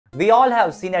We all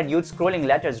have seen that youth scrolling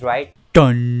letters, right?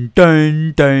 Dun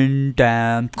dun dun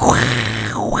dun.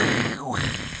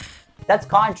 That's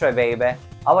Contra, baby.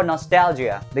 Our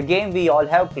nostalgia, the game we all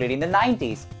have played in the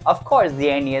 90s. Of course,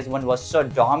 the NES one was so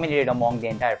dominated among the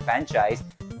entire franchise,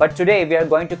 but today we are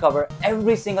going to cover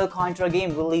every single Contra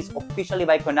game released officially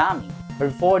by Konami.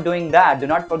 But before doing that, do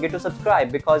not forget to subscribe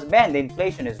because man, the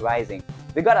inflation is rising.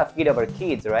 We gotta feed our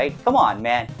kids, right? Come on,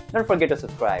 man. Don't forget to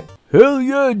subscribe. Hell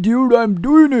yeah, dude, I'm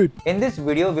doing it. In this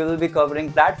video, we will be covering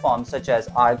platforms such as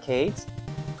arcades,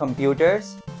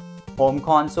 computers, home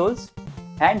consoles,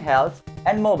 handhelds,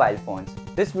 and mobile phones.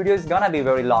 This video is gonna be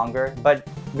very longer, but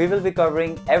we will be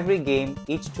covering every game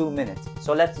each 2 minutes.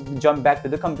 So let's jump back to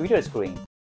the computer screen.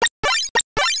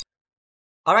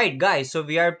 Alright guys, so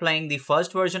we are playing the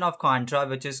first version of Contra,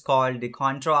 which is called the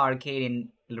Contra Arcade,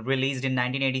 released in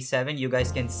 1987. You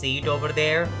guys can see it over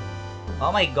there.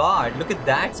 Oh my god, look at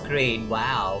that screen.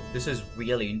 Wow, this is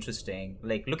really interesting.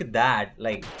 Like, look at that.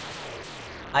 Like,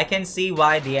 I can see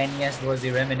why the NES was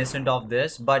reminiscent of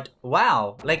this, but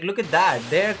wow, like look at that.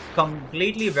 They're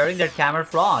completely wearing their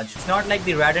camouflage. It's not like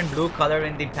the red and blue color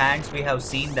in the pants. We have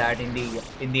seen that in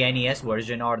the NES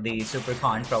version or the Super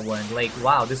Contra one. Like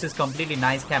wow, this is completely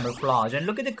nice camouflage. And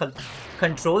look at the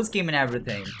control scheme and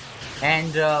everything.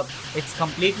 And it's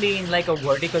completely in like a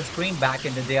vertical screen back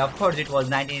in the day. Of course, it was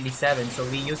 1987, so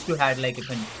we used to had like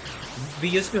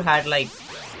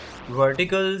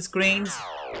vertical screens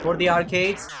for the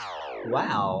arcades.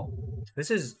 Wow,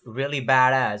 this is really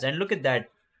badass. And look at that.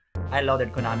 I love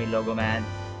that Konami logo, man.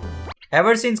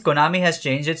 Ever since Konami has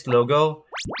changed its logo,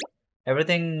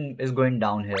 everything is going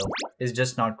downhill. It's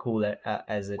just not cool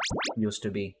as it used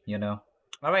to be, you know.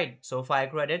 Alright, so 5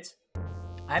 credits.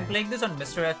 I'm playing this on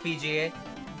Mr. FPGA,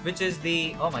 which is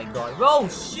the... oh my god. Oh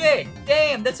shit!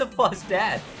 Damn, that's a first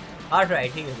death.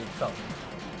 Alright, here we go.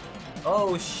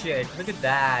 Oh shit, look at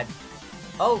that.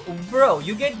 Oh, bro,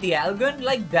 you get the Algun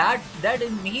like that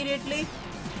immediately?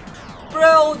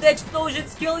 Bro, the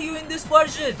explosions kill you in this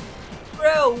version.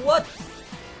 Bro, what?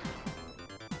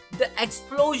 The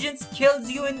explosions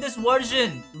kills you in this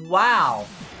version. Wow.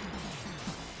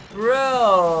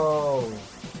 Bro.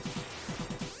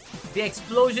 The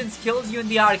explosions kills you in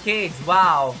the arcades.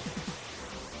 Wow.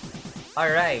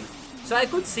 Alright. So I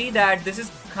could see that this is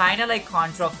kind of like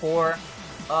Contra 4.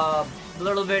 A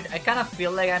little bit. I kind of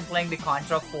feel like I'm playing the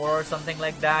Contra 4 or something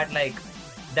like that, like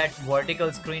that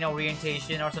vertical screen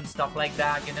orientation or some stuff like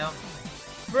that, you know.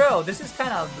 Bro, this is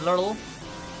kind of little,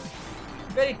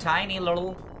 very tiny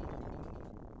little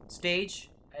stage,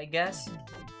 I guess.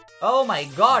 Oh my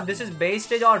god, this is base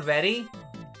stage already.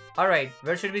 Alright,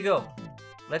 where should we go?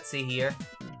 Let's see here.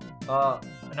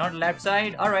 Not left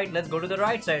side. Alright, let's go to the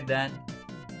right side then.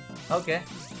 Okay.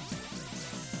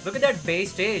 Look at that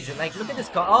base stage. Like, look at this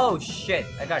car. Oh, shit.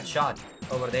 I got shot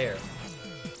over there.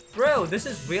 Bro, this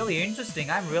is really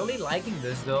interesting. I'm really liking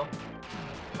this, though.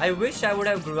 I wish I would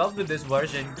have grew up with this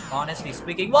version, honestly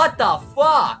speaking. What the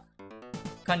fuck?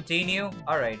 Continue.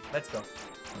 Alright, let's go.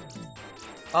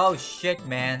 Oh, shit,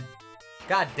 man.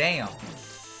 God damn.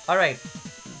 Alright.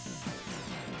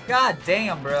 God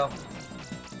damn, bro.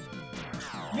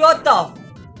 What the...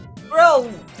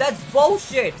 bro, that's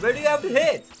bullshit. Where do you have to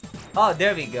hit? Oh,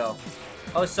 there we go.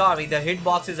 Oh, sorry, the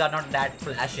hitboxes are not that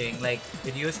flashing like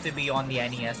it used to be on the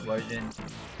NES version.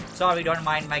 Sorry, don't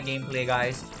mind my gameplay,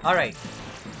 guys. Alright.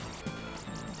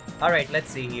 Alright, let's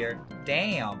see here.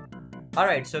 Damn.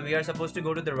 Alright, so we are supposed to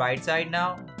go to the right side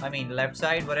now. I mean, left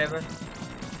side, whatever.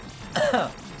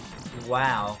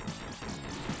 Wow.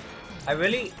 I'm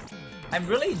really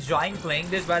enjoying playing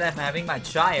this while I'm having my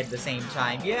chai at the same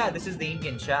time. Yeah, this is the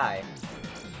Indian chai.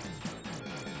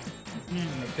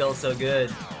 It feels so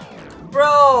good.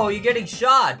 Bro, you're getting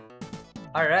shot.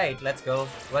 Alright, let's go.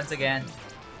 Once again.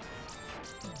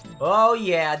 Oh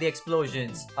yeah, the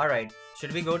explosions. Alright,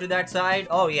 should we go to that side?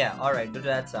 Oh yeah, alright, go to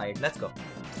that side. Let's go.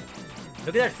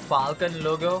 Look at that Falcon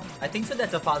logo. I think so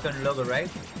that's a Falcon logo,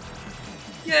 right?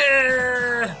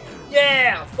 Yeah!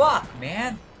 Yeah! Fuck,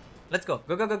 man. Let's go.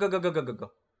 Go, go, go, go, go, go, go, go,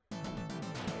 go.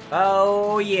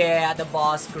 Oh yeah, the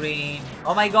boss screen.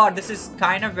 Oh my god, this is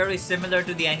kind of very similar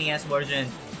to the NES version.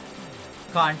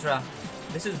 Contra.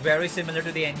 This is very similar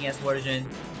to the NES version.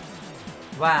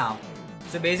 Wow.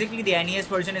 So basically the NES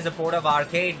version is a port of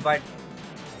arcade, but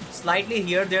slightly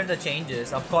here there are the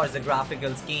changes. Of course, the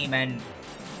graphical scheme and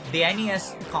the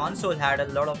NES console had a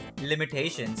lot of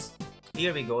limitations.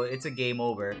 Here we go, it's a game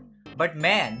over. But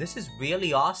man, this is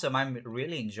really awesome. I'm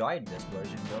really enjoyed this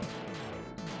version though.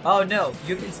 Oh no,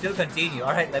 you can still continue.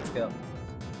 Alright, let's go.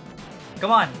 Come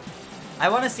on. I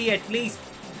want to see at least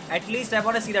I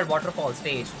want to see that waterfall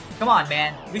stage. Come on,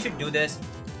 man. We should do this.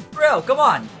 Bro, come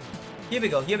on. Here we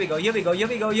go, here we go, here we go, here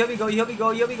we go, here we go, here we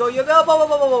go, here we go, here we go.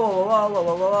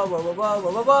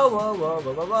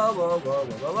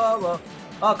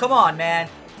 Oh, come on, man.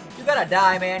 You gotta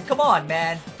die, man. Come on,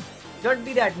 man. Don't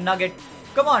be that nugget.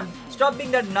 Come on, stop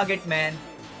being that nugget, man.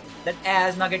 That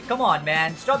ass nugget. Come on,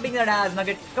 man. Stop being that ass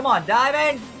nugget. Come on, die,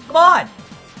 man. Come on.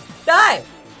 Die.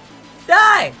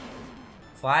 Die.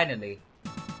 Finally.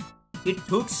 It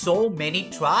took so many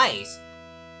tries.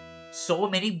 So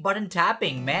many button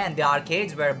tapping. Man, the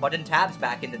arcades were button taps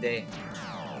back in the day.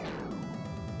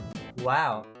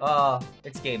 Wow.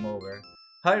 It's game over.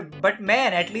 But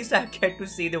man, at least I get to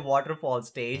see the waterfall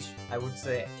stage, I would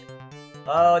say.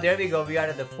 Oh, there we go. We are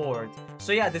at the 4th.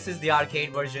 So yeah, this is the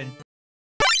arcade version.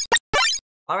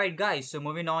 Alright guys, so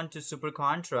moving on to Super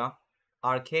Contra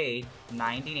Arcade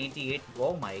 1988.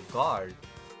 Oh my god.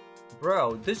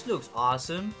 Bro, this looks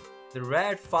awesome. The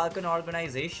Red Falcon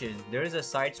organization. There is a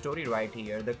side story right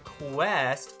here. The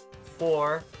quest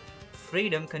for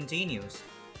freedom continues.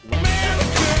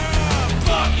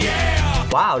 Yeah!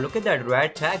 Wow, look at that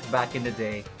red text back in the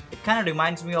day. It kind of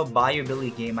reminds me of Bio-Billy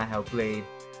game I have played.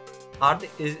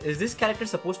 Is this character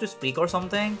supposed to speak or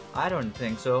something? I don't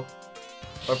think so.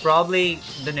 Or probably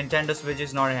the Nintendo Switch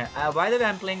is not... by the way,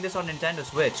 I'm playing this on Nintendo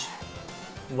Switch.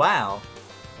 Wow.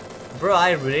 Bro,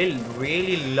 I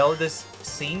really love the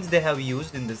scenes they have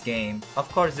used in this game.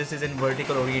 Of course, this is in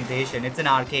vertical orientation. It's an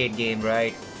arcade game,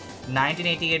 right?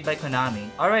 1988 by Konami.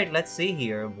 Alright, let's see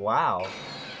here. Wow.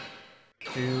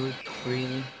 2,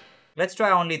 3. Let's try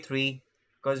only 3.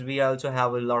 Because we also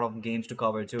have a lot of games to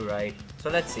cover too, right? So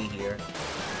let's see here.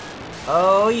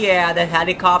 Oh yeah, the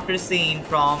helicopter scene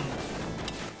from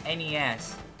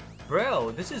NES.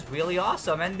 Bro, this is really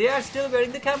awesome. And they are still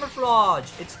wearing the camouflage.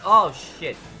 It's... oh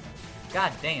shit.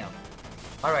 God damn.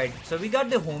 Alright, so we got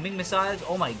the homing missiles.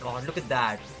 Oh my god, look at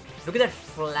that. Look at that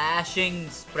flashing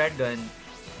spread gun.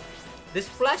 This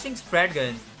flashing spread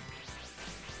gun.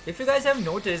 If you guys have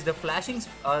noticed, the flashing,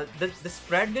 the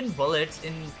spread gun bullets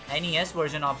in NES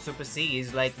version of Super C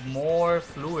is like more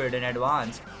fluid and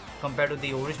advanced compared to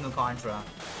the original Contra.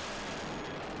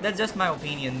 That's just my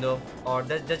opinion though, or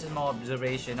that's just my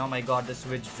observation. Oh my god, the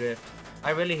Switch drift. I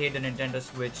really hate the Nintendo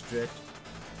Switch drift.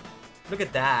 Look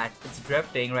at that, it's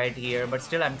drifting right here, but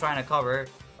still I'm trying to cover.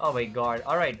 Oh my god,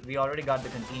 alright, we already got the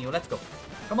continue, let's go.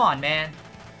 Come on, man.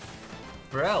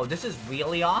 Bro, this is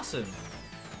really awesome.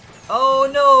 Oh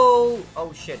no!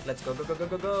 Oh shit, let's go, go, go, go,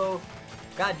 go, go.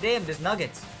 God damn, there's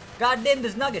nuggets. God damn,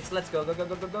 there's nuggets. Let's go, go, go,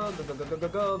 go, go, go, go, go, go, go,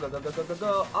 go, go, go, go, go, go,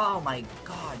 go. Oh my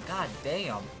god, god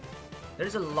damn.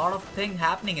 There's a lot of thing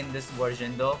happening in this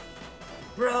version though.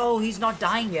 Bro, he's not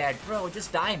dying yet. Bro,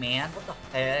 just die, man. What the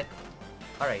heck?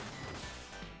 Alright.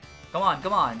 Come on,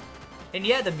 come on. And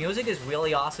yeah, the music is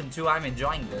really awesome too. I'm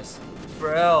enjoying this.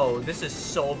 Bro, this is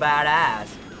so badass.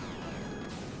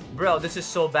 Bro, this is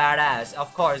so badass.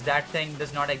 Of course, that thing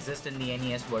does not exist in the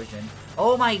NES version.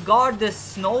 Oh my god, this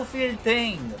snowfield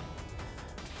thing.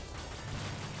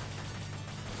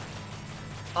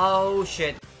 Oh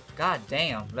shit. God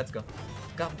damn. Let's go.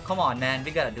 Come on, man.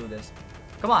 We gotta do this.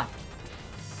 Come on.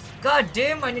 God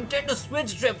damn, my Nintendo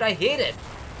Switch drift. I hate it.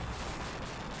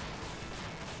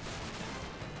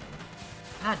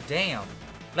 God damn.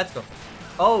 Let's go.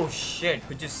 Oh shit.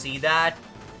 Could you see that?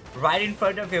 Right in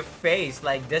front of your face,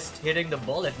 like just hitting the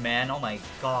bullet, man. Oh my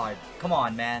god. Come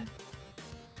on, man.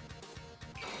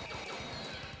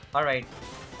 Alright.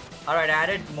 Alright, I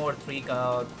added more 3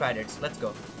 credits. Let's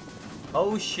go.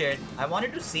 Oh shit. I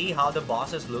wanted to see how the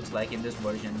bosses looks like in this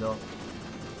version though.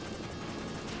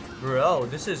 Bro,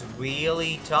 this is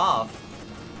really tough.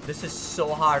 This is so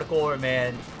hardcore,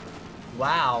 man.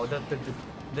 Wow, the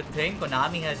thing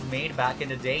Konami has made back in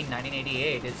the day in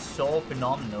 1988 is so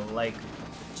phenomenal. Like,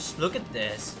 just look at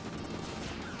this.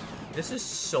 This is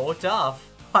so tough.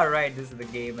 Alright, this is the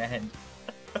game end.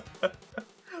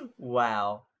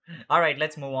 Wow. Alright,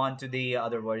 let's move on to the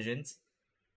other versions.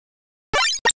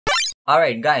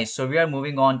 Alright guys, so we are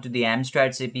moving on to the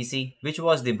AMSTRAD CPC, which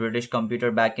was the British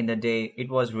computer back in the day. It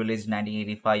was released in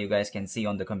 1985, you guys can see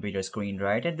on the computer screen,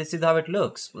 right? And this is how it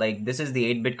looks. Like, this is the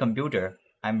 8-bit computer.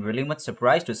 I'm really much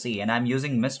surprised to see, and I'm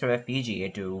using Mr.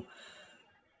 FPGA to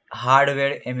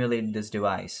hardware emulate this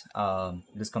device,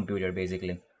 this computer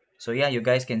basically. So yeah, you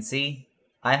guys can see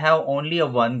I have only a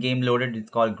one game loaded. It's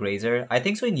called GRYZOR. I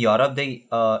think so in Europe they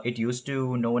it used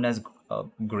to known as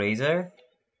GRYZOR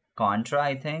Contra,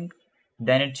 I think.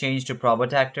 Then it changed to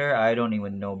PROBOTECTOR. I don't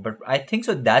even know, but I think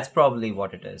so that's probably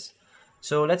what it is.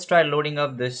 So let's try loading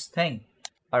up this thing.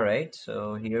 Alright,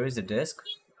 so here is the disk.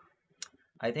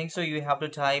 I think so you have to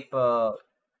type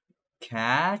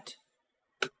cat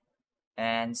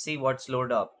and see what's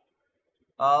loaded up.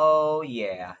 Oh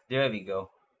yeah, there we go.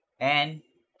 and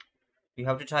you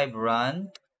have to type run.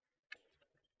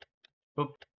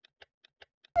 Oop.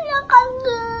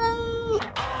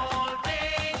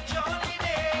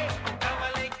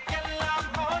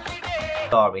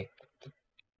 Sorry.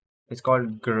 It's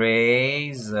called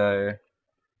GRYZOR.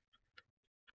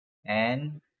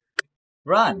 And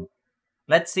run.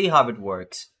 Let's see how it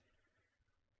works.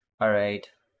 Alright.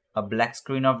 A black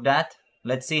screen of that.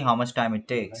 Let's see how much time it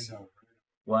takes.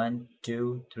 1,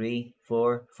 2, 3,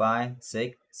 4, 5,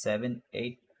 6, 7,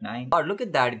 8, 9. Oh, look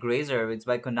at that GRYZOR. It's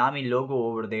by Konami logo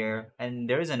over there. And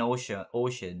there is an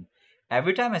ocean.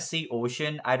 Every time I see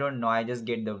ocean, I don't know, I just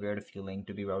get the weird feeling,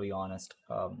 to be very honest.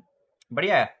 But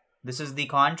yeah, this is the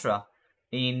Contra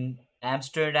in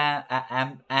AMSTRAD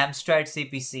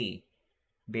CPC,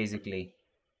 basically.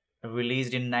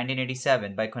 Released in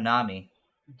 1987 by Konami.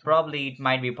 Probably it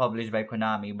might be published by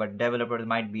Konami, but developer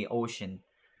might be Ocean.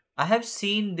 I have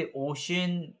seen the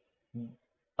Ocean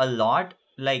a lot,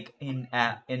 like in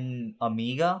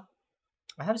Amiga.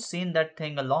 I have seen that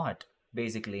thing a lot,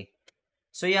 basically.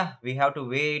 So yeah, we have to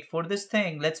wait for this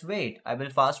thing. Let's wait. I will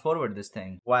fast forward this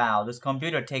thing. Wow, this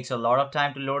computer takes a lot of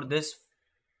time to load this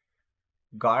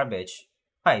garbage,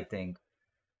 I think.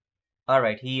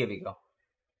 Alright, here we go.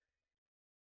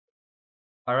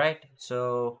 Alright,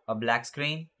 so a black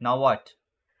screen. Now what?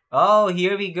 Oh,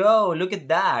 here we go. Look at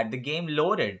that. The game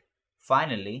loaded.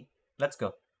 Finally. Let's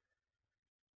go.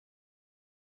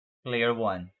 Player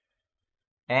 1.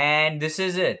 And this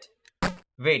is it.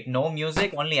 Wait, no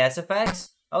music, only SFX?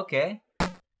 Okay.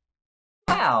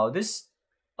 Wow, this...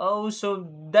 Oh, so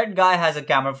that guy has a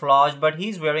camouflage, but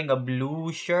he's wearing a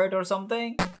blue shirt or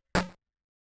something?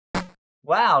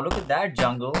 Wow, look at that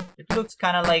jungle. It looks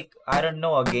kind of like, I don't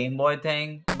know, a Game Boy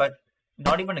thing, but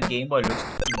not even a Game Boy looks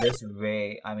this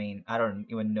way. I mean, I don't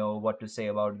even know what to say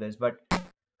about this, but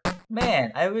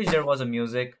man, I wish there was a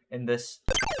music in this.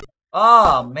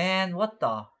 Oh man, what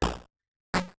the?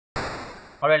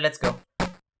 Alright, let's go.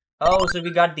 Oh, so we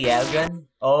got the Algun.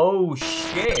 Oh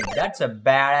shit, that's a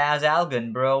badass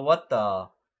Algun, bro. What the?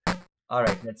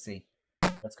 Alright, let's see.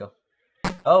 Let's go.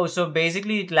 Oh, so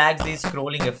basically it lacks the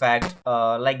scrolling effect,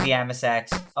 like the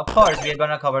MSX. Of course, we are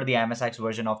gonna cover the MSX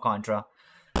version of Contra.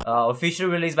 Officially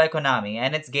released by Konami,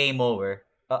 and it's game over.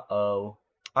 Uh-oh.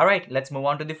 Alright, let's move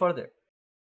on to the further.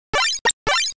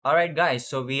 Alright guys,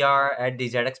 so we are at the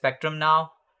ZX Spectrum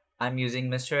now. I'm using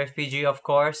Mr. FPG, of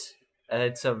course.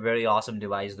 It's a very awesome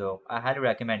device though. I highly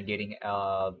recommend getting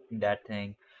that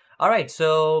thing. Alright,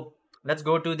 so let's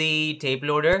go to the tape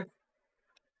loader.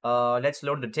 Let's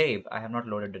load the tape. I have not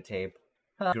loaded the tape.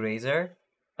 GRYZOR.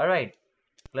 Alright,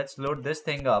 let's load this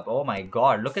thing up. Oh my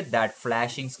god, look at that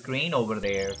flashing screen over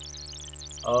there.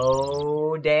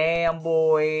 Oh damn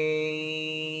boy.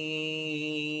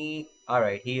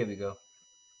 Alright, here we go.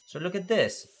 So look at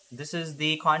this. This is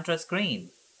the Contra screen.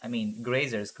 I mean,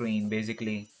 GRYZOR screen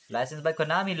basically. Licensed by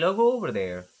Konami logo over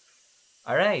there.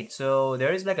 Alright, so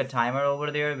there is like a timer over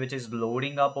there which is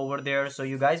loading up over there. So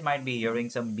you guys might be hearing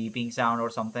some beeping sound or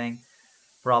something.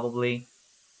 Probably.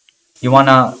 You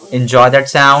wanna enjoy that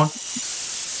sound?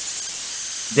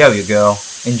 There you go.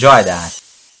 Enjoy that.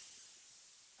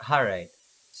 Alright,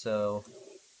 so...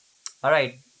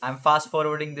 Alright, I'm fast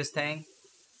forwarding this thing.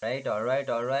 Alright.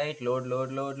 Load.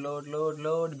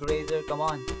 GRYZOR, come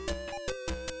on.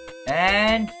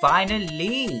 And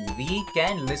finally, we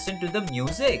can listen to the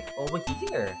music over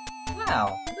here.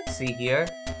 Wow, let's see here.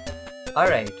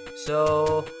 Alright,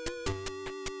 so...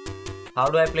 How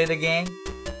do I play the game?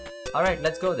 Alright,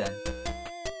 let's go then.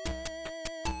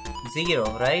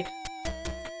 0, right?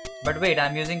 But wait,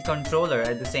 I'm using controller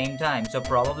at the same time, so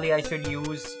probably I should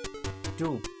use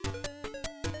 2.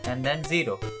 And then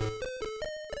 0.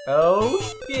 Oh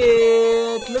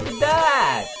shit, look at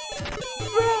that!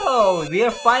 Bro, we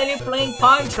are finally playing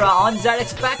Contra on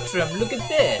ZX Spectrum. Look at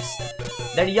this.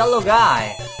 That yellow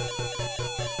guy.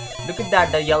 Look at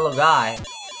that, the yellow guy.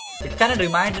 It kind of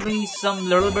reminds me some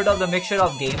little bit of the mixture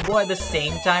of Game Boy at the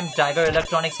same time Tiger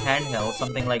Electronics handheld,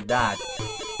 something like that.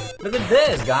 Look at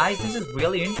this, guys. This is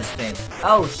really interesting.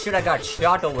 Oh shit, I got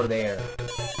shot over there.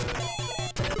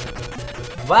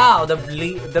 Wow, the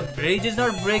bridge is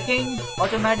not breaking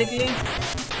automatically.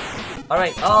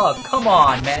 Alright, oh, come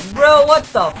on, man. Bro, what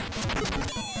the?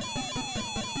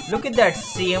 Look at that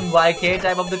CMYK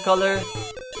type of the color.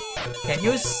 Can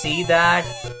you see that?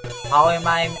 How am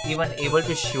I even able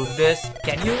to shoot this?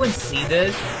 Can you even see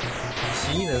this?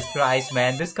 Jesus Christ,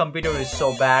 man. This computer is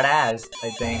so badass, I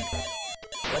think.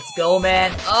 Let's go,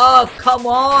 man. Oh, come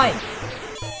on.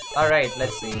 Alright,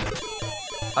 let's see.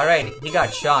 Alright, he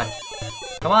got shot.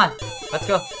 Come on, let's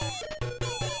go.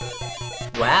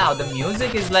 Wow, the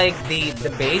music is like the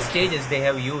base stages they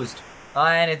have used.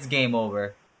 And it's game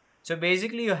over. So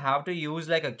basically you have to use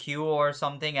like a Q or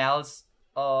something else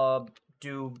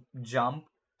to jump,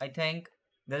 I think.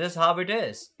 That is how it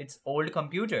is. It's old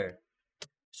computer.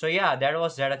 So yeah, that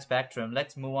was ZX Spectrum.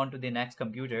 Let's move on to the next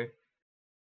computer.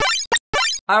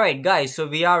 Alright guys, so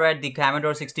we are at the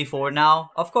Commodore 64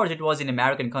 now. Of course it was an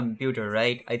American computer,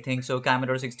 right? I think so,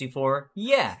 Commodore 64.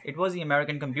 Yeah, it was the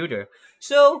American computer.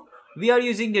 So, we are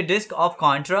using the disk of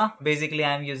Contra. Basically,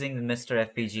 I'm using Mr.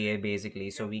 FPGA basically,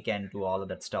 so we can do all of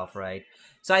that stuff, right?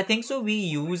 So I think so we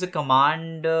use a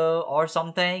command or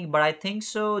something, but I think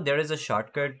so there is a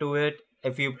shortcut to it.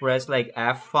 If you press like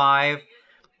F5.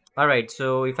 Alright,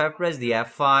 so if I press the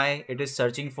F5, it is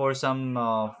searching for some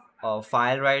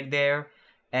file right there.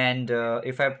 And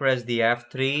if I press the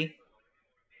F3,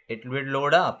 it will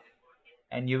load up.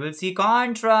 And you will see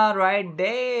Contra right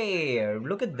there.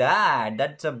 Look at that.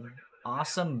 That's a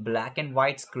awesome black and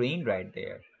white screen right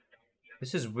there.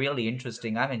 This is really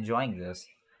interesting. I'm enjoying this.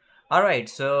 Alright,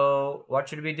 so what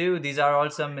should we do? These are all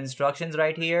some instructions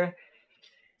right here.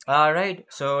 Alright,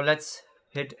 so let's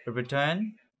hit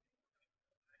return.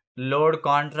 Load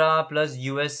Contra plus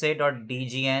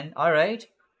USA.dgn. Alright.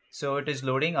 So it is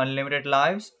loading unlimited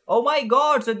lives. Oh my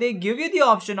god, so they give you the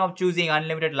option of choosing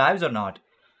unlimited lives or not.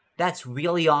 That's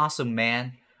really awesome,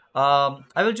 man. I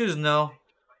will choose no.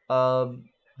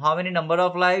 How many number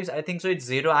of lives? I think so it's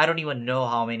 0. I don't even know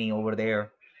how many over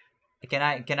there. Can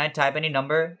I type any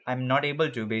number? I'm not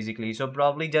able to basically. So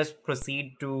probably just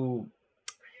proceed to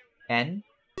N.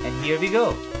 And here we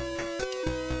go.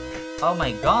 Oh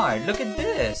my god, look at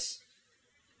this.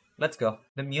 Let's go.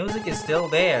 The music is still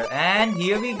there. And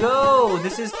here we go.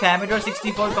 This is Commodore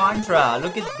 64 Contra.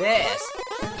 Look at this.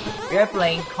 We are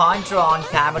playing Contra on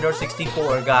Commodore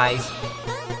 64, guys.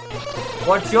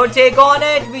 What's your take on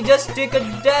it? We just took a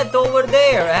death over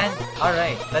there. And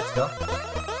alright, let's go.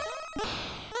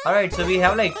 Alright, so we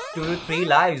have like 2 to 3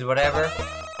 lives, whatever.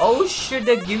 Oh shit,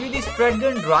 they give you the spread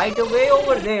gun right away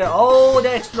over there. Oh,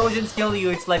 the explosions kill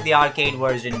you. It's like the arcade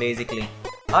version, basically.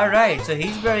 Alright, so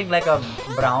he's wearing like a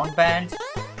brown pants.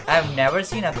 I've never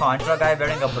seen a Contra guy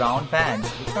wearing a brown pants.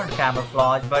 It's not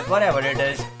camouflage, but whatever it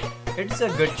is. It's a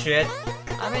good shit.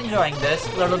 I'm enjoying this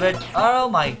a little bit. Oh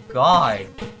my god.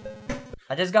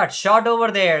 I just got shot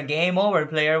over there. Game over,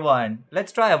 player 1.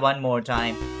 Let's try one more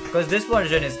time. Because this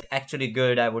version is actually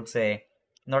good, I would say.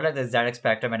 Not like the ZX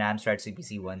Spectrum and AMSTRAD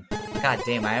CPC one. God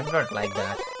damn, I am not like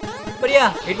that. But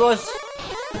yeah, it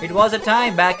was a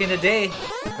time back in the day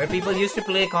where people used to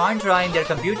play Contra in their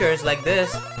computers like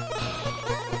this.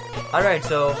 Alright,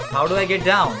 so how do I get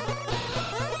down?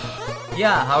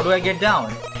 Yeah, how do I get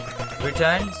down?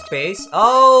 Return, space.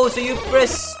 Oh, so you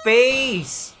press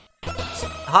space.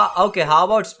 Okay, how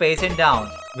about space and down?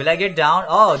 Will I get down?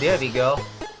 Oh, there we go.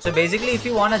 So basically, if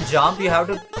you want to jump, you have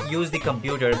to use the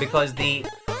computer because the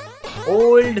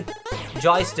old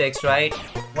joysticks, right?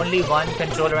 Only one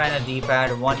controller and a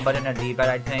D-pad, one button and a D-pad,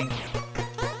 I think.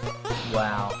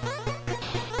 Wow.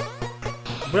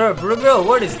 Bro,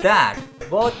 what is that?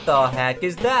 What the heck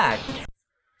is that?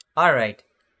 Alright.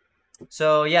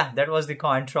 So yeah, that was the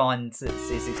Contra on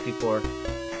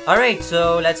C64. Alright,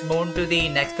 so let's move to the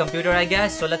next computer, I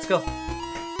guess. So let's go.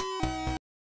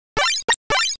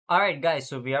 Alright guys,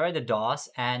 so we are at the DOS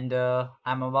and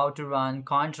I'm about to run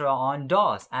Contra on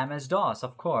DOS, MS-DOS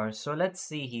of course. So let's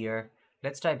see here.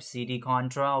 Let's type cd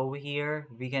Contra over here.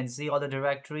 We can see all the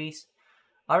directories.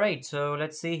 Alright, so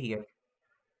let's see here.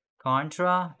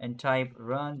 Contra and type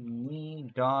run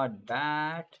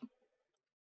me.bat.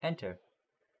 Enter.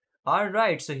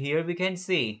 Alright, so here we can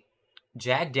see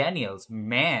Jack Daniels.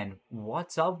 Man,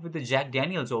 what's up with the Jack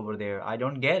Daniels over there? I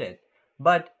don't get it.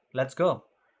 But let's go.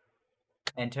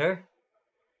 Enter.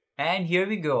 And here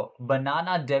we go.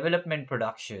 Banana Development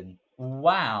Production.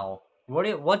 Wow.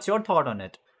 What's your thought on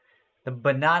it? The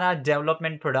Banana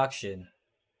Development Production.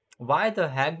 Why the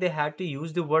heck they had to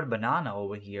use the word banana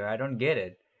over here? I don't get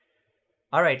it.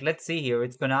 Alright, let's see here.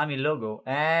 It's Konami logo.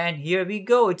 And here we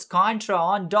go. It's Contra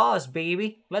on DOS,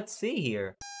 baby. Let's see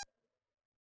here.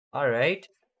 Alright.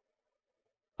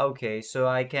 Okay, so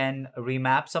I can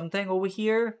remap something over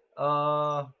here.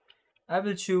 I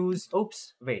will choose,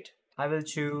 oops, wait. I will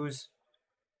choose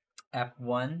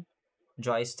F1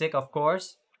 joystick, of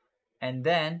course, and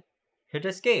then hit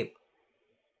escape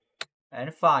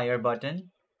and fire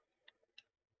button.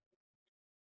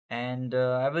 And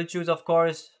I will choose, of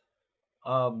course,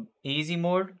 easy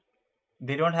mode.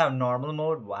 They don't have normal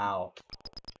mode. Wow.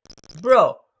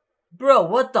 Bro,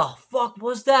 what the fuck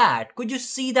was that? Could you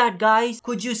see that, guys?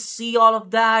 Could you see all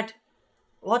of that?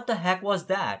 What the heck was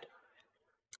that?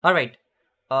 Alright.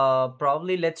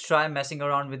 Probably let's try messing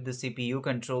around with the CPU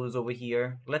controls over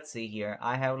here. Let's see here.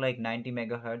 I have like 90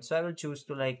 megahertz, so I will choose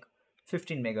to like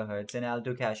 15 megahertz and I'll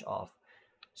do cache off.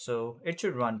 So it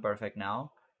should run perfect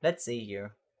now. Let's see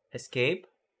here. Escape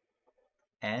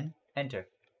and enter.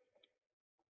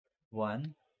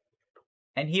 1.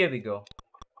 And here we go.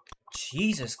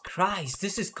 Jesus Christ,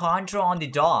 this is Contra on the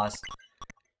DOS.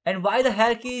 And why the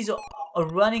heck is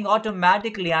running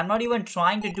automatically? I'm not even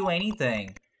trying to do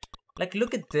anything. Like,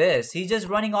 look at this. He's just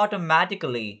running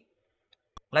automatically.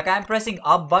 Like, I'm pressing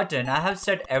up button. I have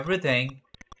set everything.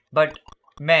 But,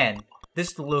 man,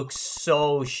 this looks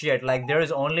so shit. Like, there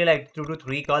is only like 2 to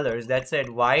 3 colors. That's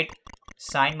it. White,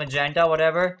 cyan, magenta,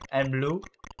 whatever, and blue.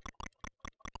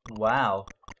 Wow.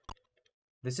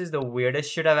 This is the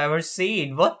weirdest shit I've ever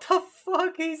seen. What the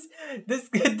fuck is this?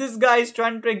 This guy is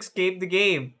trying to escape the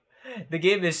game. The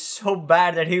game is so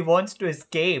bad that he wants to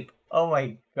escape. Oh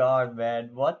my god,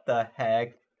 man. What the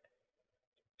heck?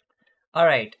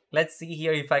 Alright, let's see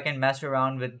here if I can mess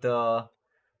around with the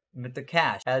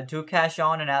cache. L2 cache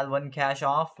on and L1 cache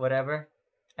off, whatever.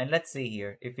 And let's see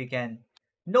here if he can.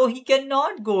 No, he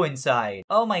cannot go inside.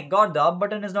 Oh my god, the up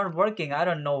button is not working. I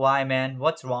don't know why, man.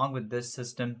 What's wrong with this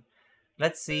system?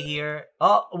 Let's see here.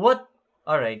 Oh, what?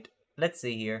 Alright, let's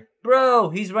see here. Bro,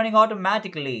 he's running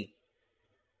automatically.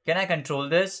 Can I control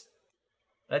this?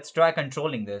 Let's try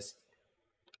controlling this.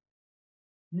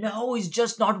 No, it's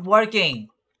just not working.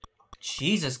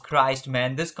 Jesus Christ,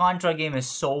 man. This Contra game is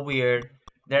so weird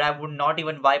that I would not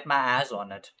even wipe my ass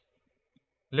on it.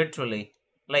 Literally.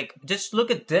 Like, just look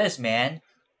at this, man.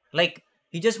 Like,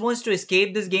 he just wants to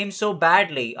escape this game so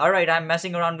badly. Alright, I'm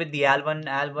messing around with the L1,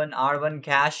 R1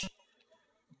 cache.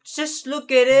 Just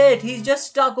look at it. He's just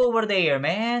stuck over there,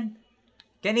 man.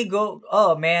 Can he go?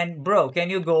 Oh, man. Bro, can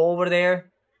you go over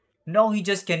there? No, he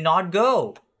just cannot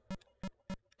go.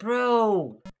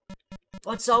 Bro.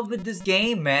 What's up with this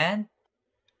game, man?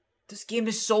 This game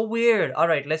is so weird.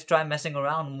 Alright, let's try messing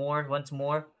around once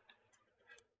more.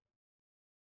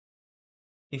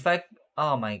 If I...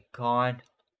 Oh my god.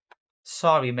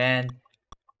 Sorry, man.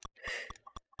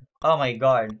 Oh my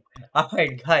god.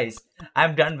 Alright, guys.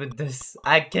 I'm done with this.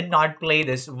 I cannot play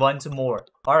this once more.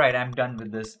 Alright, I'm done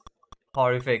with this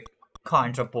horrific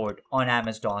Contra port on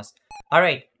MS-DOS.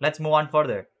 Alright, let's move on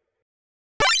further.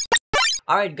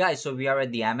 Alright guys, so we are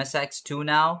at the MSX2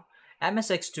 now.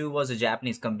 MSX2 was a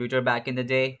Japanese computer back in the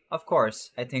day. Of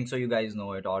course, I think so you guys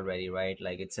know it already, right?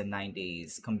 Like, it's a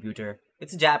 90s computer.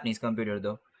 It's a Japanese computer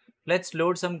though. Let's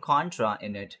load some Contra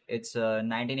in it. It's a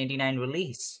 1989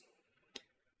 release.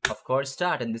 Of course,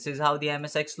 start, and this is how the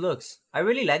MSX looks. I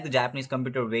really like the Japanese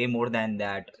computer way more than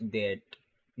that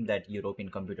European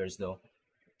computers though.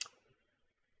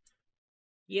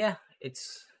 Yeah,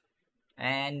 it's...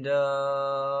 And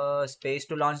space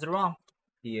to launch the ROM.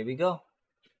 Here we go.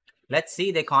 Let's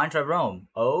see the Contra ROM.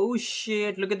 Oh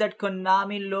shit, look at that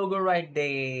Konami logo right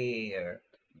there.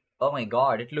 Oh my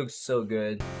god, it looks so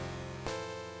good.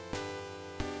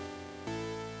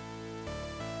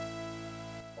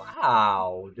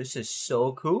 Wow, this is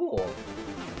so cool.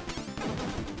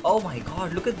 Oh my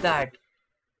god, look at that.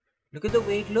 Look at the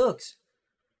way it looks.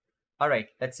 Alright,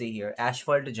 let's see here.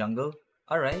 Asphalt Jungle.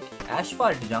 Alright,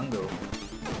 Asphalt Jungle.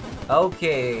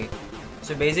 Okay.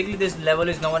 So basically this level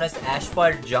is known as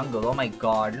Asphalt Jungle. Oh my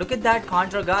god. Look at that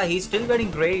Contra guy. He's still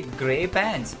wearing grey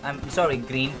pants. I'm sorry,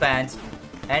 green pants.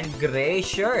 And grey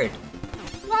shirt.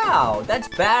 Wow, that's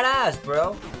badass,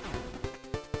 bro.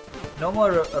 No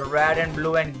more red and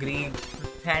blue and green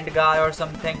hand guy or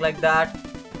something like that.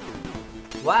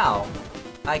 Wow.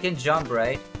 I can jump,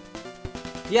 right?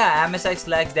 Yeah, MSX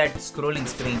likes that scrolling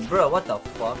screen. Bro, what the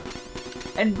fuck?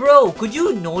 And bro, could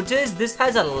you notice this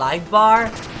has a life bar?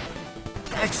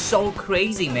 That's so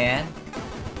crazy, man.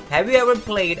 Have you ever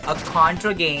played a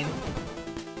Contra game?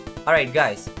 Alright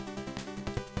guys.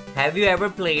 Have you ever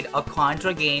played a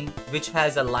Contra game which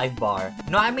has a life bar?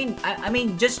 No, I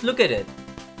mean just look at it.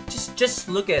 Just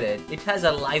look at it. It has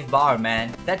a life bar,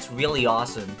 man. That's really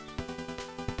awesome.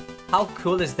 How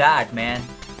cool is that, man?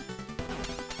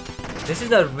 This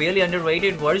is a really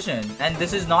underrated version, and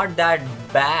this is not that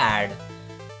bad.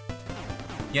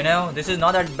 You know, this is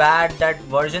not that bad that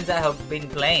versions I have been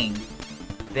playing.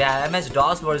 The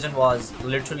MS-DOS version was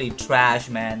literally trash,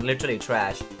 man. Literally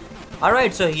trash.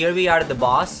 Alright, so here we are at the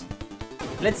boss.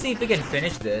 Let's see if we can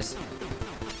finish this.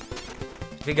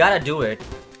 We gotta do it.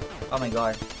 Oh my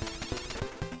god.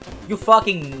 You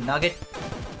fucking nugget.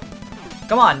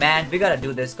 Come on, man. We gotta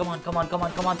do this. Come on, come on, come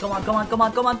on, come on, come on, come on, come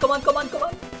on, come on, come on, come on, come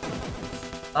on.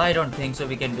 I don't think so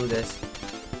we can do this.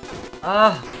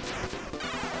 Ah,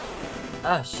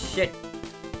 shit.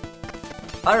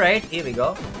 Alright, here we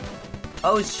go.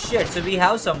 Oh shit, so we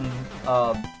have some,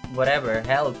 whatever,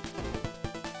 health.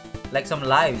 Like some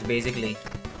lives, basically.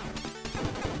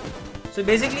 So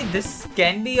basically, this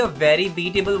can be a very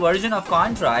beatable version of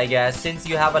Contra, I guess, since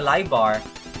you have a life bar.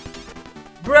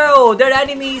 Bro, that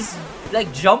enemy's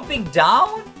like jumping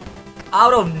down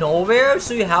out of nowhere,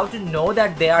 so you have to know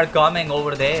that they are coming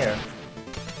over there.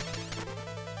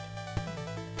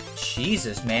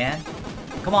 Jesus, man.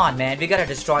 Come on, man, we gotta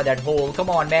destroy that hole. Come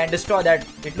on, man, destroy that.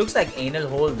 It looks like anal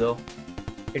hole, though.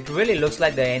 It really looks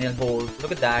like the anal hole.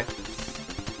 Look at that.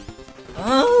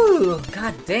 Oh,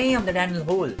 god damn, that anal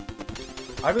hole.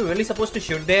 Are we really supposed to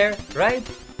shoot there, right?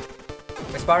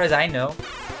 As far as I know.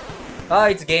 Oh,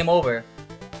 it's game over.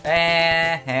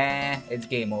 It's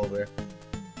game over.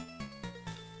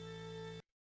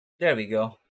 There we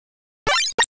go.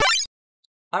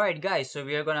 Alright guys, so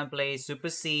we are gonna play Super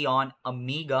C on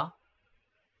Amiga.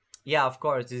 Yeah, of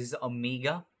course, this is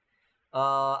Amiga.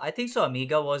 I think so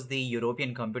Amiga was the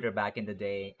European computer back in the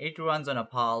day. It runs on a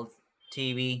PAL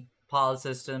TV, PAL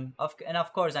system. And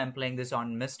of course, I'm playing this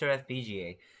on Mr.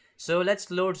 FPGA. So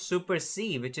let's load Super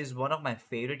C, which is one of my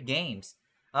favorite games.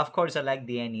 Of course, I like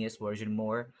the NES version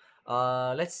more.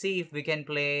 Let's see if we can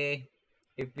play,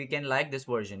 if we can like this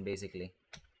version, basically.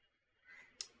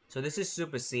 So this is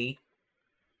Super C.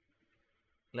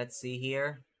 Let's see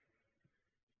here.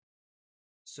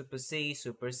 Super C,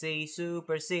 Super C,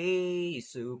 Super C,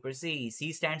 Super C.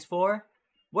 C stands for?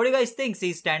 What do you guys think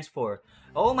C stands for?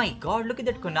 Oh my god, look at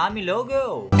that Konami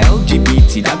logo!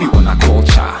 LGBT, that be one I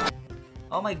culture.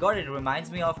 Oh my god, it reminds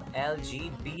me of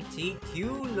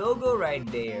LGBTQ logo right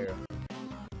there.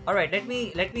 Alright, let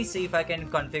me see if I can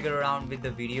configure around with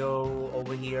the video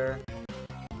over here.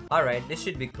 Alright, this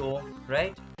should be cool,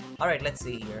 right? Alright, let's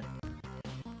see here.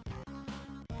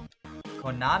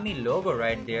 Konami logo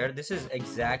right there. This is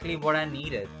exactly what I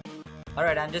needed.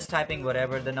 Alright, I'm just typing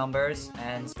whatever the numbers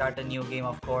and start a new game,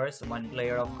 of course. One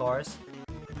player, of course.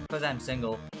 Because I'm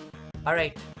single.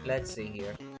 Alright, let's see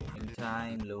here.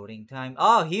 Time, loading time.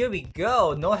 Oh, here we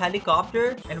go. No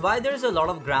helicopter. And why there's a lot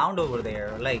of ground over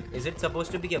there? Like, is it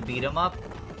supposed to be a beat 'em up?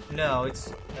 No, it's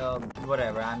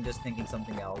whatever. I'm just thinking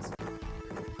something else.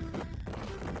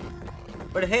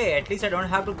 But hey, at least I don't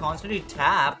have to constantly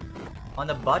tap on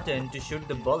the button to shoot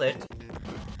the bullet.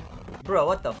 Bro,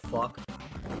 what the fuck?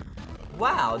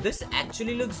 Wow, this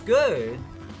actually looks good.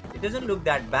 It doesn't look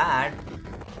that bad.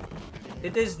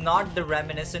 It is not the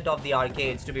reminiscent of the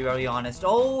arcades, to be very honest.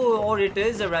 Oh, or it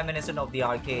is a reminiscent of the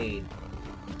arcade.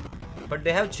 But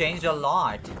they have changed a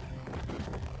lot.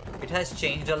 It has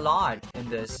changed a lot in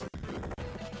this.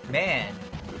 Man,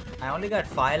 I only got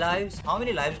 5 lives. How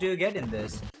many lives do you get in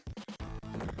this?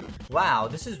 Wow,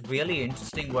 this is really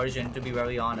interesting version, to be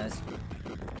very honest.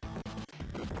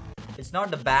 It's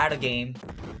not the bad game.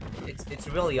 It's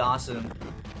really awesome.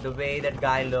 The way that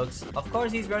guy looks. Of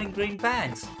course, he's wearing green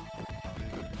pants.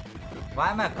 Why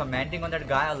am I commenting on that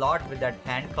guy a lot with that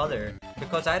pant color?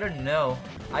 Because I don't know.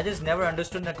 I just never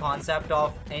understood the concept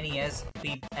of NES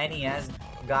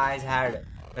guys had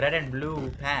red and blue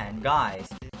pant guys.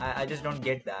 I just don't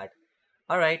get that.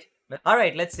 Alright,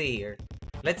 let's see here.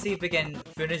 Let's see if we can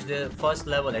finish the first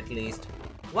level at least.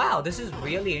 Wow, this is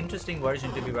really interesting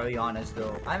version, to be very honest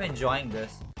though. I'm enjoying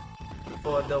this.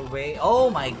 For the way... Oh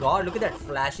my god, look at that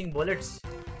flashing bullets.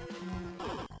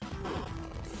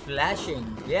 Flashing.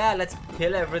 Yeah, let's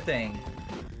kill everything.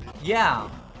 Yeah,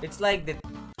 it's like the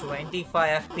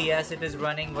 25 FPS it is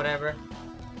running, whatever.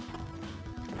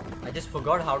 I just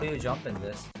forgot how do you jump in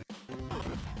this.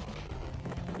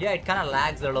 Yeah, it kind of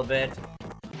lags a little bit.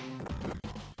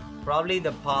 Probably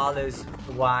the PAL is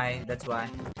why, that's why.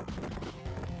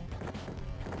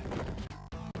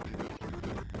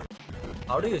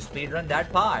 How do you speedrun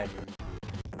that part?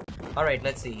 Alright,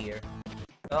 let's see here.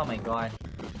 Oh my god.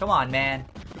 Come on, man.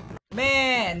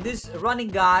 Man, this running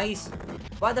guys.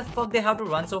 Why the fuck they have to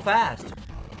run so fast?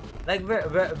 Like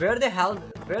where the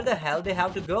hell they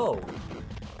have to go?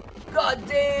 God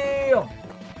damn!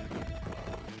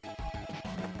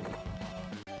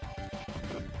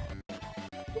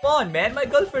 Come on, man, my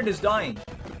girlfriend is dying.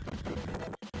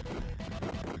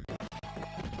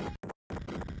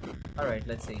 Alright,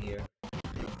 let's see here.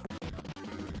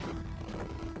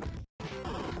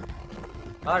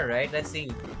 Alright, let's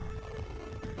see.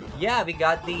 Yeah, we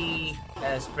got the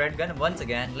spread gun once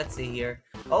again. Let's see here.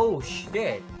 Oh,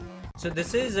 shit. So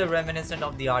this is a reminiscent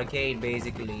of the arcade,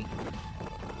 basically.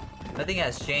 Nothing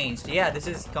has changed. Yeah, this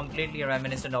is completely a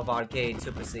reminiscent of arcade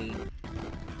Super C.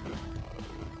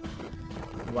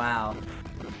 Wow.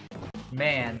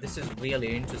 Man, this is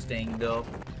really interesting, though.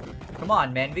 Come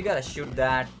on, man. We gotta shoot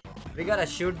that. We gotta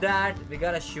shoot that. We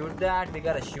gotta shoot that. We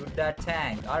gotta shoot that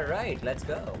tank. Alright, let's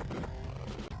go.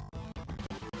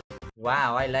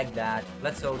 Wow, I like that.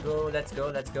 Let's go, let's go,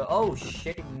 let's go. Oh,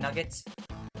 shit, nuggets.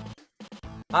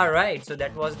 Alright, so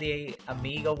that was the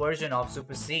Amiga version of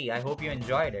Super C. I hope you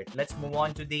enjoyed it. Let's move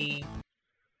on to the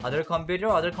other computer,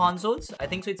 other consoles. I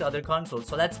think so it's other consoles.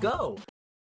 So let's go.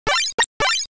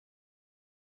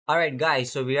 Alright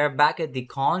guys, so we are back at the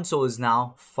consoles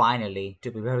now, finally, to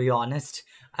be very honest.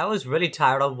 I was really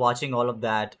tired of watching all of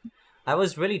that. I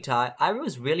was really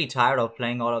tired of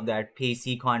playing all of that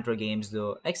PC Contra games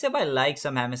though. Except I like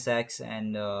some MSX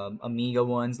and Amiga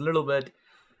ones a little bit.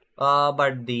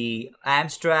 But the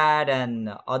AMSTRAD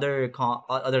and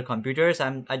other computers,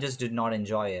 I just did not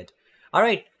enjoy it.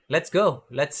 Alright, let's go.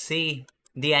 Let's see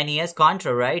the NES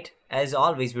Contra, right? As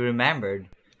always, we remembered.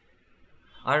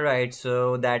 Alright,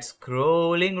 so that's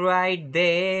scrolling right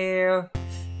there.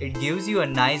 It gives you a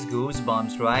nice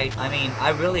goosebumps, right? I mean,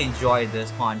 I really enjoyed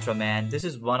this Contra, man. This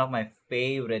is one of my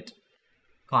favorite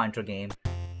Contra game.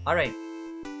 Alright.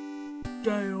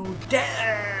 Damn.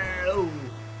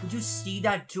 Could you see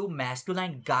that two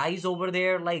masculine guys over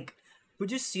there? Like,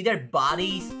 could you see their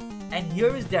bodies? And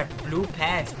here is their blue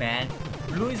pants, man.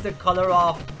 Blue is the color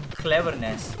of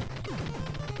cleverness.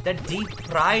 That deep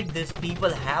pride these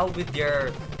people have with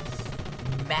their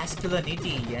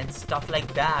masculinity and stuff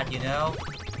like that, you know?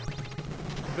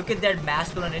 Look at that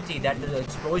masculinity, that the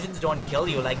explosions don't kill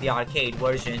you like the arcade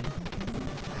version.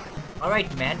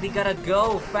 Alright man, we gotta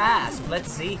go fast. Let's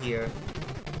see here.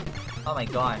 Oh my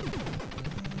god.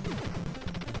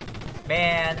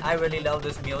 Man, I really love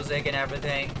this music and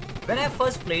everything. When I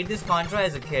first played this Contra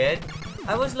as a kid,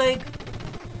 I was like,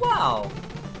 wow.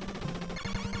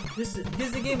 This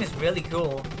game is really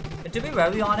cool. And to be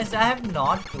very honest, I have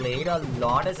not played a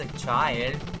lot as a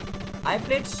child. I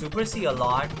played Super C a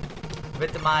lot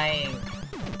with my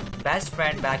best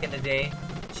friend back in the day.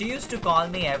 She used to call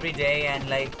me every day and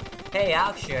like, hey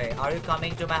Akshay, are you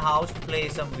coming to my house to play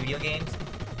some video games?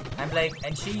 I'm like,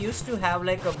 and she used to have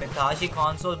like a Mitashi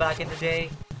console back in the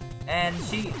day. And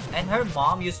her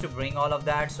mom used to bring all of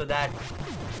that so that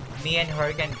me and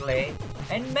her can play.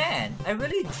 And man, I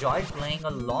really enjoyed playing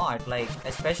a lot, like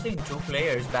especially in 2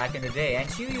 players back in the day. And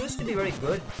she used to be very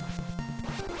good.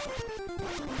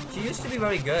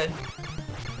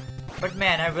 But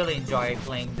man, I really enjoyed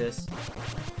playing this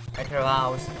at her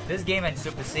house. This game and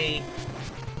Super C.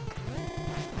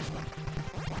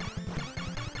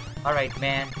 Alright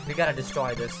man, we gotta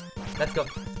destroy this. Let's go.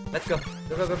 Let's go.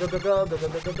 Go, go, go, go, go, go, go,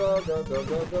 go, go, go, go, go,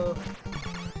 go, go.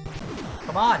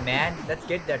 Come on man, let's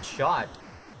get that shot.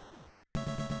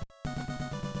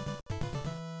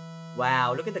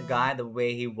 Wow, look at the guy, the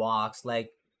way he walks.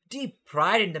 Like, deep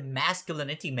pride in the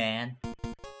masculinity, man.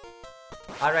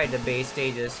 Alright, the base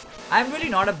stages. I'm really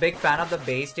not a big fan of the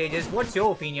base stages. What's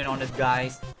your opinion on it,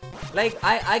 guys? Like,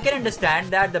 I can understand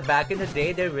that the back in the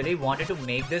day, they really wanted to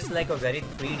make this like a very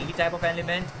 3D type of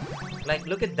element. Like,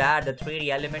 look at that, the 3D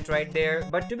element right there.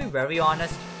 But to be very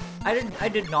honest, I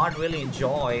did not really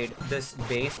enjoy this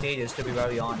base stages, to be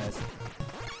very honest.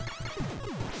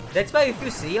 That's why if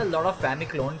you see a lot of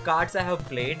Famiclone cards I have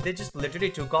played, they just literally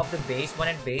took off the base 1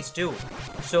 and base 2.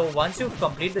 So once you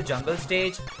complete the jungle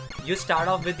stage, you start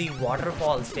off with the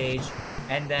waterfall stage,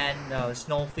 and then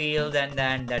snowfield, and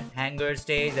then that hangar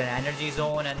stage, then energy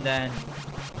zone, and then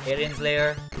aliens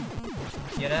lair,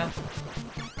 you know?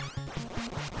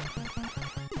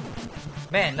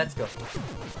 Man, let's go.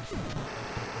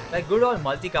 Like good old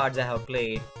multi-cards I have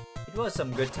played. It was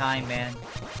some good time, man.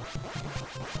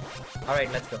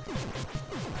 Alright, let's go.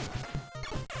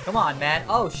 Come on, man.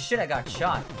 Oh shit, I got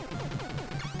shot.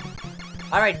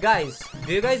 Alright guys,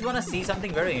 do you guys want to see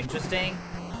something very interesting?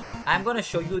 I'm gonna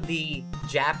show you the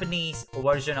Japanese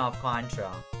version of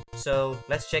Contra. So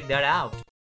let's check that out.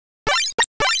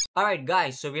 Alright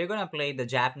guys, so we're gonna play the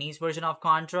Japanese version of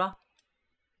Contra.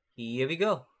 Here we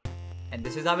go. And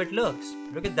this is how it looks.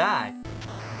 Look at that.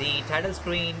 The title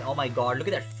screen, oh my god, look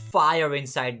at that fire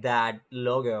inside that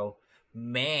logo.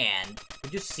 Man,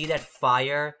 did you see that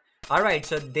fire? Alright,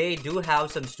 so they do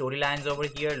have some storylines over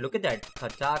here. Look at that.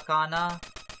 Katakana,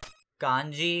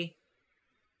 Kanji,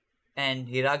 and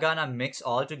Hiragana mix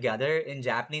all together in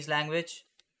Japanese language.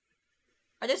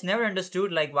 I just never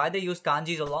understood like why they use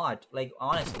kanjis a lot. Like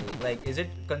honestly, like is it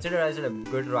considered as a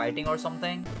good writing or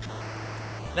something?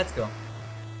 Let's go.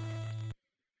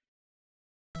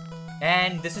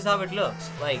 And this is how it looks.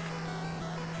 Like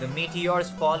the meteors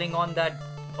falling on that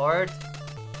Earth,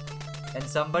 and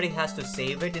somebody has to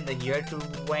save it in the year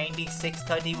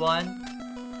 2631.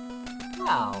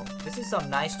 Wow, this is some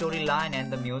nice storyline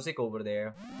and the music over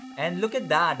there. And look at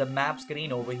that, the map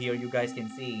screen over here, you guys can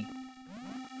see.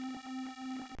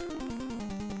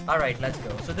 Alright, let's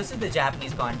go. So this is the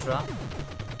Japanese Contra.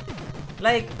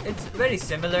 Like, it's very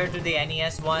similar to the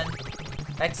NES one,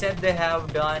 except they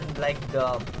have done like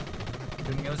the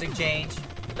music change.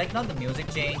 Like, not the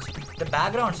music change, the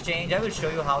backgrounds change. I will show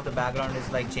you how the background is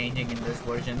like changing in this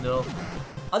version though.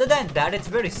 Other than that, it's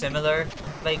very similar.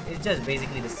 Like, it's just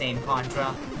basically the same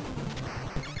Contra.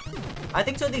 I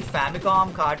think so. The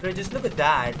Famicom cartridges, look at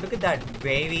that. Look at that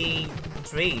wavy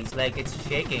trees. Like, it's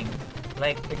shaking.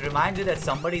 Like, it reminds you that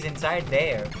somebody's inside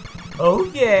there. Oh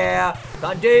yeah!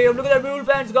 God damn, look at that blue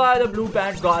pants guy, the blue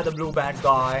pants guy, the blue pants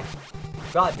guy.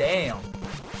 God damn.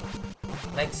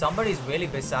 Like, somebody's really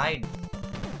behind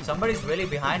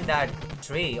that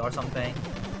tree or something.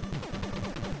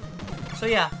 So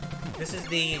yeah, this is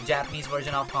the Japanese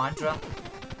version of Contra.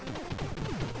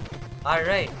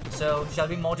 Alright, so shall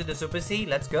we move to the Super C?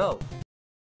 Let's go.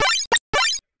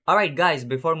 Alright guys,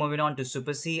 before moving on to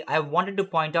Super C, I wanted to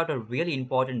point out a really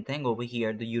important thing over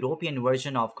here. The European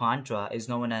version of Contra is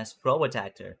known as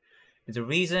PROBOTECTOR. It's a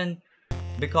reason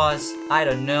because, I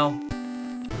don't know,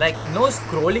 like no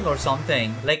scrolling or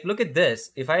something. Like, look at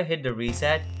this. If I hit the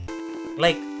reset,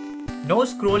 like no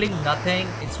scrolling, nothing.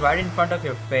 It's right in front of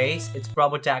your face. It's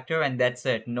PROBOTECTOR and that's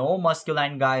it. No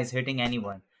masculine guys hitting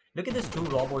anyone. Look at these two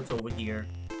robots over here.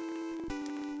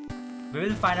 We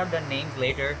will find out their names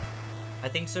later. I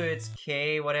think so it's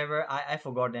K whatever. I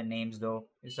forgot their names though.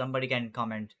 If somebody can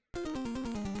comment.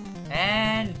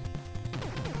 And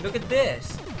look at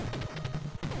this.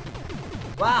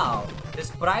 Wow. The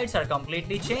sprites are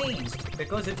completely changed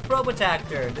because it's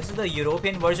PROBOTECTOR. This is the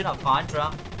European version of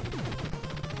Contra.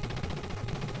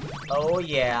 Oh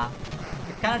yeah.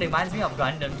 It kind of reminds me of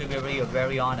Gundam, to be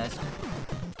very honest.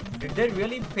 Did they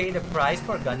really pay the price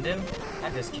for Gundam?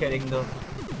 I'm just kidding though.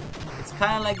 It's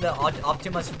kind of like the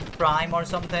Optimus Prime or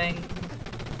something.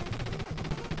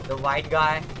 The white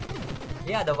guy.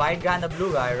 Yeah, the white guy and the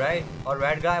blue guy, right? Or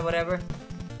red guy, whatever.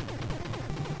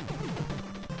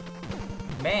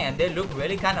 Man, they look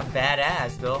really kind of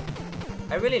badass though.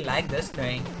 I really like this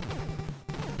thing.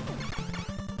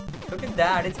 Look at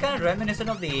that. It's kind of reminiscent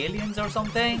of the aliens or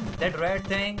something. That red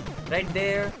thing right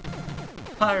there.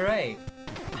 Alright.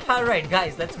 Alright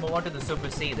guys, let's move on to the Super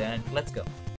C then. Let's go.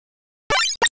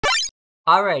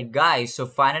 Alright guys, so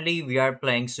finally we are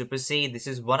playing Super C. This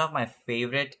is one of my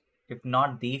favorite, if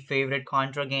not the favorite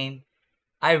Contra game.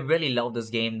 I really love this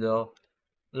game though.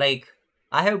 Like,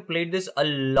 I have played this a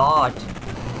lot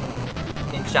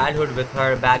in childhood with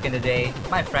her back in the day.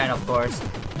 My friend, of course.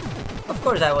 Of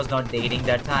course I was not dating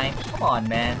that time. Come on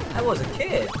man, I was a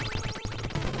kid.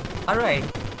 Alright.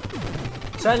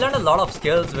 So I learned a lot of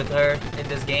skills with her in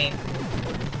this game.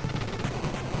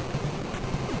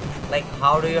 Like,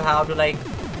 how do you have to like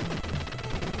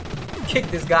kick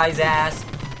this guy's ass?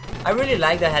 I really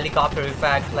like the helicopter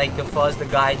effect. Like, the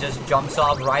guy just jumps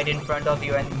off right in front of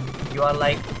you and you are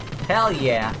like, hell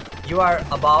yeah, you are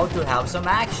about to have some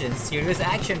action, serious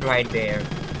action right there.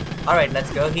 Alright,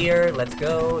 let's go here, let's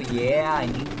go. Yeah, I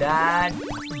need that.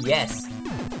 Yes.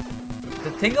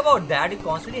 The thing about that, you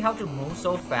constantly have to move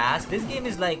so fast. This game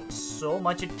is like so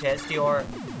much it tests your,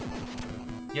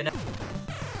 you know,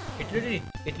 it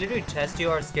literally tests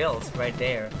your skills right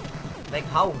there. Like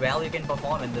how well you can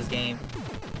perform in this game.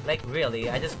 Like really,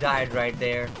 I just died right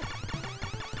there.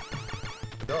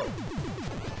 Go.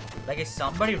 Like, is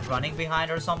somebody running behind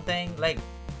or something? Like,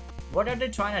 what are they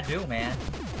trying to do, man?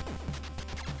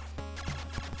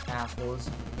 Assholes.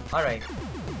 Alright.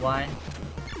 1,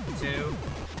 2,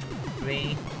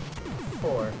 3,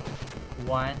 4.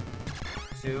 1,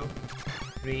 2,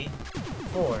 3,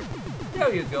 4.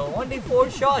 There you go. Only 4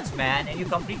 shots, man, and you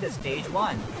complete the stage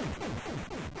 1.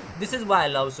 This is why I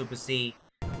love Super C.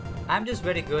 I'm just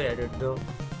very good at it though.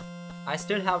 I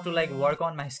still have to like work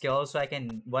on my skills so I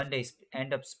can one day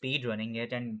end up speedrunning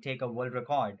it and take a world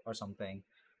record or something.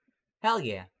 Hell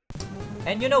yeah.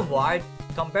 And you know what?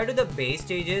 Compared to the base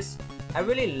stages, I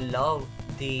really love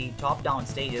the top-down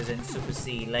stages in Super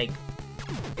C. Like,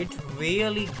 it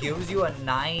really gives you a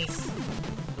nice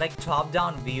like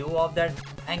top-down view of that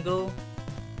angle.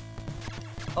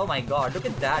 Oh my god, look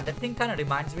at that. That thing kind of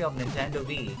reminds me of Nintendo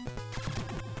Wii.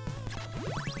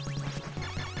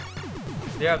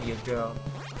 There you go.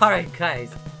 Alright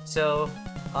guys, so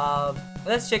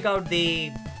let's check out the...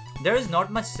 There is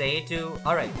not much say to...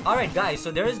 Alright guys,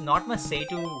 so there is not much say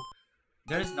to...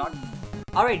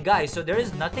 Alright guys, so there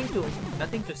is nothing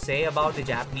to say about the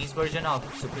Japanese version of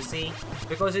Super C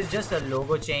because it's just a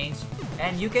logo change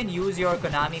and you can use your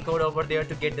Konami code over there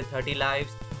to get the 30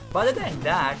 lives. But other than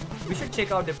that, we should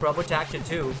check out the PROBOTECTOR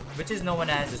 2, which is known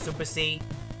as the Super C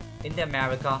in the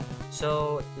America.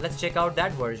 So let's check out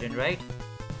that version, right?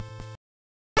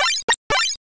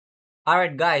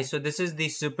 Alright guys, so this is the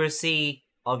Super C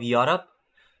of Europe.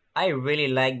 I really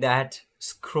like that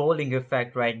scrolling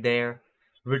effect right there.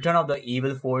 Return of the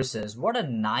Evil Forces. What a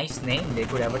nice name they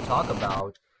could ever talk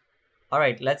about.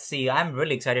 Alright, let's see. I'm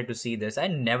really excited to see this. I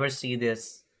never see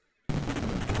this.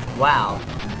 Wow.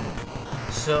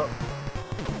 So,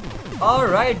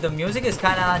 alright, the music is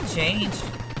kinda changed.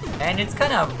 And it's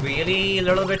kinda really a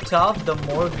little bit tough. The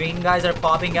more green guys are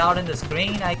popping out in the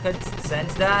screen, I could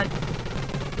sense that.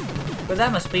 Because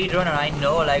I'm a speedrunner, I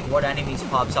know like what enemies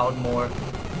pops out more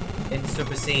in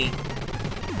Super C.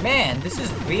 Man, this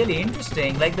is really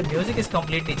interesting. Like the music is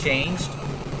completely changed.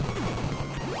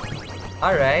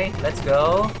 Alright, let's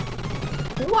go.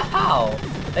 Wow!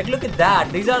 Like look at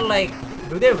that. These are like,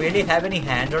 do they really have any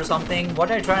hand or something?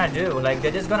 What are they trying to do? Like they're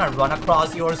just gonna run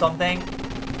across you or something?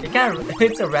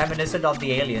 It's a reminiscent of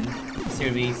the Alien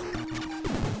series.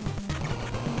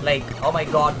 Like, oh my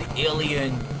god, the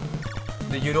alien.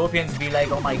 The Europeans be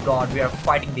like, oh my god, we are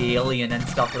fighting the alien and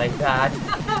stuff like that.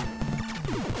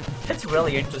 That's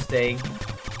really interesting.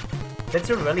 That's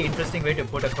a really interesting way to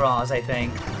put across, I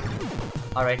think.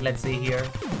 Alright, let's see here.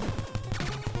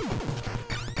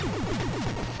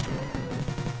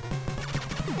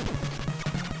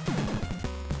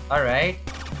 Alright.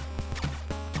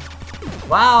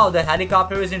 Wow, the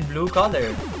helicopter is in blue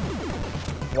color.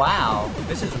 Wow,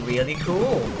 this is really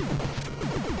cool.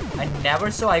 I never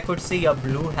saw I could see a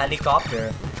blue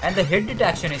helicopter. And the hit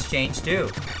detection is changed too.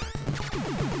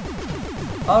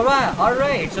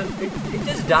 Alright, so it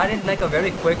just died in like a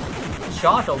very quick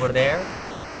shot over there.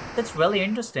 That's really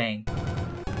interesting.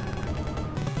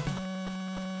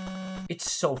 It's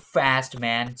so fast,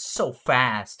 man. It's so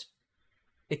fast.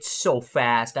 It's so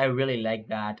fast. I really like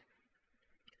that.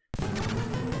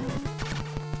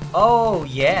 Oh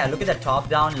yeah, look at that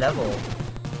top-down level.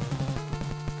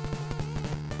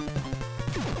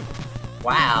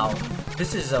 Wow,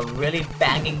 this is a really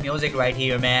banging music right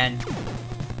here, man.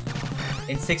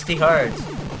 In 60 Hz.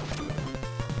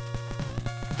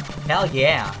 Hell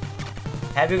yeah.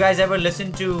 Have you guys ever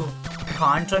listened to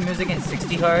Contra music in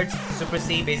 60 Hz? Super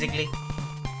C, basically.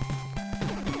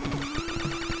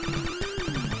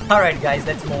 Alright guys,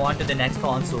 let's move on to the next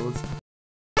consoles.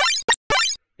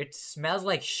 It smells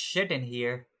like shit in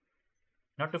here.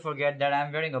 Not to forget that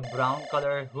I'm wearing a brown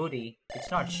color hoodie. It's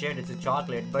not shit, it's a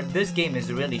chocolate, but this game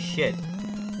is really shit.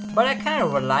 But I kind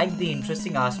of like the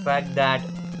interesting aspect that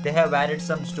they have added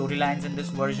some storylines in this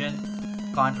version.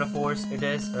 Contra Force it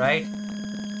is, right?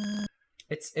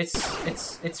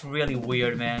 It's really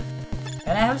weird, man.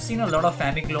 And I have seen a lot of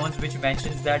Famiclones which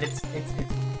mentions that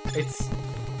it's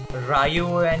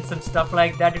Ryu and some stuff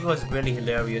like that. It was really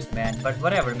hilarious, man. But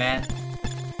whatever, man.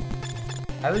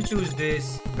 I will choose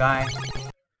this guy.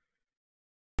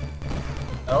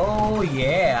 Oh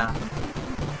yeah.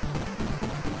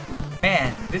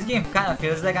 Man, this game kind of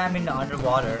feels like I'm in the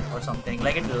underwater or something.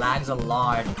 Like it lags a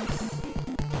lot.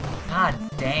 God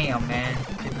damn, man.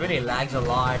 It really lags a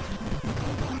lot.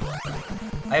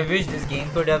 I wish this game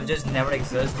could have just never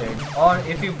existed. Or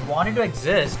if it wanted to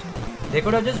exist, they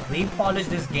could have just repolished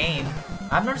this game.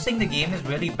 I'm not saying the game is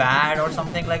really bad or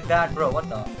something like that. Bro, what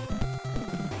the?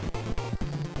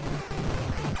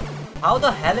 How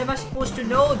the hell am I supposed to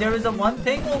know? There is a one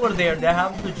thing over there that I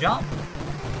have to jump.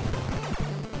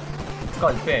 It's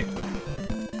called Pig.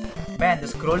 Man, the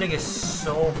scrolling is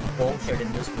so bullshit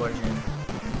in this version.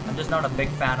 I'm just not a big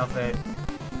fan of it.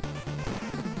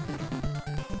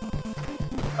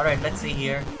 Alright, let's see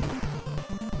here.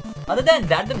 Other than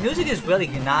that, the music is really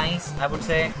nice, I would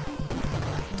say.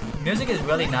 Music is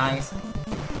really nice.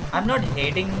 I'm not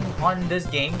hating on this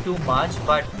game too much,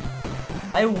 but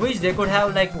I wish they could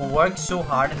have like worked so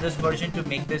hard in this version to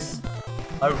make this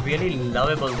a really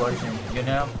lovable version, you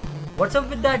know? What's up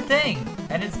with that thing?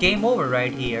 And it's game over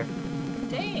right here.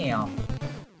 Damn.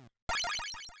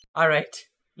 Alright,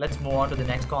 let's move on to the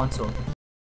next console.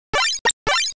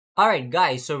 Alright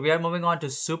guys, so we are moving on to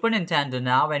Super Nintendo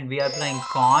now and we are playing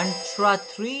Contra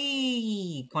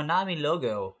 3 Konami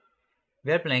logo.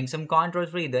 We are playing some Contra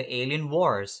 3, the Alien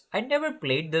Wars. I never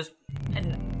played this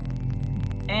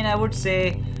and I would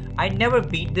say I never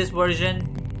beat this version.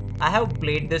 I have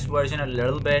played this version a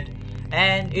little bit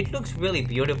and it looks really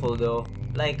beautiful though.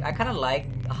 Like I kind of like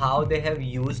how they have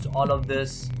used all of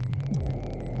this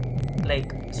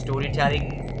like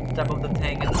storytelling type of the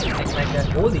thing and things like that.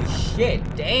 Holy shit,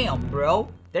 damn bro,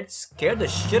 that scared the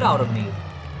shit out of me.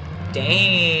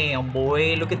 Damn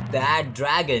boy, look at that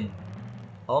dragon.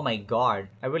 Oh my god,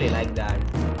 I really like that.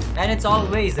 And it's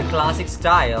always the classic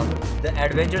style, the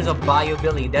adventures of Bayou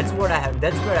Billy. That's where I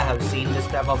have seen this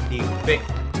type of the big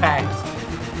text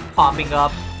popping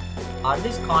up. Are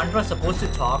these Contra supposed to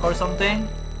talk or something?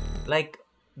 Like,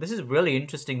 this is really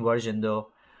interesting version though.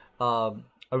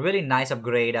 A really nice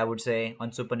upgrade, I would say,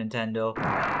 on Super Nintendo.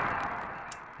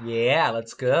 Yeah,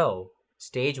 let's go.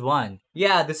 Stage 1.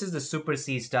 Yeah, this is the Super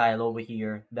C style over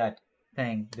here. That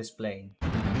thing displaying.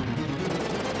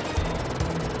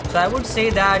 So I would say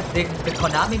that the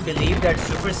Konami believed that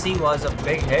Super C was a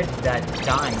big hit that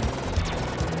time.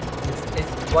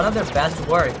 It's one of their best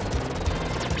work.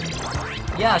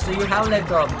 Yeah, so you have like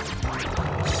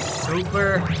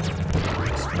super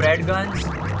spread guns.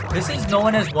 This is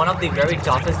known as one of the very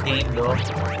toughest games though.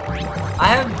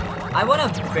 I wanna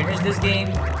finish this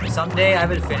game. Someday I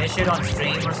will finish it on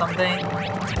stream or something.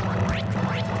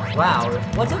 Wow,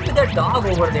 what's up with that dog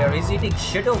over there? He's eating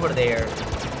shit over there.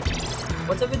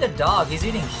 What's up with the dog? He's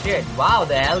eating shit. Wow,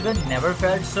 the L gun never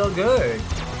felt so good.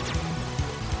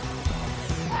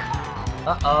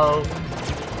 Uh-oh.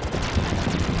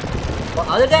 But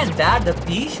other than that, the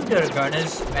pea shooter gun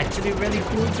is actually really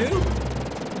cool too.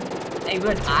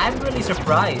 Even I'm really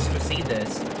surprised to see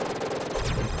this.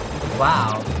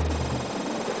 Wow.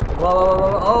 Whoa, whoa,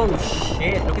 whoa, whoa, oh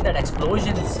shit, look at that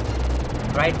explosions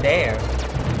right there.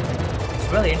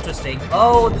 It's really interesting.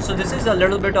 Oh, so this is a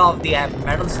little bit of the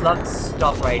Metal Slug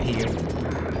stuff right here.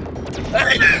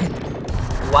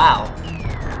 Wow.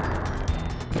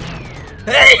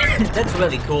 That's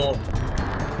really cool.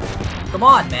 Come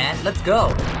on, man, let's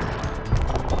go.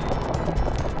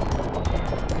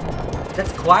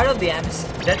 That's quite of the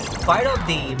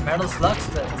Metal Slug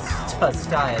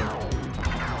style.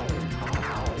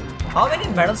 How many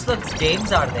Metal Slug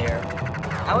games are there?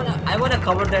 I wanna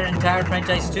cover their entire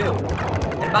franchise too.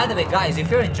 And by the way, guys,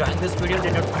 if you're enjoying this video,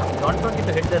 then don't forget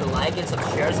to hit the like and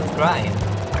share, subscribe.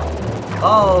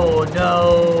 Oh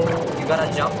no, you gotta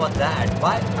jump on that.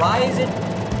 Why is it?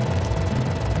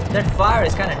 That fire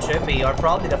is kind of trippy, or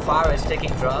probably the fire is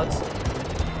taking drugs.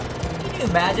 Can you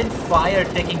imagine fire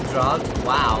taking drugs?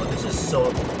 Wow, this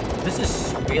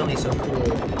is really so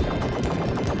cool.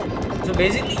 So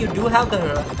basically, you do have the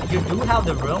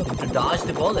room to dodge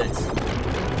the bullets,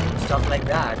 stuff like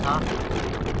that, huh?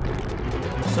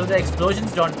 So the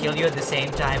explosions don't kill you at the same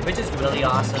time, which is really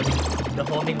awesome. The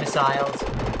homing missiles,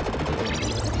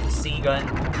 C gun.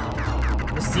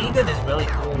 The C gun is really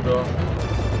cool though.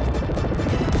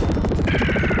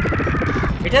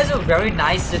 It has a very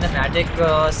nice cinematic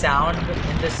sound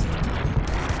in this.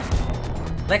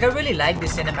 Like, I really like the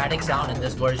cinematic sound in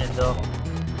this version though.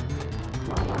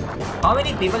 How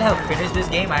many people have finished this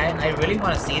game? I really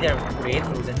want to see their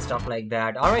playthroughs and stuff like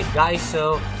that. Alright guys,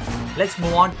 so let's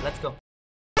move on. Let's go.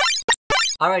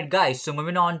 Alright guys, so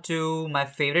moving on to my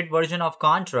favorite version of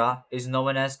Contra is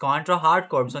known as Contra Hard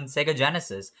Corps on Sega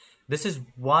Genesis. This is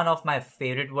one of my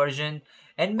favorite version.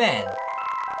 And man,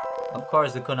 of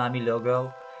course the Konami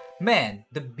logo. Man,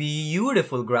 the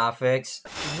beautiful graphics.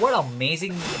 What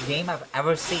amazing game I've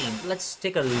ever seen. Let's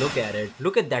take a look at it.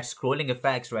 Look at that scrolling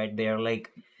effects right there.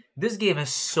 Like, this game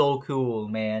is so cool,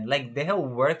 man. Like, they have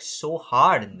worked so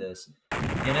hard in this.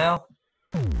 You know?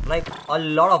 Like, a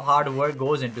lot of hard work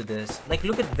goes into this. Like,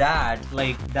 look at that.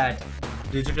 Like, that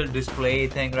digital display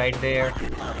thing right there.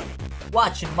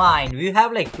 Watch in mind, we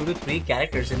have like 2 to 3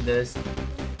 characters in this.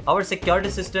 Our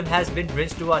security system has been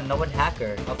bridged to a known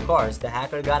hacker. Of course, the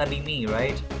hacker gotta be me,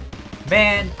 right?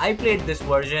 Man, I played this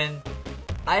version.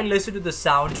 I listened to the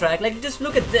soundtrack. Like, just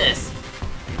look at this.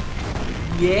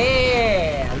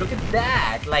 Yeah, look at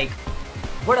that. Like,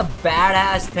 what a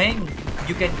badass thing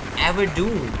you can ever do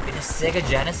in a Sega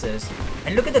Genesis.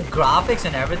 And look at the graphics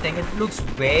and everything. It looks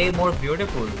way more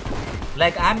beautiful.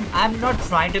 Like, I'm not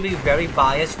trying to be very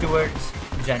biased towards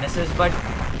Genesis, but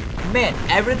man,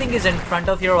 everything is in front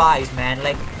of your eyes, man.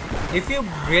 Like, if you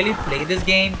really play this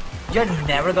game, you're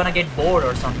never gonna get bored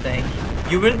or something.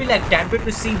 You will be like tempted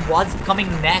to see what's coming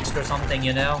next or something,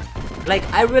 you know? Like,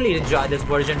 I really enjoy this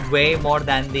version way more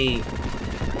than the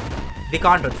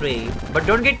Contra 3. But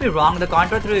don't get me wrong, the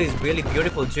Contra 3 is really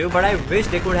beautiful too, but I wish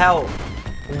they could have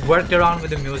worked around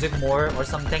with the music more or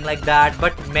something like that.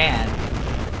 But man,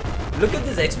 look at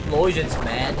these explosions,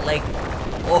 man. Like,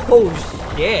 oh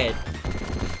shit.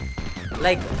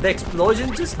 Like, the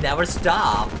explosions just never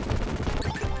stop.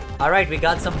 Alright, we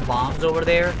got some bombs over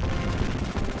there.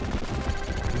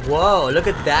 Whoa, look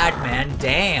at that, man.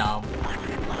 Damn.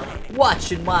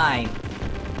 Watch in mind.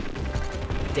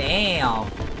 Damn.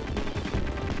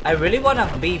 I really want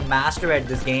to be master at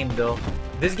this game though.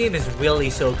 This game is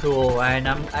really so cool, and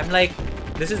I'm like,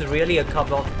 this is really a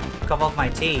cup of my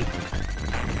tea.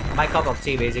 My cup of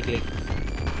tea, basically.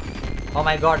 Oh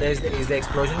my god, is the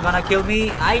explosion gonna kill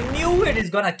me? I knew it is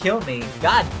gonna kill me.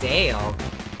 God damn.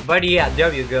 But yeah,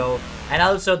 there you go. And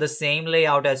also the same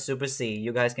layout as Super C.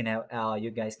 You guys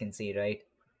can see, right?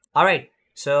 Alright,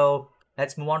 so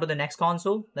let's move on to the next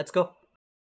console. Let's go.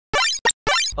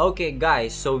 Okay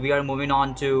guys, so we are moving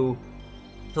on to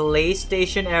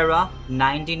PlayStation era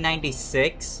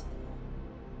 1996.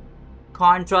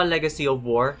 Contra Legacy of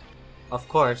War. Of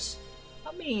course.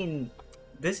 I mean,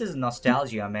 this is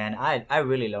nostalgia, man. I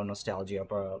really love nostalgia,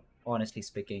 bro. Honestly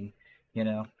speaking, you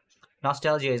know.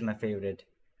 Nostalgia is my favorite.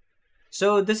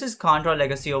 So this is Contra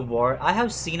Legacy of War. I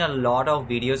have seen a lot of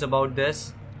videos about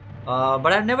this.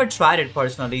 But I've never tried it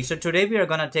personally. So today we are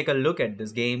gonna take a look at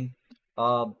this game.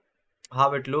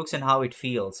 How it looks and how it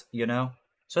feels, you know?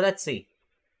 So let's see.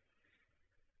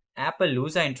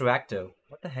 Appaloosa Interactive.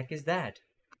 What the heck is that?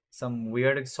 Some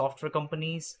weird software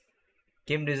companies?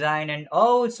 Game design and...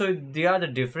 Oh, so they are the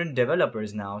different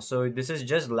developers now. So this is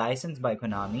just licensed by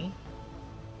Konami.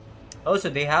 Oh, so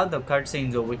they have the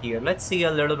cutscenes over here. Let's see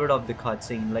a little bit of the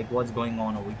cutscene, like what's going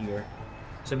on over here.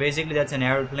 So basically that's an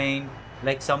airplane.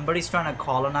 Like somebody's trying to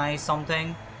colonize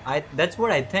something. That's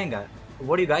what I think.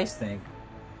 What do you guys think?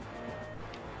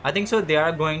 I think so they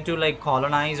are going to like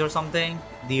colonize or something.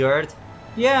 The Earth.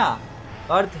 Yeah.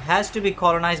 Earth has to be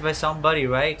colonized by somebody,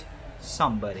 right?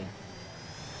 Somebody.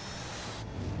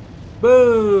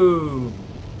 Boom!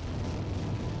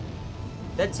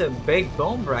 That's a big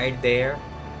bomb right there.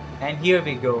 And here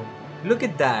we go. Look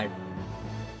at that.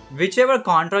 Whichever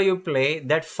Contra you play,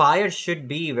 that fire should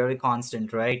be very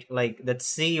constant, right? Like that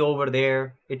sea over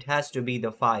there, it has to be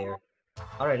the fire.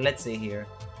 Alright, let's see here.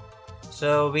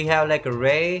 So we have like a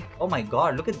ray. Oh my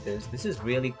god, look at this. This is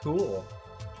really cool.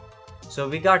 So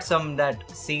we got that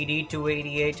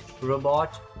CD288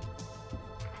 robot.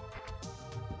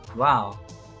 Wow.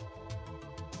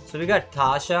 So we got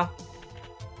Tasha.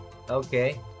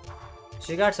 Okay.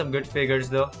 She got some good figures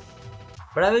though.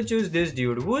 But I will choose this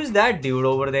dude. Who is that dude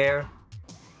over there?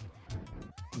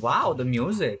 Wow, the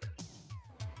music.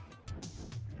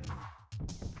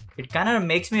 It kind of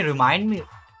makes me remind me.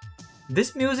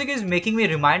 This music is making me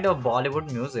remind of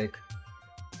Bollywood music.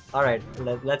 Alright,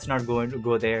 let's not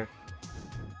go there.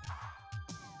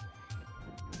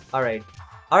 Alright.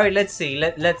 Alright, let's see.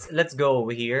 Let's go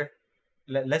over here.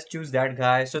 Let's choose that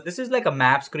guy. So this is like a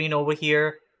map screen over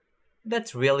here.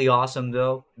 That's really awesome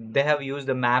though. They have used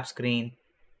the map screen.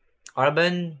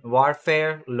 Urban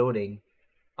Warfare loading.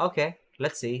 Okay,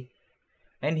 let's see.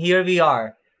 And here we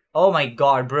are. Oh my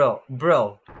god, bro.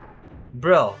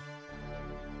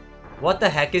 What the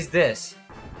heck is this?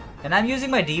 And I'm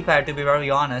using my D-pad to be very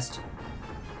honest.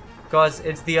 Because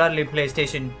it's the early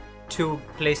PlayStation 2,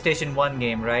 PlayStation 1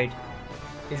 game, right?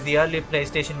 It's the early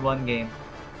PlayStation 1 game.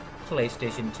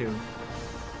 PlayStation 2.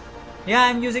 Yeah,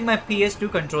 I'm using my PS2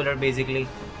 controller basically.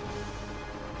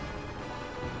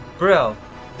 Bro,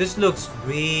 this looks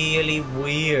really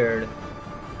weird.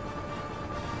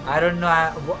 I don't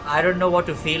know what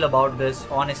to feel about this,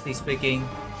 honestly speaking.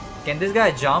 Can this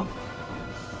guy jump?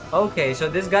 Okay, so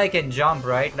this guy can jump,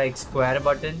 right? Like square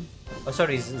button. Oh,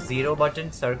 sorry, 0 button,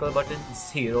 circle button,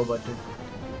 0 button.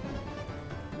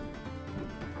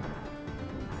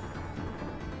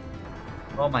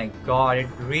 Oh my god, it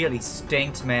really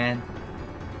stinks, man.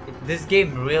 This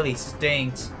game really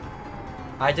stinks.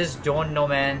 I just don't know,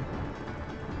 man.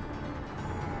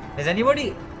 Has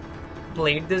anybody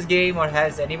played this game or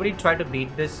has anybody tried to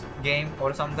beat this game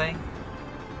or something?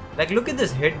 Like, look at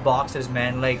this hitboxes,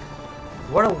 man. Like,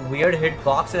 what a weird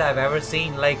hitboxes I've ever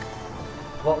seen. Like,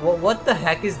 what the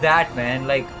heck is that, man?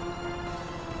 Like,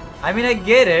 I mean, I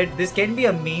get it. This can be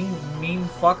a meme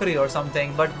fuckery or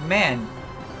something, but man,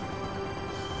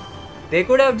 they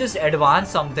could have just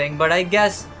advanced something, but I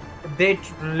guess they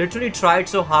literally tried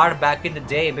so hard back in the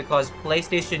day because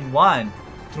PlayStation 1,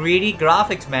 3D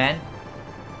graphics, man.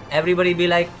 Everybody be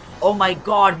like, oh my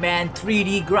god, man,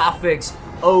 3D graphics.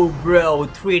 Oh, bro,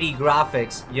 3D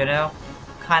graphics, you know?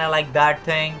 Kind of like that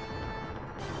thing.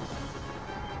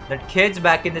 That kids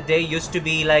back in the day used to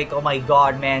be like, oh my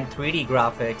god, man, 3D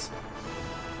graphics.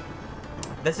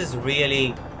 This is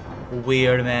really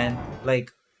weird, man.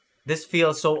 Like, this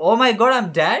feels so... Oh my god,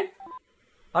 I'm dead?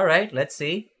 Alright, let's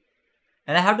see.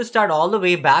 And I have to start all the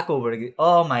way back over again.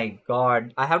 Oh my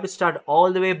god. I have to start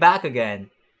all the way back again.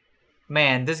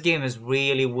 Man, this game is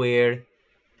really weird.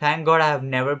 Thank god I have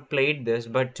never played this.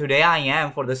 But today I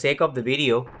am for the sake of the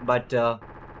video. But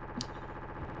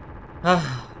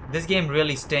this game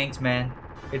really stinks, man.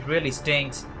 It really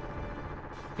stinks.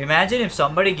 Imagine if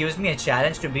somebody gives me a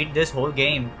challenge to beat this whole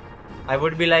game. I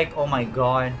would be like, oh my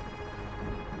god.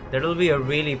 That will be a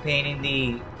really pain in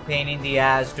the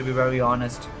ass, to be very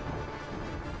honest.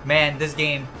 Man, this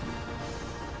game.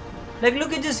 Like,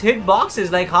 look at just hitboxes.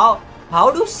 Like,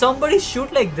 how do somebody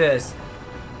shoot like this?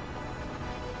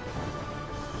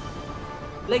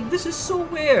 Like, this is so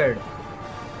weird.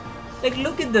 Like,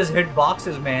 look at this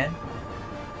hitboxes, man.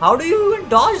 How do you even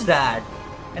dodge that?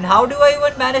 And how do I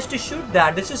even manage to shoot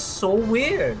that? This is so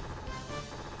weird.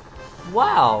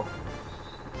 Wow.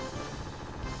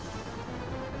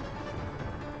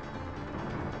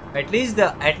 At least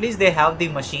they have the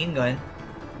machine gun.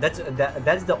 That's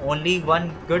the only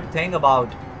one good thing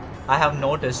about I have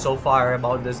noticed so far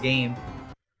about this game.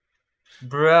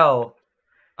 Bro,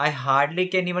 I hardly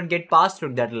can even get past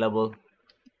through that level.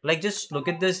 Like, just look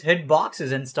at this hit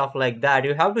boxes and stuff like that.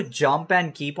 You have to jump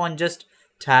and keep on just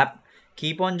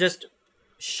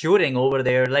shooting over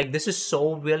there. Like, this is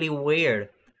so really weird.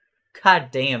 God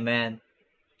damn, man.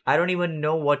 I don't even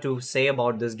know what to say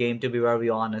about this game, to be very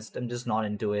honest. I'm just not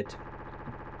into it.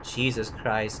 Jesus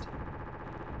Christ.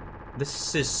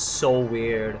 This is so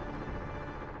weird.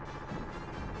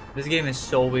 This game is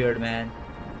so weird, man.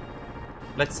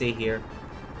 Let's see here.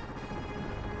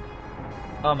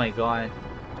 Oh my god.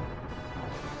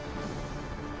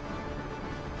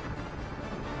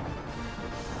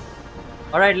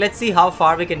 Alright, let's see how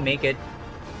far we can make it.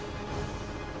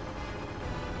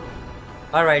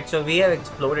 Alright, so we have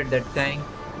exploded that thing.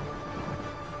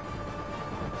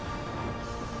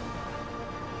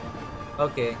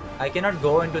 Okay, I cannot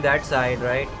go into that side,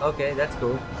 right? Okay, that's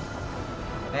cool.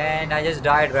 And I just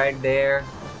died right there.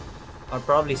 Or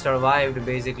probably survived,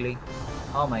 basically.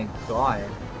 Oh my god.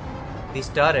 These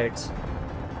turrets.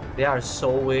 They are so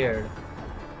weird.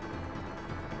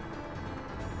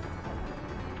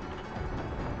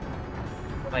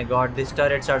 Oh my god, these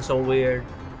turrets are so weird.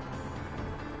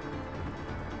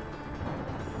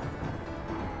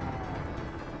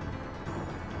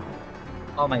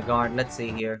 Oh my god, let's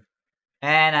see here.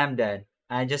 And I'm dead.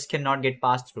 I just cannot get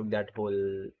past through that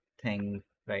whole thing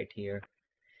right here.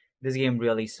 This game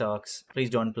really sucks. Please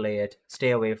don't play it.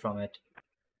 Stay away from it.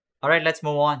 Alright, let's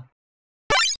move on.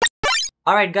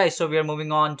 Alright guys, so we are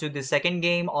moving on to the second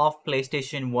game of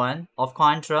PlayStation 1 of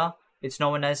Contra. It's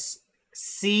known as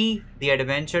C, the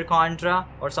Adventure Contra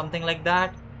or something like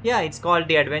that. Yeah, it's called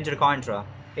the Adventure Contra.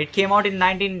 It came out in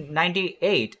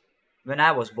 1998 when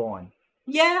I was born.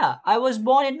 Yeah, I was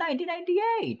born in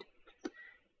 1998.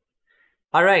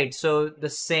 Alright, so the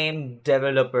same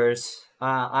developers.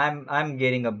 I'm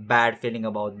getting a bad feeling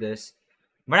about this.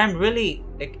 But I'm really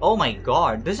like, oh my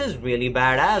god, this is really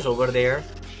badass over there.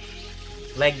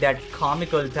 Like that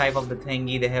comical type of the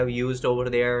thingy they have used over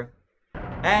there.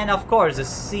 And of course the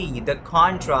C, the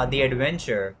Contra, the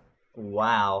Adventure.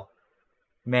 Wow.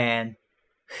 Man.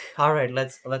 Alright,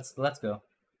 let's go.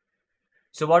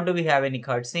 So what do we have? Any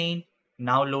cutscene?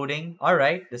 Now loading.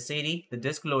 Alright, the CD, the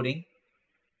disc loading.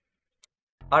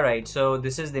 Alright, so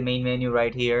this is the main menu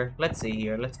right here. Let's see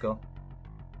here, let's go.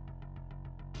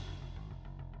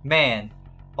 Man,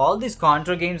 all these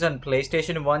Contra games on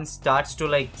PlayStation 1 starts to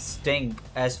like stink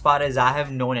as far as I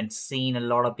have known and seen a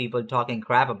lot of people talking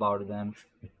crap about them.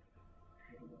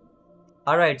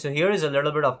 Alright, so here is a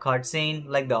little bit of cutscene,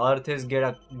 like the Earth is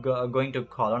going to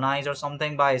colonize or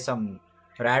something by some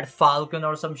Red Falcon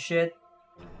or some shit.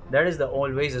 That is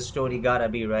always the story gotta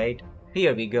be, right?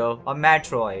 Here we go, a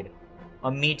Metroid.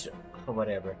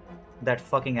 Whatever. That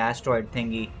fucking asteroid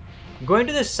thingy. Going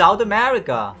to the South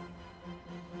America.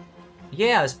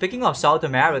 Yeah, speaking of South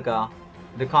America,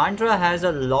 the Contra has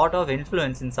a lot of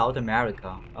influence in South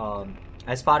America.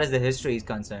 As far as the history is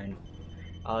concerned.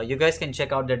 You guys can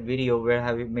check out that video where I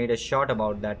have made a short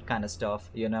about that kind of stuff,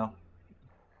 you know.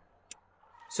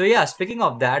 So yeah, speaking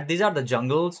of that, these are the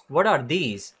jungles. What are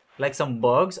these? Like some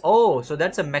bugs? Oh, so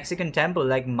that's a Mexican temple,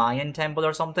 like Mayan temple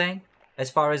or something, as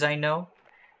far as I know.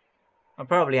 Or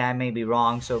probably I may be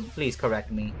wrong, so please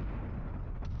correct me.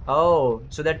 Oh,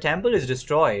 so that temple is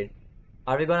destroyed.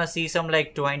 Are we gonna see some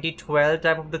like 2012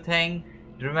 type of the thing?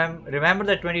 Remember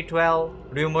the 2012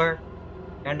 rumor?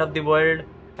 End of the world?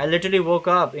 I literally woke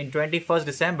up in 21st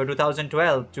December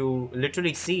 2012 to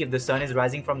literally see if the sun is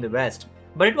rising from the west.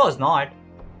 But it was not.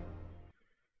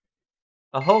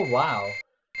 Oh wow.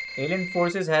 Alien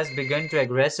forces has begun to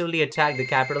aggressively attack the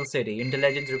capital city.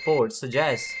 Intelligence reports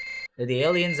suggest that the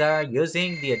aliens are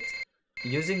using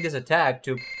this attack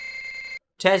to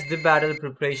test the battle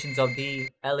preparations of the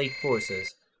elite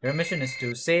forces. Their mission is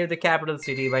to save the capital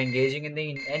city by engaging in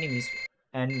the enemies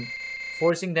and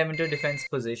forcing them into a defense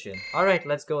position. Alright,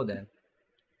 let's go then.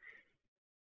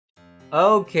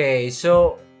 Okay,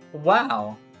 so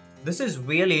wow. This is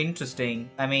really interesting.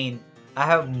 I mean, I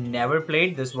have never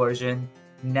played this version.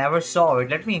 Never saw it.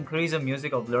 Let me increase the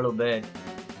music a little bit.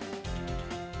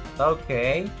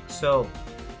 Okay, so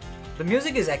the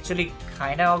music is actually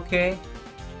kinda okay.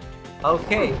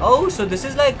 Okay. Oh, so this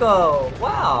is like a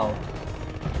wow.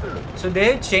 So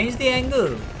they have changed the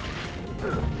angle.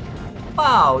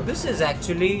 Wow, this is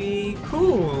actually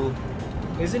cool,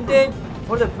 isn't it?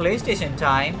 For the PlayStation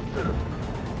time.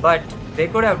 But they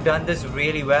could have done this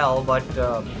really well, but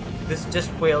this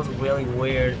just feels really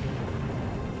weird.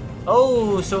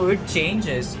 Oh, so it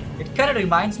changes. It kind of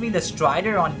reminds me the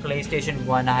Strider on PlayStation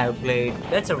 1 I have played.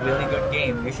 That's a really good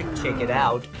game. You should check it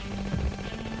out.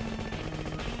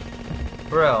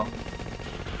 Bro,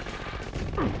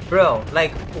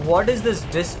 like, what is this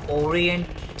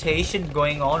disorientation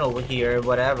going on over here?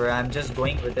 Whatever, I'm just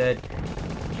going with it.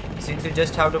 Since you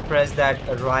just have to press that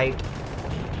right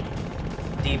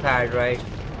D-pad, right?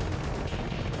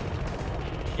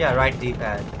 Yeah, right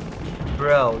D-pad.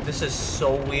 Bro, this is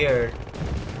so weird.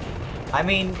 I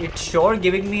mean, it's sure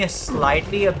giving me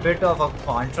a bit of a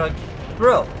Contra.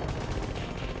 Bro.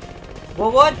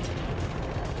 Well, what?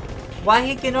 Why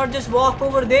he cannot just walk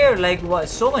over there? Like, what?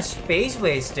 So much space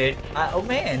wasted. Oh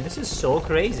man, this is so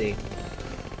crazy.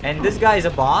 And this guy is a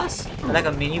boss? Like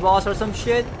a mini boss or some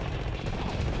shit?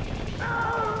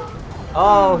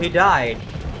 Oh, he died.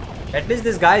 At least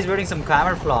this guy is wearing some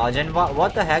camouflage. And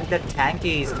what the heck that tank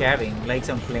he is carrying? Like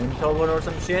some flamethrower or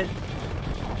some shit?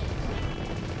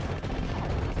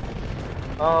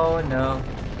 Oh no.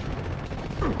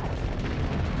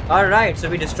 Alright, so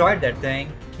we destroyed that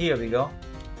thing. Here we go.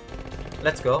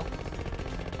 Let's go.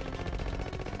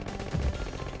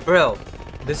 Bro,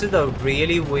 this is a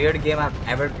really weird game I've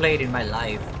ever played in my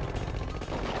life.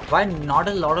 Why not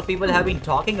a lot of people have been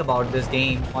talking about this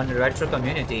game on the retro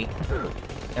community?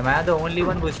 Am I the only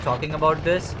one who's talking about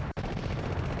this?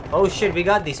 Oh shit, we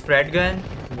got the spread gun.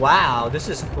 Wow, this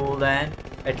is cool then.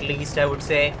 At least I would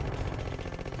say.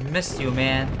 Missed you,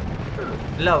 man.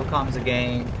 Love comes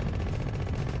again.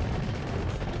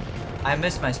 I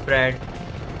miss my spread.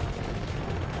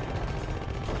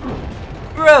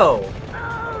 Bro!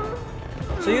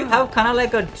 So you have kind of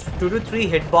like a 2 to 3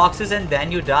 hitboxes and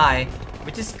then you die.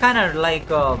 Which is kind of like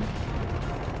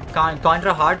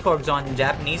Contra Hardcore's on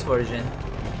Japanese version.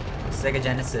 Sega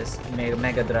Genesis,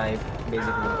 Mega Drive,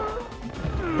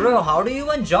 basically. Bro, how do you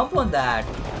even jump on that?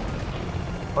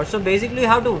 Or so basically you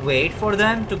have to wait for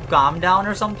them to calm down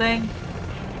or something?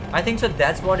 I think so,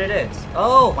 that's what it is.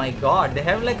 Oh my god, they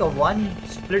have like a 1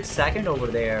 split second over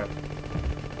there.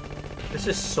 This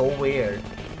is so weird.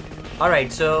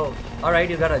 Alright, so... Alright,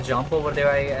 you gotta jump over there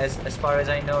as far as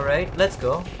I know, right? Let's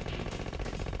go.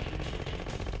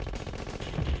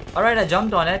 Alright, I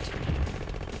jumped on it.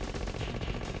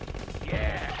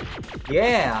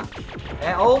 Yeah.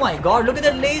 And, oh my god, look at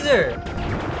that laser.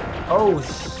 Oh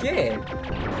shit.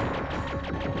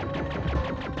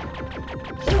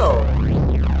 So,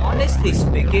 honestly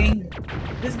speaking,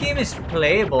 this game is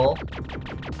playable.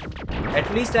 At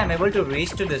least I'm able to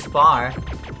reach to this far.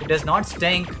 It does not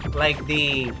stink like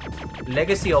the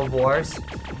Legacy of Wars.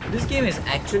 This game is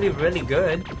actually really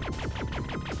good.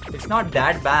 It's not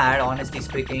that bad, honestly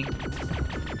speaking.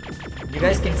 You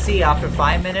guys can see after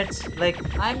 5 minutes, like,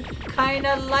 I'm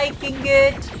kinda liking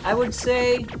it, I would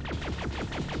say.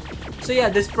 So yeah,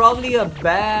 this is probably a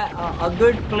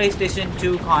good PlayStation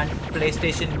 2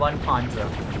 PlayStation 1 Contra.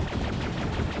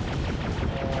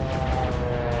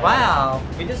 Wow,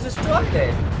 we just destroyed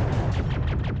it.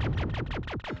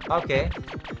 Okay,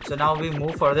 so now we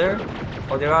move further.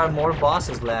 Oh, there are more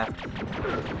bosses left.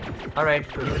 Alright,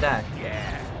 do that.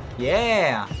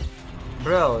 Yeah!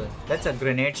 Bro, that's a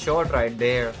grenade shot right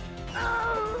there.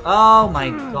 Oh my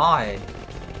god.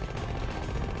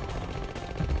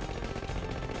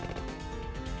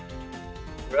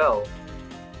 Bro,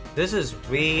 this is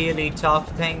really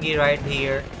tough thingy right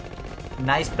here.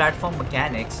 Nice platform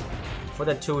mechanics for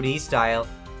the 2D style.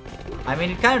 I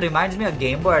mean, it kind of reminds me of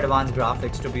Game Boy Advance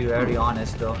graphics, to be very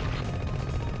honest though.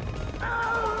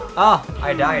 Ah,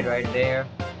 I died right there.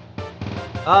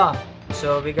 Ah,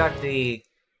 so we got the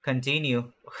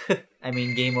continue. I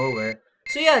mean, game over.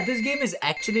 So yeah, this game is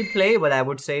actually playable. I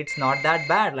would say it's not that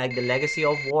bad like the Legacy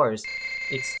of Wars.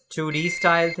 It's 2D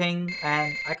style thing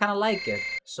and I kind of like it.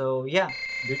 So yeah,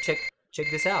 do check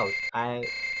this out. I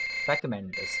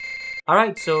recommend this.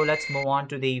 Alright, so let's move on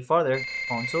to the further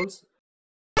consoles.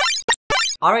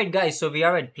 Alright guys, so we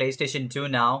are at PlayStation 2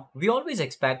 now. We always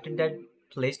expected that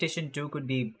PlayStation 2 could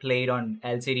be played on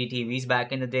LCD TVs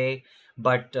back in the day.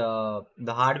 But the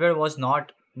hardware was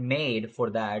not made for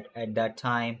that at that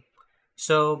time.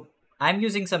 So I'm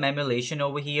using some emulation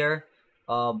over here.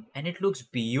 And it looks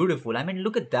beautiful. I mean,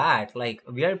 look at that. Like,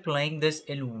 we are playing this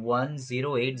in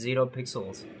 1080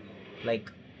 pixels.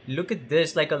 Like, look at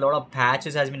this. Like, a lot of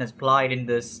patches has been applied in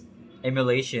this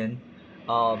emulation.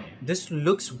 This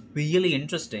looks really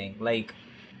interesting. Like,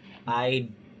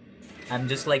 I'm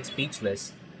just like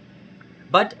speechless.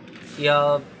 But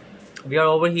yeah, we are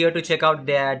over here to check out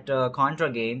that Contra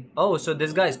game. Oh, so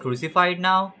this guy is crucified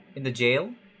now in the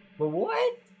jail. But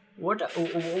what? What?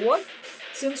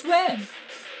 Since when?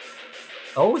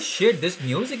 Oh shit, this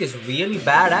music is really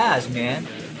badass, man.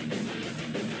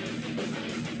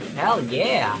 Hell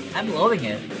yeah, I'm loving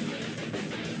it.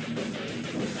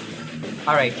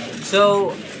 Alright,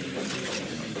 so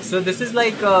this is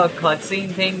like a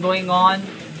cutscene thing going on.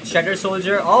 Shutter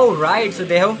Soldier. Oh right, so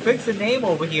they have fixed the name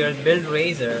over here. Build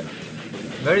GRYZOR.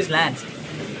 Where is Lance?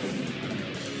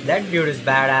 That dude is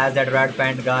badass, that red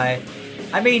pant guy.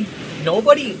 I mean,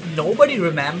 nobody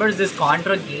remembers this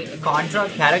Contra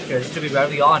characters, to be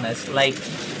very honest. Like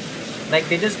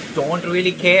they just don't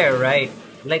really care, right?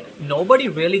 Like nobody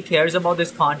really cares about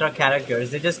this Contra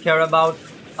characters. They just care about,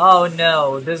 oh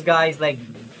no, this guy's like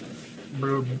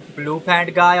blue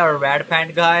pant guy or red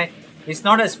pant guy. It's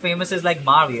not as famous as like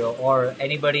Mario or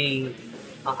anybody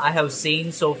I have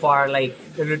seen so far. Like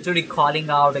they're literally calling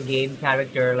out a game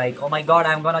character like, oh my god,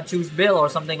 I'm gonna choose Bill or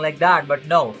something like that. But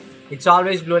no, it's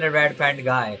always blue and a red pant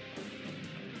guy.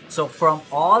 So from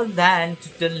all then to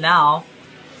till now,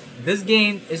 this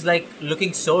game is like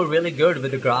looking so really good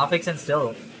with the graphics and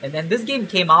still. And then this game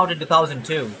came out in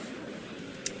 2002.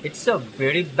 It's a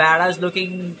very badass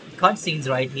looking cutscenes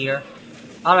right here.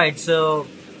 Alright, so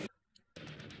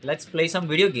let's play some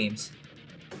video games.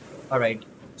 Alright,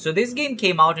 so this game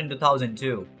came out in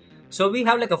 2002. So we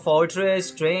have like a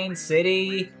fortress, train,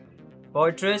 city,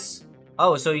 fortress.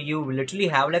 Oh, so you literally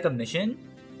have like a mission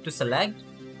to select?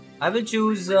 I will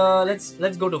choose,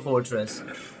 let's go to fortress.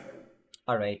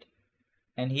 Alright.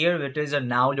 And here it is a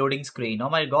now loading screen. Oh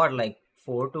my god, like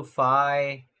 4 to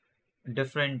 5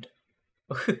 different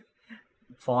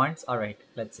fonts. Alright,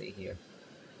 let's see here.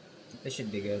 This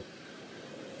should be good.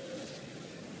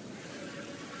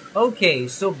 Okay,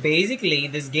 so basically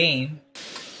this game...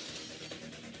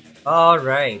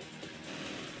 Alright.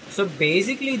 So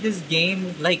basically this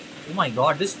game, like, oh my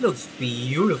god, this looks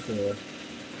beautiful.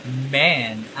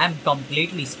 Man, I'm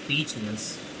completely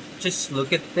speechless. Just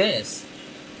look at this.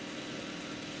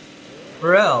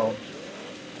 Bro,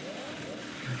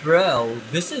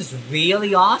 this is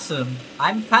really awesome.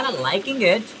 I'm kind of liking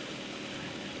it.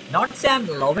 Not to say I'm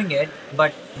loving it,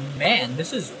 but man,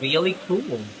 this is really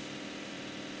cool.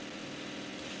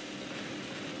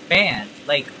 Man,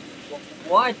 like,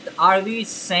 what are we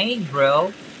saying,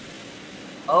 bro?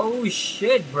 Oh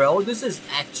shit, bro, this is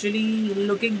actually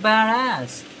looking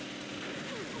badass.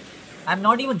 I'm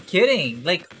not even kidding.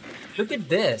 Like, look at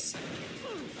this.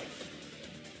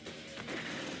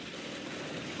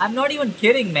 I'm not even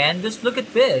kidding, man. Just look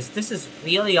at this. This is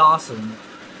really awesome.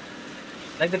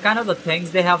 Like the kind of the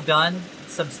things they have done,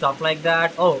 some stuff like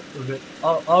that. Oh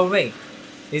wait.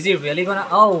 Is he really gonna...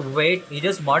 Oh wait, he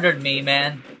just murdered me,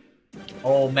 man.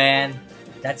 Oh man,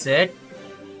 that's it?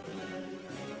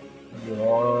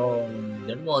 Whoa,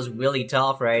 that was really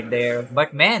tough right there.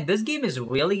 But man, this game is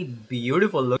really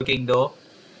beautiful looking though.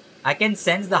 I can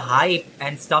sense the hype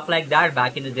and stuff like that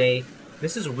back in the day.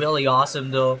 This is really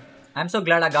awesome though. I'm so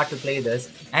glad I got to play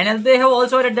this. And they have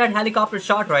also added that helicopter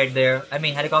shot right there. I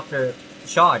mean, helicopter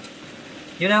shot.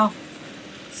 You know?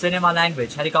 Cinema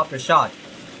language, helicopter shot.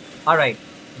 Alright.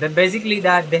 Then basically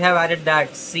that they have added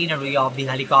that scenery of the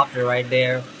helicopter right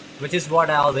there. Which is what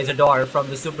I always adore from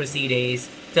the Super C days.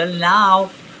 Till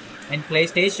now, in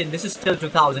PlayStation, this is still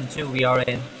 2002 we are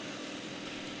in.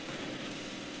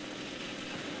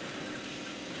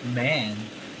 Man.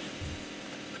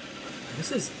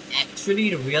 This is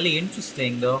actually really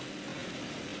interesting though.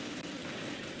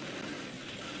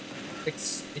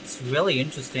 It's really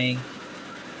interesting.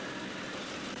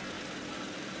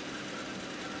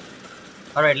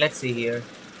 Alright, let's see here.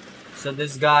 So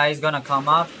this guy is gonna come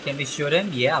up. Can we shoot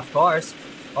him? Yeah, of course.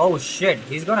 Oh shit,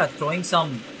 he's gonna throwing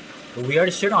some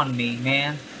weird shit on me,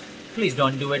 man. Please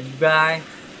don't do it, guy.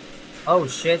 Oh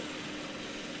shit.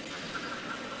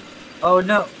 Oh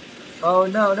no. Oh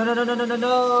no, no, no, no, no, no, no,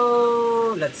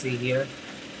 no. Let's see here.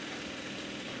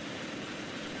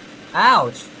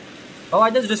 Ouch. Oh, I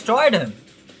just destroyed him.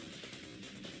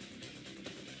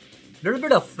 Little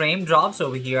bit of frame drops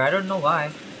over here. I don't know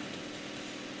why.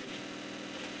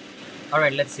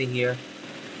 Alright, let's see here.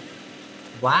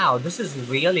 Wow, this is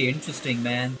really interesting,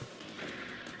 man.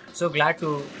 So glad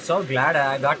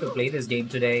I got to play this game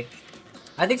today.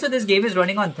 I think so this game is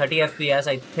running on 30 FPS,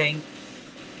 I think.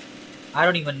 I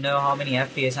don't even know how many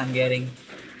FPS I'm getting.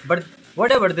 But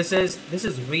whatever this is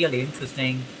really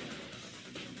interesting.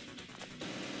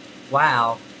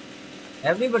 Wow.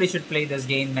 Everybody should play this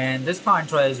game, man. This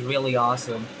Contra is really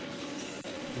awesome.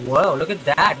 Whoa, look at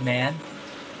that, man.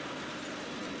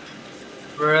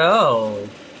 Bro.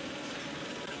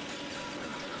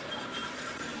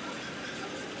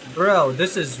 Bro,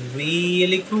 this is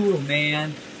really cool,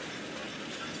 man.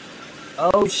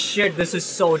 Oh shit, this is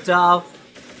so tough.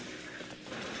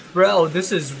 Bro,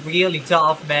 this is really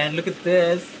tough, man. Look at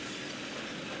this.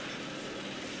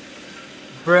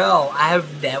 Bro, I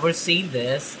have never seen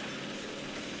this.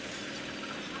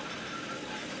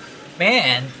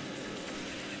 Man.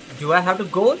 Do I have to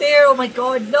go there? Oh my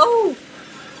god, no!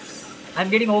 I'm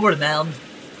getting overwhelmed.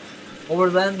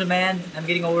 Overwhelmed, man. I'm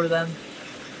getting overwhelmed.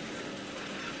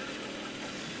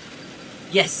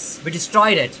 Yes, we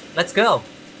destroyed it. Let's go.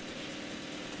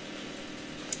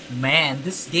 Man,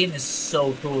 this game is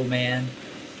so cool, man.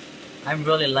 I'm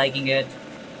really liking it.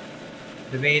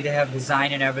 The way they have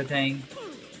designed and everything.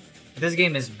 This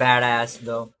game is badass,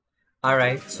 though.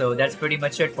 Alright, so that's pretty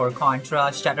much it for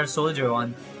Contra Shatter Soldier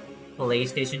on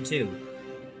PlayStation 2.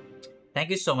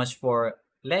 Thank you so much for...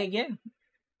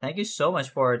 Thank you so much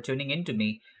for tuning in to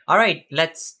me. Alright,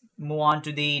 let's move on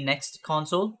to the next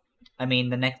console. I mean,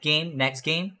 the next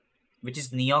game, which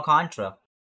is Neo Contra.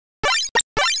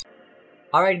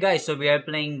 Alright guys, so we are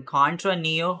playing Contra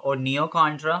Neo or Neo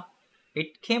Contra.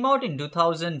 It came out in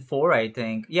 2004, I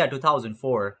think. Yeah,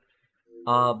 2004.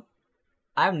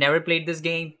 I've never played this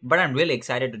game, but I'm really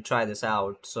excited to try this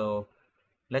out. So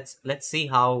let's see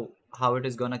how it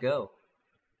is gonna go.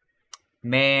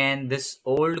 Man, this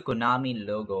old Konami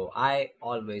logo, I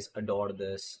always adore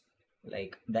this.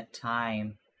 Like, that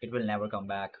time, it will never come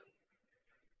back.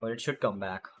 But it should come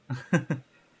back.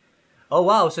 Oh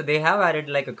wow, so they have added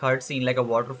like a cutscene, like a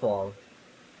waterfall.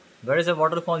 Where is the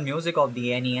waterfall music of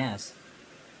the NES?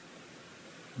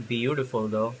 Beautiful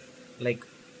though. Like,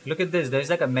 look at this, there's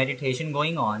like a meditation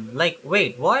going on. Like,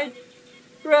 wait, what?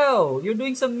 Bro, you're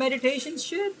doing some meditation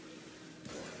shit?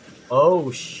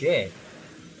 Oh shit.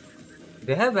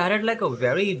 They have added like a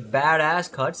very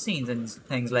badass cutscenes and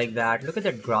things like that. Look at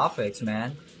that graphics,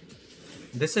 man.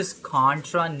 This is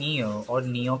Contra Neo or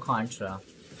Neo Contra.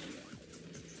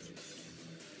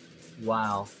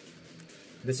 Wow.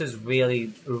 This is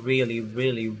really, really,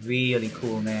 really, really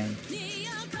cool, man.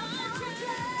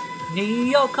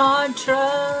 Neo Contra!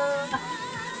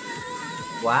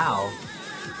 Wow.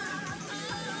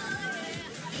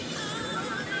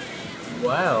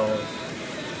 Wow.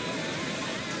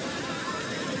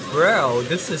 Bro,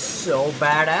 this is so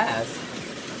badass.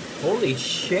 Holy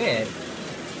shit.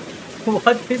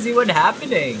 What is even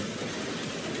happening?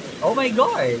 Oh my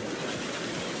god.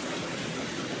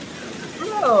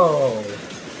 Bro.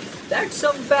 That's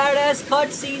some badass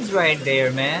cutscenes right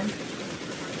there, man.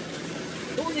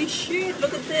 Holy shit,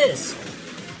 look at this.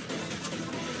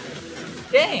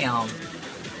 Damn.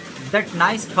 That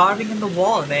nice carving in the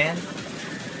wall, man.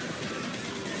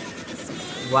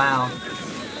 Wow.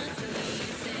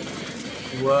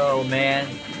 Whoa, man.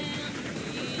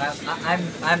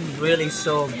 I'm really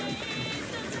so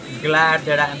glad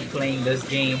that I'm playing this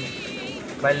game.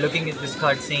 By looking at this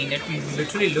cutscene, it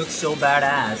literally looks so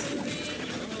badass.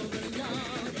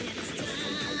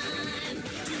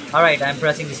 Alright, I'm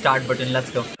pressing the start button, let's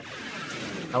go.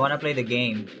 I wanna play the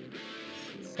game.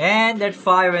 And that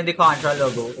fire in the Contra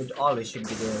logo, it always should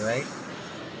be there,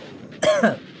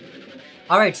 right?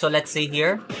 Alright, so let's see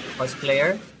here. First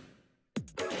player.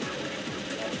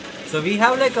 So we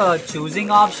have like a choosing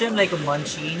option, like a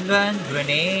machine gun,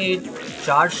 grenade,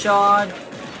 charge shot,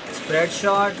 spread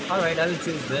shot. Alright, I will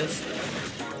choose this.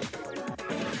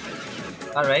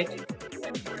 Alright.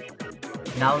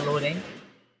 Now loading.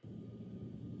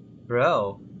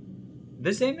 Bro,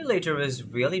 this emulator is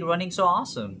really running so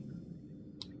awesome.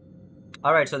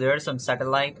 Alright, so there is some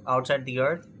satellite outside the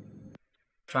Earth.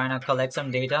 Trying to collect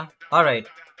some data. Alright.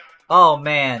 Oh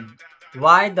man.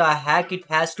 Why the heck it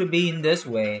has to be in this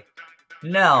way?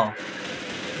 No.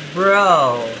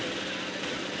 Bro.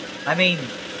 I mean,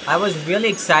 I was really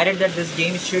excited that this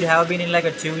game should have been in like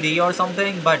a 2D or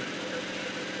something, but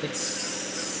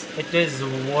it is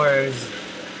worse.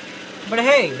 But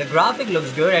hey, the graphic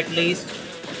looks good at least.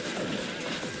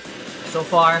 So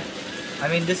far. I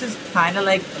mean, this is kind of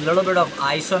like a little bit of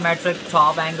isometric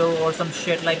top angle or some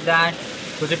shit like that.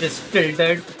 Because it is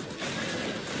tilted.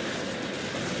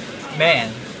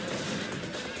 Man.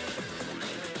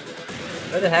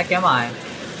 Where the heck am I?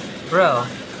 Bro.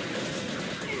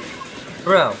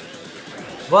 Bro.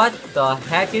 What the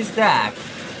heck is that?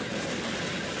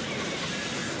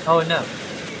 Oh no.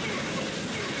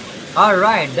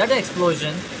 Alright, that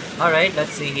explosion. Alright,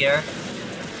 let's see here.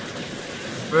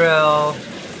 Bro.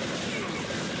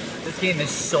 This game is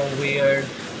so weird.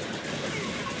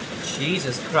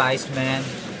 Jesus Christ, man.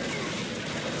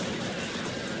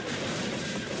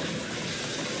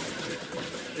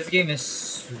 This game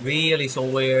is really so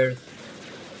weird.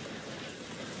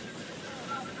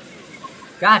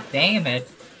 God damn it.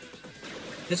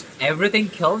 Just everything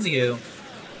kills you.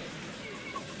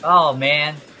 Oh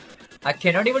man. I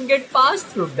cannot even get past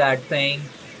through that thing.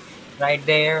 right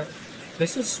there.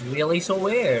 This is really so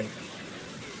weird.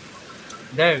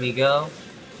 There we go.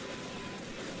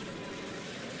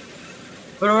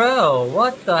 Bro,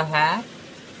 what the heck?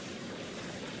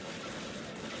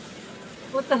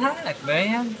 What the heck,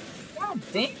 man? God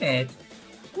damn it.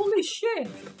 Holy shit.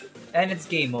 And it's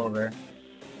game over.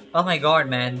 Oh my god,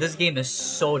 man. This game is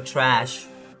so trash.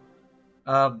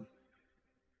 Um,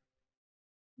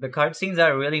 the cutscenes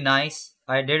are really nice.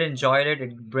 I did enjoy it.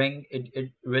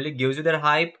 It really gives you that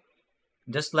hype.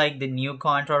 Just like the new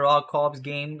Contra Rock Corps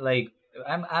game. Like,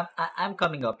 I'm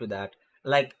coming up to that.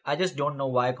 Like, I just don't know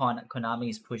why Konami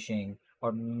is pushing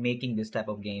or making this type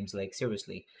of games. Like,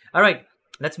 seriously. Alright,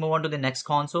 let's move on to the next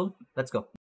console. Let's go.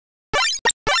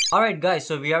 Alright guys,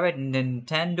 so we are at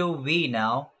Nintendo Wii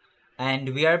now.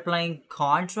 And we are playing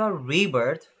Contra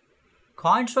Rebirth.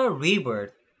 Contra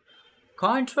Rebirth.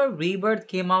 Contra Rebirth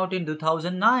came out in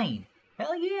 2009.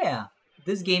 Hell yeah!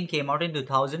 This game came out in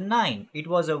 2009. It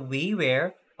was a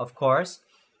WiiWare, of course.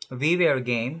 WiiWare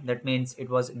game. That means it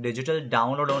was digital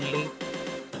download only.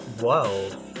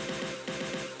 Whoa.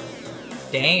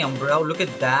 Damn, bro. Look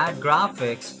at that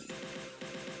graphics.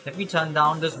 Let me turn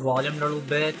down this volume a little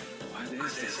bit.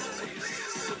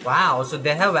 Wow, so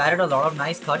they have added a lot of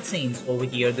nice cutscenes over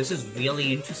here. This is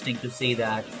really interesting to see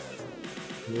that.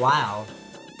 Wow.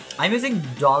 I'm using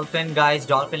Dolphin, guys.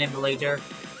 Dolphin emulator.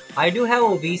 I do have a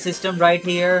Wii system right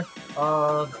here,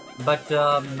 but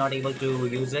I'm not able to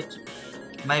use it.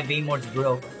 My Wii mode's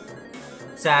broke.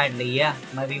 Sadly, yeah,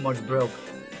 my Wii mode's broke.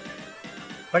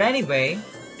 But anyway,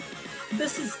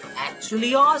 this is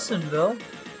actually awesome though.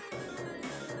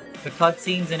 The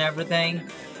cutscenes and everything.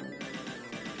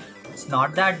 It's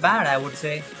not that bad, I would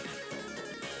say.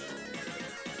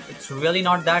 It's really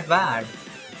not that bad.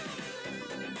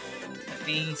 Let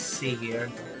me see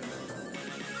here.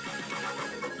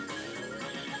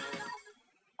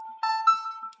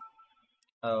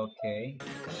 Okay.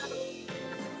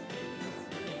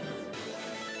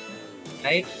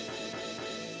 Right.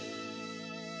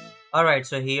 Alright,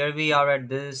 so here we are at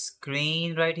this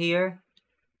screen right here.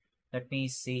 Let me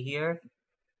see here.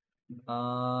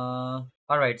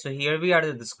 Alright, so here we are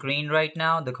at the screen right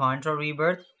now, the Contra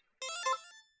Rebirth.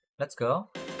 Let's go.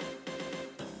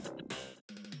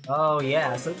 Oh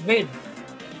yeah, so wait.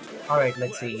 Alright,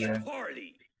 let's see here.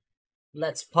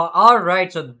 Let's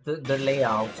alright, so the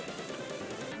layout.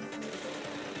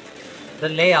 The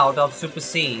layout of Super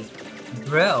C.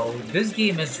 Bro, this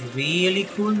game is really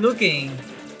cool looking.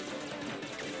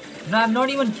 No, I'm not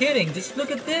even kidding. Just look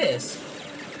at this.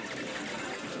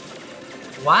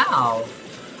 Wow.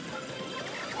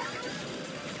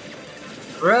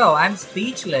 Bro, I'm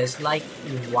speechless. Like,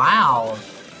 wow.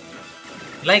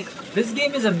 Like, this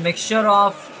game is a mixture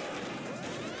of...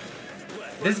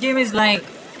 This game is like...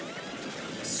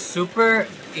 Super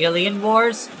Alien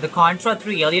Wars, the Contra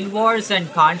 3 Alien Wars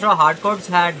and Contra Hard Corps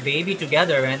had baby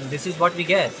together, and this is what we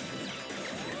get.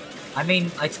 I mean,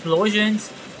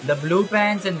 explosions, the blue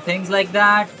pants and things like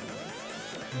that.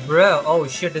 Bro, oh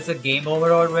shit, it's a game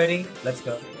over already? Let's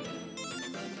go.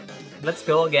 Let's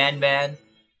go again, man.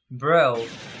 Bro,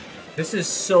 this is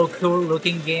so cool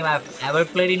looking game I've ever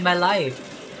played in my life.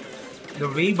 The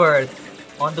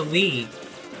Rebirth on the Wii.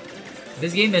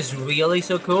 This game is really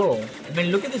so cool. I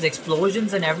mean, look at these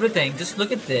explosions and everything. Just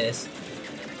look at this.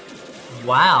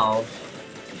 Wow.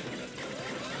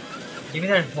 Give me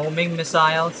that homing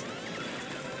missiles.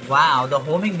 Wow, the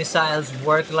homing missiles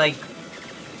work like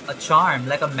a charm,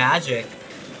 like a magic.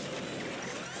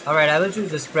 Alright, I will choose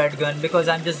the spread gun because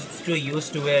I'm just too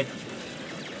used to it.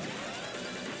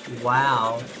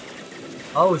 Wow.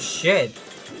 Oh shit.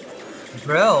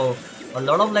 Bro, a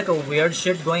lot of like a weird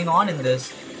shit going on in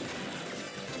this.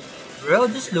 Bro,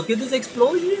 just look at these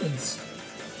explosions.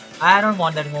 I don't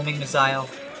want that homing missile.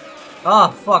 Oh,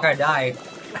 fuck, I died.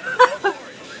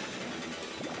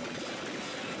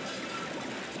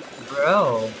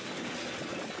 Bro.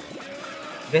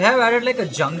 They have added like a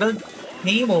jungle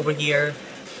theme over here.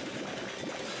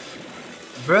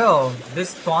 Bro,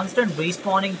 this constant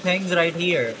respawning things right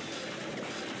here.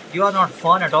 You are not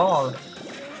fun at all.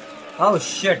 Oh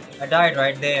shit, I died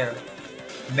right there.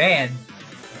 Man.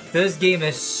 This game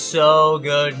is so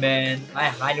good, man. I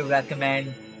highly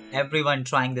recommend everyone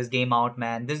trying this game out,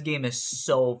 man. This game is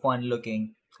so fun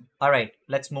looking. Alright,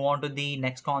 let's move on to the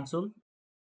next console.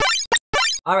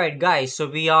 Alright guys, so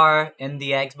we are in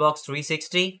the Xbox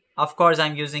 360. Of course,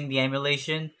 I'm using the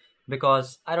emulation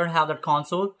because I don't have that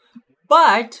console.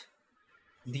 But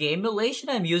the emulation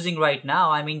I'm using right now,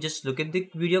 I mean, just look at the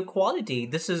video quality.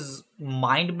 This is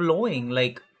mind-blowing.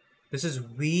 Like, this is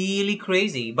really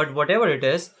crazy. But whatever it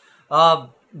is,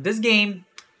 this game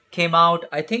came out.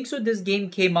 I think so this game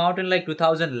came out in like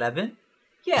 2011.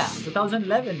 Yeah,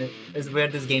 2011 is where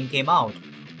this game came out.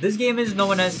 This game is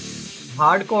known as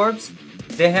Hard Corps.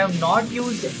 They have not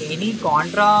used any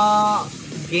Contra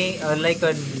game like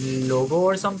a logo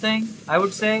or something, I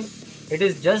would say. It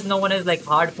is just known as like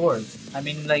Hard Corps. I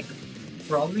mean, like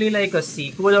probably like a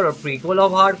sequel or a prequel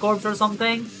of Hard Corps or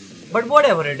something. But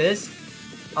whatever it is,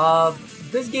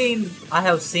 this game I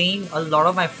have seen a lot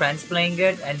of my friends playing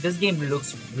it, and this game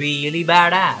looks really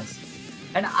badass.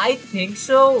 And I think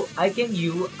so I can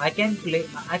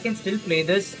still play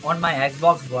this on my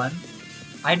Xbox One.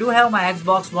 I do have my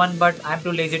Xbox One, but I'm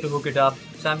too lazy to hook it up.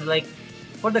 So I'm like,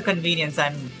 for the convenience,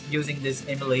 I'm using this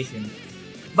emulation.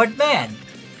 But man,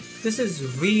 this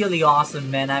is really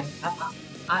awesome, man.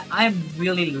 I'm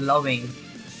really loving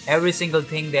every single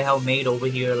thing they have made over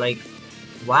here. Like,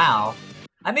 wow.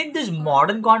 I mean, these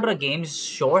modern Contra games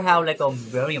sure have like a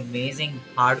very amazing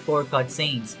hardcore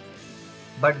cutscenes,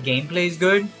 but gameplay is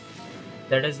good.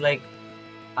 That is like,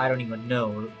 I don't even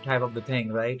know type of the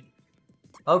thing, right?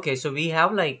 Okay, so we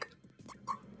have like,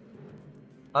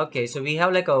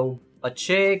 a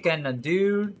chick and a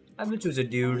dude. I will choose a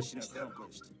dude.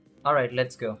 All right,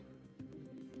 let's go.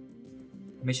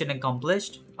 Mission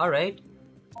accomplished. All right,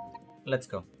 let's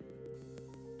go.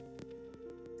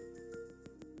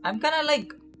 I'm kind of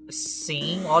like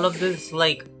seeing all of this,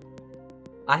 like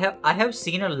I have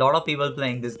seen a lot of people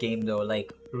playing this game though,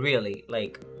 like really,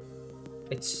 like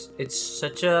it's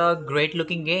such a great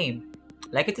looking game.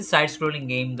 Like, it's a side-scrolling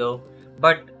game though,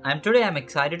 but today I'm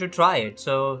excited to try it.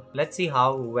 So let's see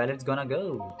how well it's gonna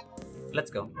go.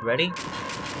 Let's go. Ready?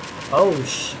 Oh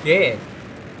shit,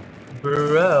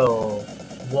 bro,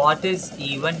 what is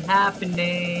even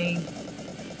happening?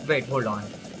 Wait, hold on.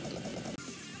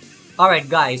 Alright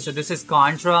guys, so this is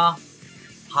Contra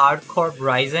Hardcore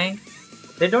Rising.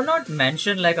 They do not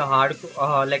mention like a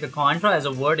Contra as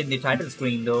a word in the title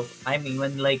screen though. I'm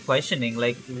even like questioning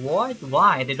like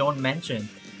why they don't mention.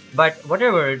 But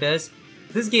whatever it is,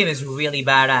 this game is really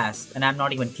badass, and I'm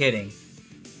not even kidding.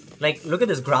 Like, look at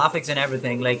this graphics and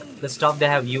everything, like the stuff they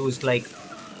have used. Like,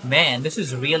 man, this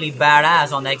is really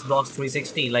badass on the Xbox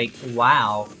 360. Like,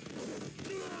 wow.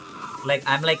 Like,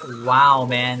 I'm like, wow,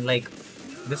 man. Like,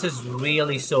 this is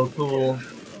really so cool,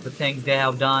 the things they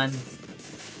have done.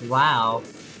 Wow.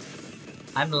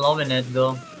 I'm loving it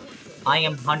though. I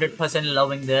am 100%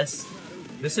 loving this.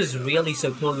 This is really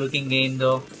so cool looking game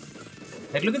though.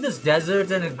 Like, look at this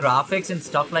deserts and the graphics and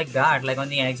stuff like that, like on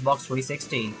the Xbox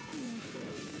 360.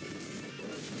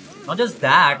 Not just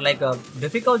that, like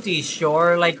difficulty is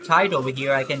sure like tight over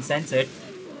here, I can sense it.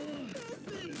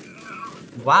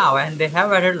 Wow, and they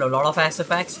have added a lot of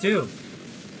SFX too.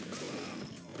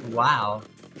 Wow.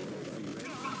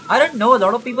 I don't know, a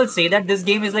lot of people say that this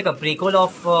game is like a prequel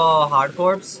of Hard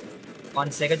Corps on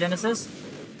Sega Genesis.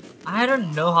 I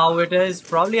don't know how it is.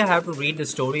 Probably I have to read the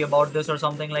story about this or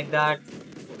something like that.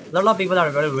 A lot of people are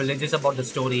very religious about the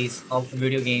stories of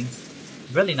video games.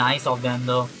 Really nice of them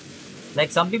though. Like,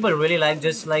 some people really like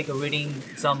just like reading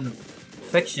some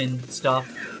fiction stuff.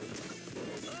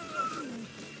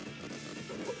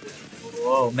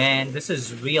 Whoa, man, this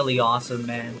is really awesome,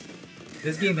 man.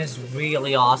 This game is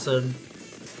really awesome.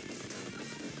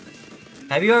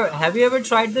 Have you ever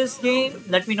tried this game?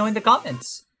 Let me know in the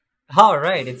comments.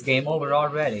 Alright, it's game over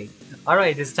already.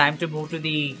 Alright, it's time to move to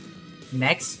the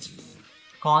next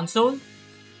console.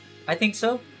 I think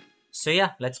so. So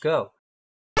yeah, let's go.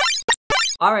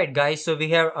 Alright guys, so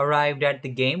we have arrived at the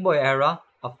Game Boy era.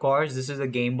 Of course, this is a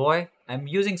Game Boy. I'm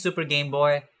using Super Game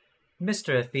Boy,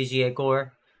 Mr. FPGA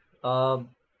core.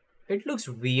 It looks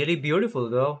really beautiful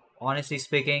though, honestly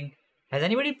speaking. Has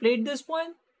anybody played this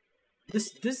one?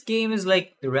 This game is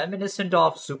like reminiscent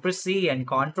of Super C and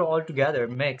Contra all together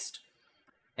mixed.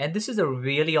 And this is a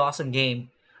really awesome game.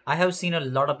 I have seen a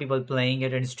lot of people playing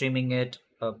it and streaming it.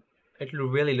 It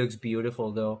really looks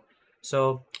beautiful though.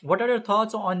 So, what are your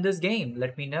thoughts on this game?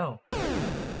 Let me know.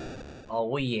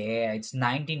 Oh yeah, it's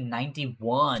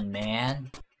 1991, man.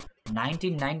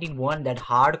 1991, that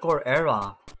hardcore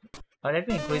era. Let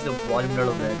me increase the volume a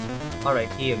little bit.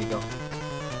 Alright, here we go.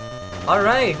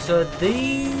 Alright, so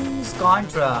these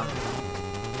Contra.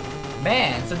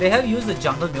 Man, so they have used the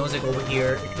jungle music over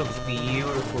here. It looks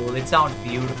beautiful. It sounds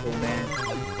beautiful, man.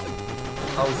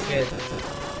 Oh shit.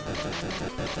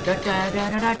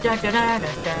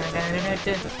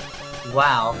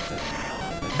 Wow.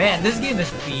 Man, this game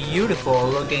is beautiful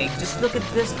looking. Just look at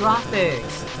this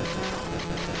graphics.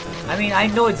 I mean, I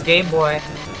know it's Game Boy,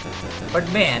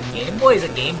 but man, Game Boy is a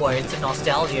Game Boy. It's a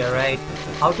nostalgia, right?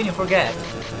 How can you forget?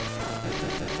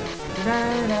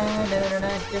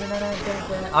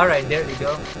 Alright, there we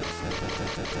go.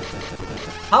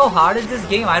 How hard is this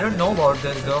game? I don't know about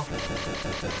this though.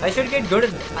 I should get good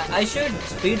at... I should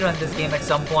speedrun this game at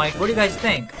some point. What do you guys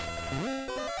think?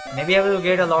 Maybe I will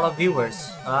get a lot of viewers.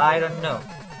 I don't know.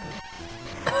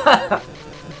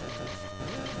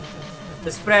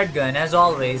 The spread gun, as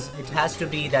always, it has to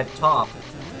be that top.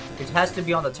 It has to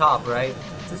be on the top, right?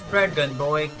 It's a spread gun,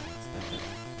 boy.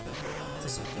 It's a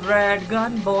spread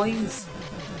gun, boys.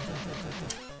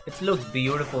 It looks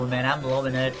beautiful, man. I'm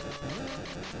loving it.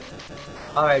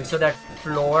 Alright, so that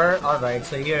floor. Alright,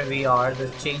 so here we are, the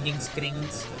changing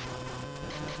screens.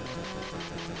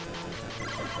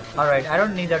 Alright, I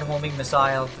don't need that homing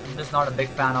missile. I'm just not a big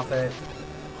fan of it.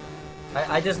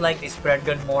 I just like the spread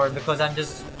gun more because I'm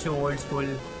just too old school.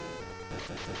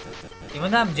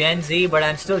 Even though I'm Gen Z, but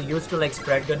I'm still used to like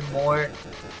spread gun more.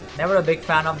 Never a big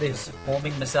fan of these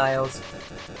homing missiles.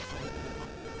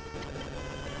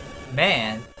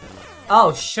 Man.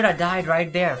 Oh shit, I died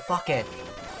right there. Fuck it.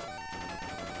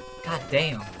 God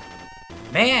damn.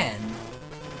 Man.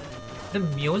 The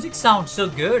music sounds so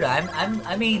good.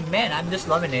 I mean, man, I'm just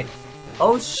loving it.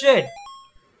 Oh shit.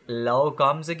 Love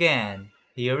comes again.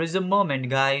 Here is a moment,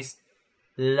 guys.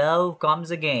 Love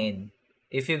comes again.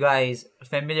 If you guys are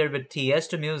familiar with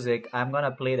TS2 music, I'm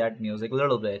gonna play that music a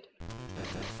little bit.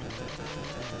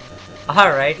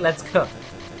 Alright, let's go.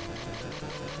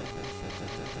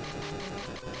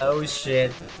 Oh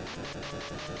shit.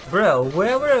 Bro,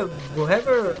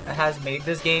 whoever has made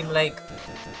this game, like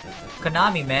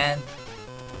Konami, man.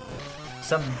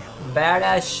 Some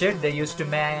badass shit they used to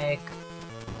make.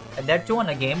 And that too on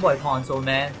a Game Boy console,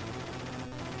 man.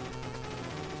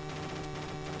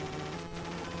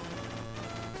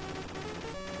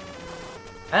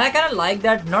 And I kinda like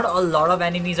that not a lot of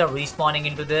enemies are respawning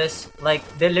into this. Like,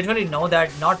 they literally know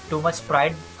that not too much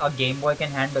sprite a Game Boy can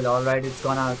handle, alright? It's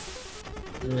gonna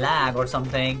lag or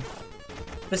something.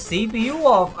 The CPU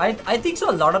of... I think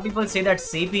so a lot of people say that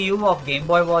CPU of Game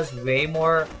Boy was way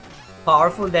more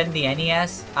powerful than the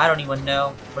NES. I don't even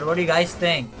know. But what do you guys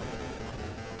think?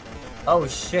 Oh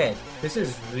shit. This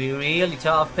is really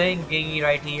tough thing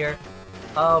right here.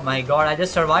 Oh my god, I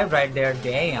just survived right there.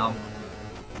 Damn.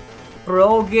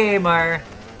 Pro gamer.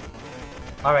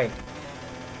 Alright.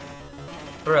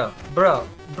 Bro,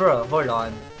 hold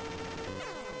on.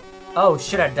 Oh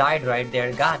shit, I died right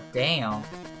there. God damn.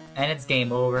 And it's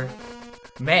game over.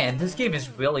 Man, this game is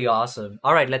really awesome.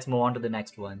 Alright, let's move on to the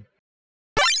next one.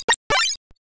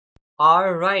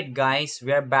 Alright guys,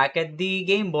 we are back at the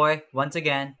Game Boy once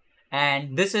again.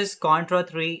 And this is Contra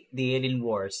 3 The Alien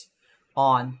Wars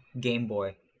on Game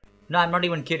Boy. No, I'm not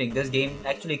even kidding. This game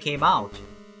actually came out.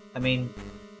 I mean,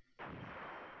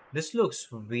 this looks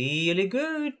really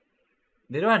good.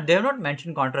 They have not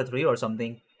mentioned Contra 3 or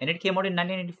something. And it came out in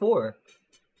 1984.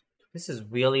 This is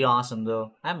really awesome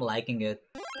though. I'm liking it.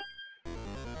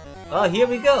 Oh, here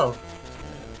we go.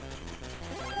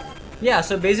 Yeah,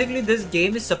 so basically this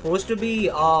game is supposed to be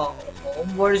a home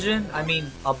version. I mean,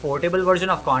 a portable version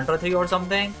of Contra 3 or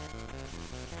something.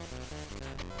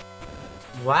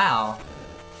 Wow.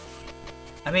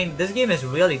 I mean, this game is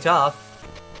really tough.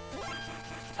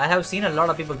 I have seen a lot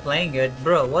of people playing it.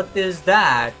 Bro, what is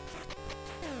that?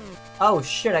 Oh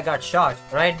shit, I got shot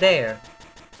right there.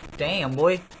 Damn,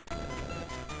 boy.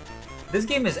 This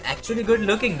game is actually good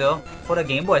looking though, for the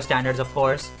Game Boy standards, of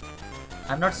course.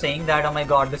 I'm not saying that, oh my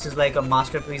god, this is like a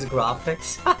masterpiece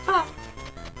graphics.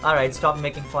 Alright, stop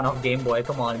making fun of Game Boy,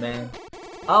 come on, man.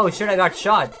 Oh shit, I got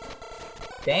shot.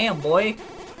 Damn, boy.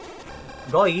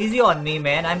 Go easy on me,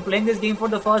 man. I'm playing this game for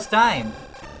the first time.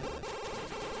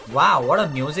 Wow, what a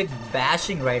music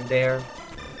bashing right there.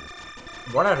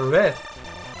 What a riff.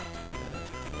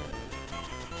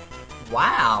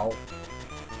 Wow.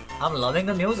 I'm loving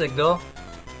the music though.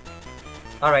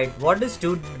 Alright, what is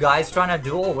two guys trying to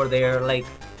do over there? Like,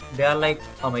 they're like,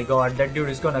 oh my god, that dude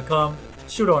is gonna come.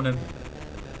 Shoot on him.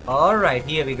 Alright,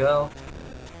 here we go.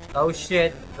 Oh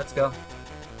shit, let's go.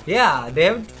 Yeah,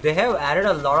 they have added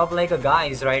a lot of like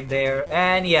guys right there.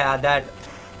 And yeah, that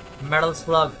metal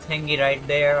slug thingy right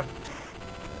there.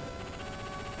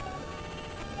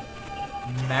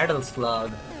 Metal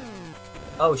slug.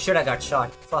 Oh shit, I got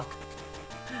shot. Fuck.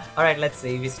 Alright, let's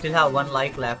see. We still have one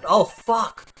life left. Oh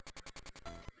fuck!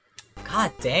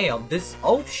 God damn, this...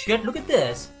 Oh shit, look at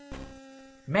this!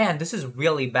 Man, this is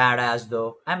really badass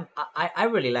though. I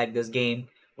really like this game.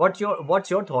 What's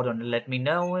your thought on it? Let me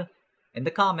know in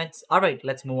the comments. Alright,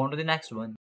 let's move on to the next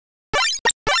one.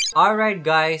 Alright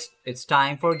guys, it's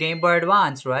time for Game Boy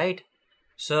Advance, right?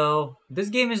 So, this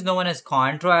game is known as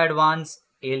Contra Advance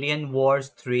Alien Wars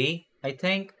 3, I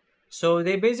think. So,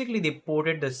 they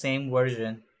ported the same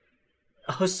version.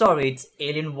 Oh, sorry, it's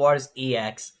Alien Wars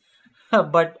EX.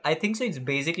 But I think so. It's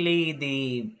basically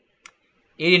the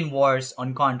Alien Wars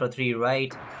on Contra 3,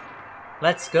 right?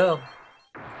 Let's go.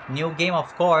 New game,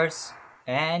 of course.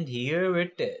 And here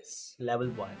it is. Level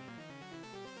 1.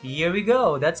 Here we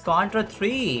go. That's Contra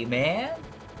 3, man.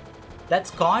 That's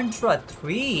Contra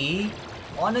 3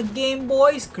 on a Game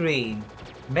Boy screen.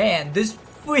 Man, this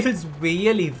feels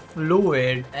really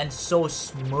fluid and so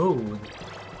smooth.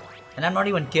 And I'm not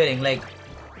even kidding, like,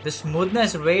 the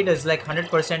smoothness rate is like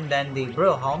 100% than the...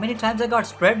 Bro, how many times I got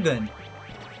spread gun?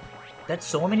 That's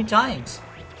so many times.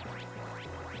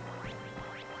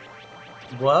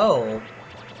 Whoa.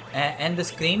 And the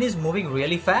screen is moving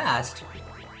really fast.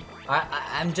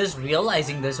 I'm just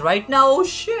realizing this right now. Oh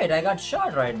shit, I got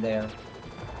shot right there.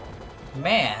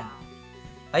 Man.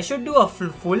 I should do a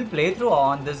full playthrough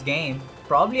on this game.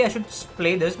 Probably I should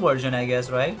play this version, I guess,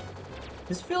 right?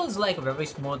 This feels like very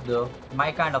smooth though.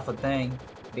 My kind of a thing,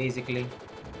 basically.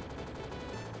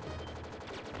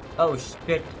 Oh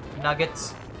shit,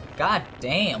 nuggets. God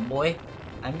damn, boy.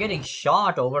 I'm getting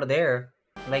shot over there.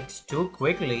 Like, too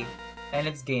quickly. And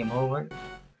it's game over.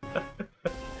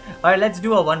 Alright, let's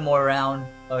do a one more round.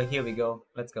 Oh, here we go.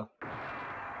 Let's go.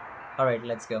 Alright,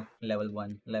 let's go. Level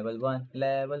 1, level 1,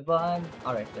 level 1.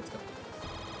 Alright, let's go.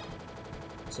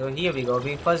 So here we go.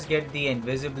 We first get the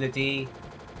invisibility.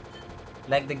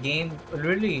 Like, the game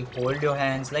really hold your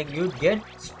hands. Like, you get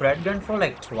spread gun for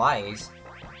like twice.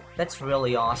 That's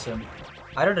really awesome.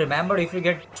 I don't remember if you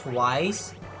get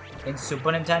twice in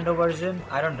Super Nintendo version.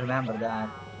 I don't remember that.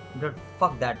 Dude,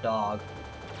 fuck that dog.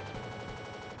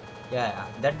 Yeah,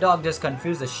 that dog just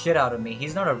confused the shit out of me.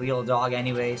 He's not a real dog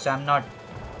anyway, so I'm not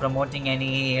promoting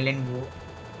any alien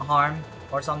harm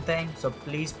or something. So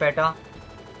please, PETA,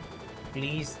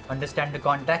 please understand the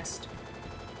context.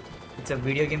 It's a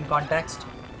video game context.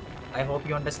 I hope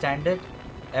you understand it.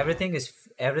 Everything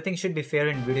should be fair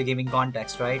in video gaming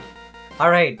context, right?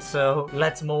 Alright, so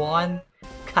let's move on.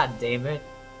 God damn it.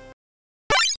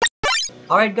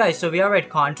 Alright guys, so we are at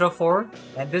Contra 4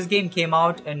 and this game came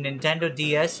out in Nintendo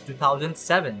DS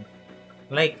 2007.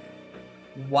 Like,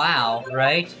 wow,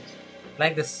 right?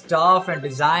 Like, the stuff and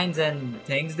designs and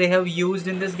things they have used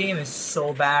in this game is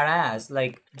so badass.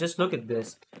 Like, just look at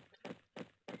this.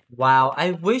 Wow,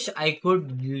 I wish I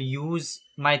could use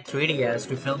my 3DS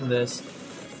to film this.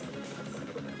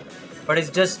 But it's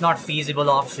just not feasible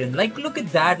option. Like, look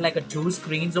at that, like a 2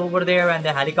 screens over there and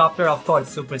the helicopter, of course,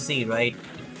 Super C, right?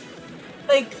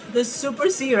 Like, the Super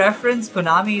C reference,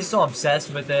 Konami is so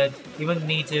obsessed with it. Even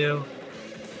me too.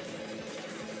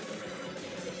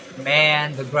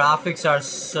 Man, the graphics are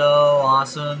so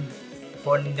awesome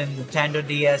for Nintendo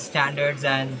DS standards,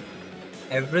 and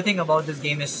everything about this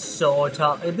game is so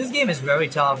tough. This game is very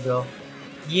tough though.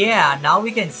 Yeah, now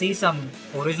we can see some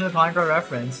original Contra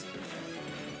reference.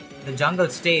 The jungle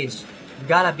stage.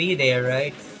 Gotta be there,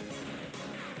 right?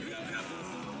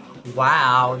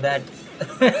 Wow, that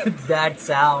that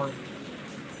sound.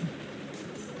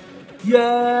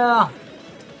 Yeah!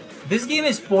 This game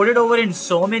is ported over in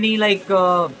so many like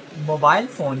mobile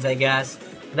phones, I guess.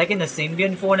 Like in the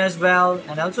Symbian phone as well.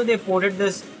 And also they ported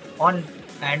this on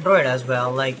Android as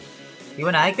well. Like,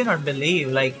 even I cannot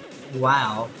believe, like,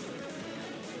 wow.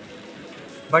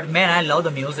 But man, I love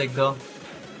the music though.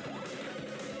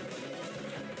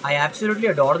 I absolutely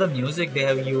adore the music they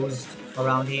have used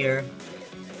around here.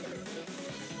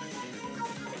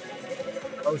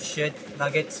 Oh shit,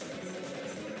 nuggets.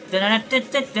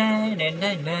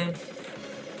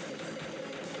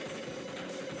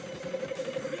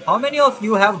 How many of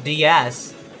you have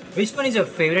DS? Which one is your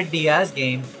favorite DS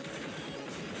game?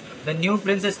 The new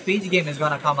Princess Peach game is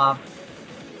gonna come up.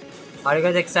 Are you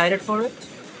guys excited for it?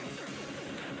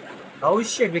 Oh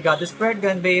shit, we got the spread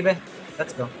gun, baby.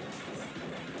 Let's go.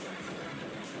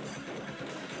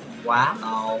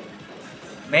 Wow.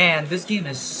 Man, this game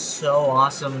is so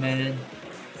awesome, man.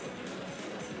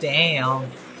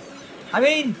 Damn. I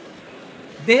mean,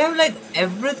 they have like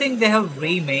everything they have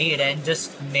remade and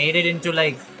just made it into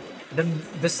like the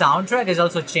soundtrack is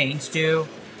also changed too.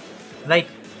 Like,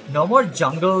 no more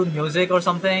jungle music or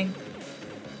something.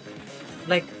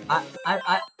 Like,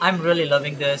 I'm really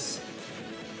loving this.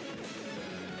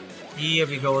 Here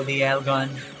we go, the L gun.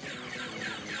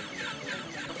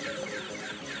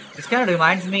 This kind of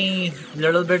reminds me a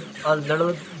little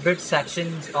bit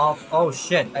sections of... Oh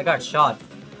shit, I got shot.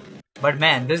 But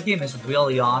man, this game is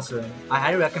really awesome. I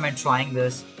highly recommend trying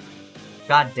this.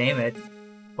 God damn it.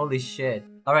 Holy shit.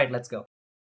 Alright, let's go.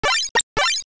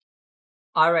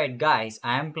 Alright guys,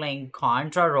 I am playing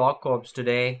Contra Rock Corps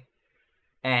today.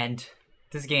 And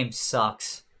this game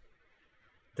sucks.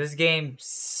 This game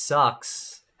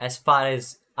sucks as far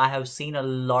as I have seen a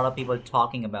lot of people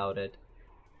talking about it.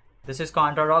 This is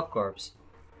Contra Rock Corps.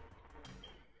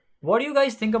 What do you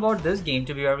guys think about this game,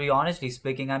 to be very honestly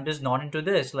speaking? I'm just not into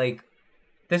this. Like,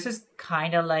 this is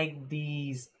kind of like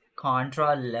these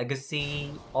Contra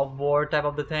Legacy of War type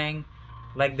of the thing.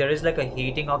 Like, there is like a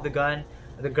heating of the gun.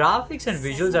 The graphics and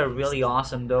visuals are really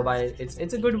awesome though.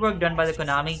 It's a good work done by the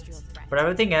Konami. But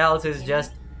everything else is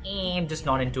just, I'm just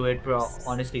not into it, bro,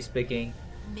 honestly speaking.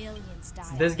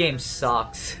 This game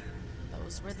sucks.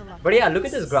 But yeah, look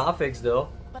at this graphics though.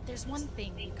 But there's one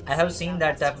thing I have seen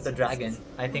that type of the dragon.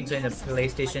 I think so in the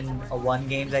PlayStation 1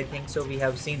 games, I think so we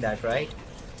have seen that, right?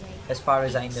 As far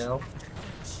as I know.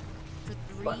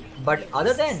 But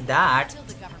other than that,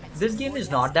 this game is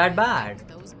not that bad,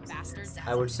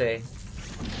 I would say.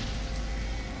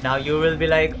 Now you will be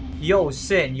like, yo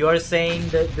Sin, you're saying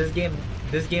that this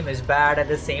game is bad, at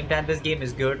the same time this game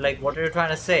is good. Like, what are you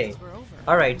trying to say?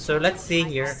 Alright, so let's see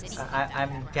here.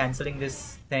 I'm cancelling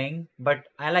this thing, but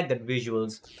I like the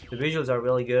visuals. The visuals are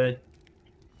really good.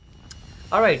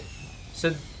 Alright,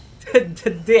 so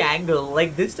the angle,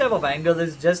 like this type of angle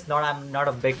is just not, I'm not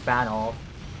a big fan of.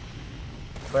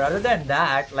 But other than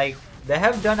that, like, they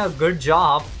have done a good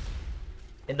job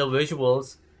in the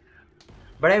visuals.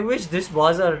 But I wish this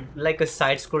was like a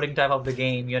side-scrolling type of the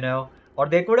game, you know? Or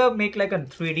they could have made like a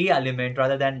 3D element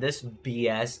rather than this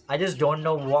BS. I just don't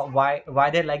know why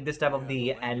they like this type of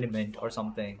the element or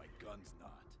something.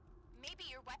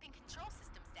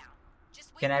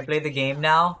 Can I play the game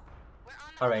now?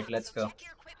 Alright, let's go.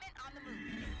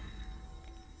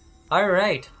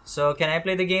 Alright, so can I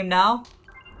play the game now?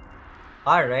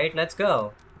 Alright, let's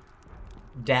go.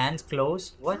 Dance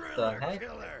close? What the heck?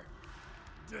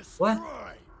 What?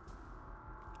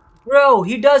 Bro,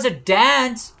 he does a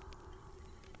dance!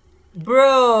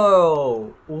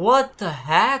 Bro, what the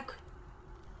heck?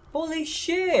 Holy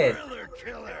shit!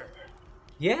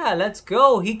 Yeah, let's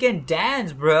go. He can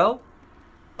dance, bro.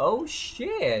 Oh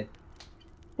shit.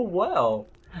 Wow.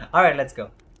 Alright, let's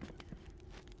go.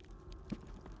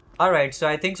 Alright, so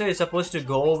I think so you're supposed to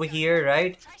go over here,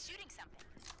 right?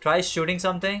 Try shooting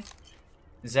something.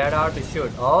 ZR to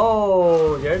shoot.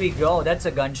 Oh, there we go. That's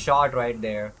a gunshot right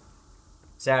there.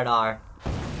 ZR.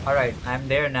 Alright, I'm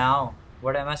there now.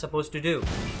 What am I supposed to do?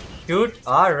 Shoot.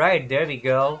 Alright, there we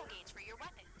go.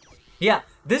 Yeah,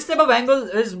 this type of angle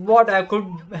is what I could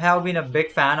have been a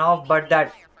big fan of, but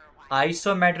that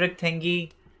isometric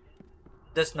thingy,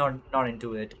 just not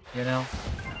into it, you know.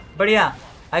 But yeah,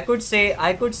 I could see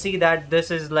that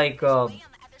this is like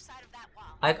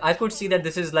I could see that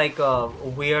this is like a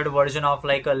weird version of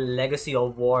like a Legacy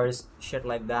of Wars shit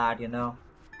like that, you know.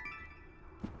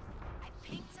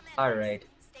 Alright.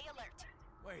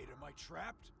 Wait, am I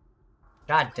trapped?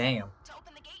 God damn. To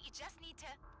open the gate, you just need to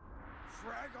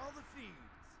Frag all the fiends.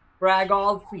 Frag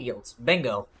all fields.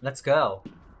 Bingo. Let's go.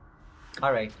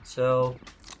 Alright, so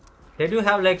they do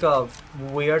have like a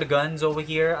weird guns over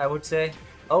here, I would say.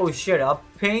 Oh shit, a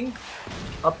pink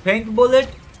bullet?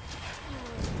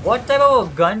 What type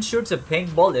of a gun shoots a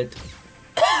pink bullet?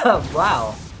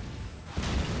 Wow.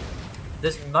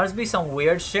 This must be some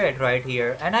weird shit right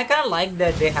here. And I kinda like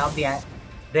that they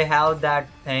have that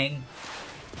thing.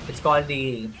 It's called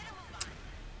the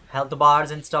health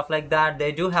bars and stuff like that.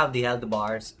 They do have the health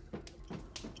bars.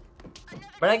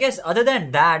 But I guess other than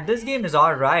that, this game is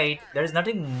alright. There's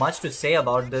nothing much to say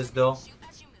about this though.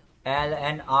 L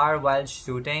and R while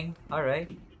shooting.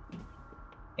 Alright.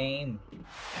 Aim.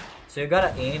 So you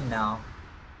gotta aim now.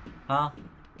 Huh?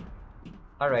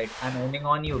 Alright, I'm aiming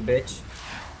on you, bitch.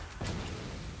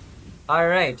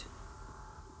 Alright.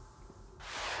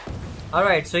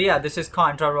 Alright, so yeah, this is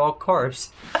Contra Rock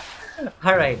Corps.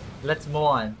 Alright, let's move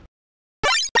on.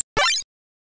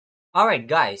 Alright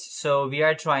guys, so we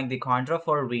are trying the Contra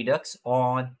 4 Redux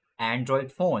on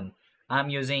Android phone. I'm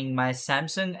using my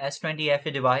Samsung S20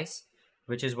 FE device,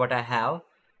 which is what I have.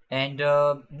 And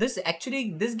this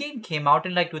game came out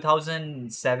in like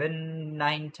 2007,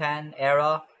 9, 10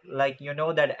 era. Like, you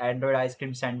know, that Android ice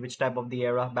cream sandwich type of the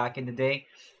era back in the day.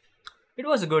 It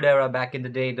was a good era back in the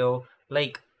day though.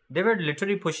 Like, they were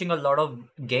literally pushing a lot of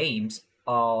games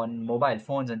on mobile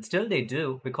phones, and still they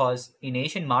do, because in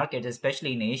Asian markets,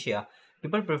 especially in Asia,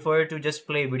 people prefer to just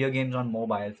play video games on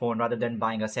mobile phone rather than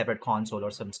buying a separate console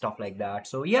or some stuff like that.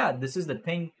 So yeah, this is the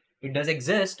thing. It does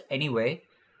exist anyway.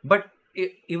 But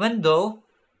even though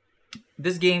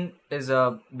this game is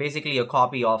basically a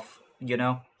copy of, you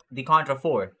know, the Contra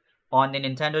 4 on the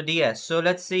Nintendo DS. So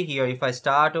let's see here. If I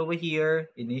start over here,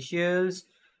 initials.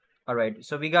 Alright,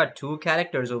 so we got two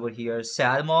characters over here.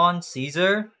 Salmon,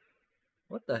 Caesar.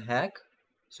 What the heck?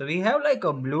 So we have like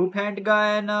a blue pant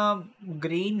guy and a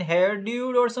green hair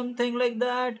dude or something like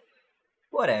that.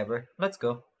 Whatever. Let's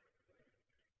go.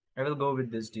 I will go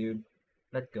with this dude.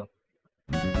 Let's go.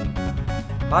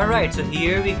 Alright, so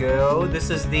here we go. This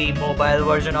is the mobile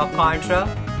version of Contra.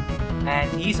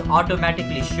 And he's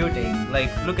automatically shooting. Like,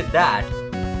 look at that.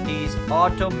 He's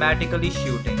automatically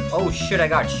shooting. Oh shit, I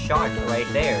got shot right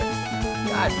there.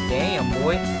 God damn,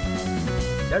 boy.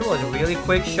 That was a really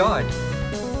quick shot.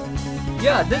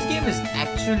 Yeah, this game is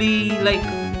actually like...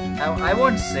 I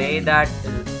won't say that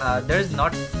there's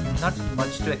not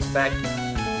much to expect.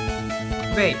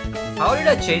 Wait, how did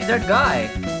I change that guy?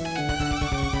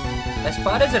 As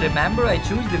far as I remember, I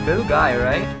choose the Bill guy,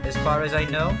 right? As far as I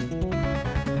know.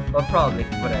 Or probably,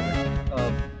 whatever.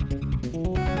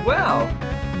 Wow,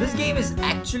 this game is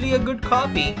actually a good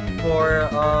copy for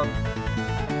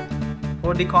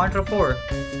the Contra 4.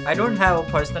 I don't have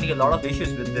personally a lot of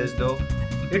issues with this though.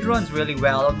 It runs really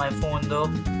well on my phone though.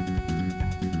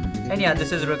 And yeah,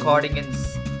 this is recording in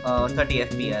 30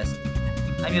 FPS.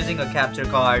 I'm using a capture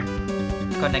card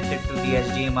connected to the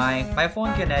HDMI. My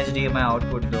phone can HDMI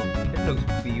output though. It looks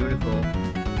beautiful.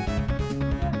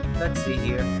 Let's see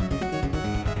here.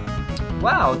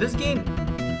 Wow, this game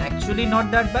actually not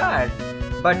that bad.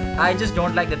 But I just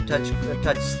don't like the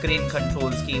touch screen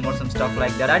control scheme or some stuff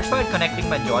like that. I tried connecting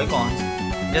my Joy-Cons.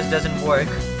 It just doesn't work.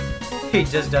 It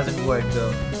just doesn't work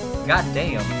though. God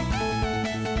damn.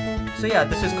 So yeah,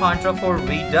 this is Contra 4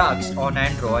 Redux on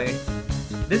Android.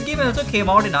 This game also came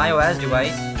out in iOS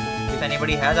device. If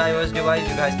anybody has iOS device,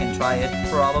 you guys can try it.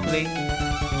 Probably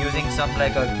using some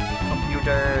like a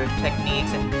computer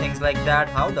techniques and things like that.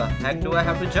 How the heck do I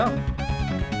have to jump?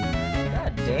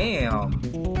 God damn.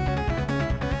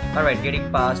 Alright, getting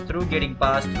passed through.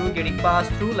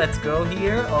 Let's go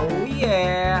here. Oh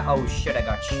yeah. Oh shit, I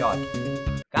got shot.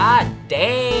 God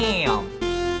damn.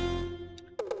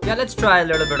 Yeah, let's try a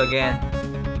little bit again.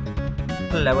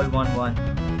 Level 1-1.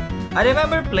 I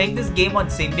remember playing this game on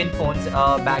Symbian phones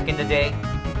back in the day.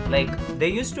 Like, they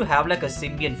used to have like a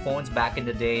Symbian phones back in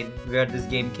the day where this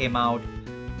game came out.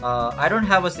 I don't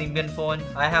have a Symbian phone.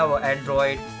 I have an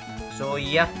Android. So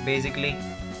yeah, basically.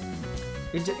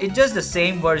 It's just the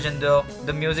same version though.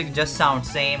 The music just sounds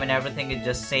same and everything is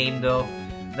just same though.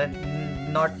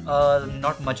 Not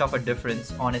much of a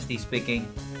difference, honestly speaking.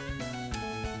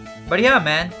 But yeah,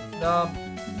 man.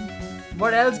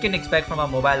 What else can you expect from a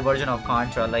mobile version of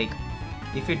Contra? Like,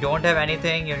 if you don't have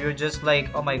anything, you're just like,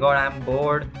 oh my god, I'm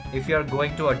bored. If you're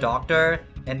going to a doctor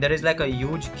and there is like a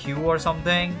huge queue or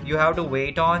something you have to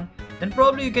wait on, then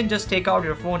probably you can just take out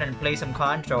your phone and play some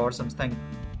Contra or something.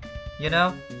 You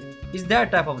know? It's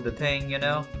that type of the thing, you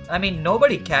know? I mean,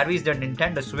 nobody carries their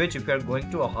Nintendo Switch if you're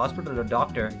going to a hospital or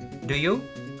doctor. Do you?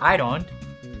 I don't.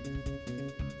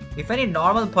 If any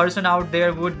normal person out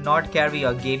there would not carry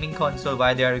a gaming console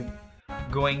while they're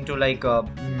going to like a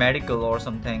medical or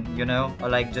something, you know? Or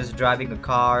like just driving a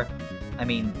car. I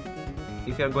mean,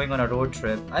 if you're going on a road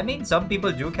trip. I mean, some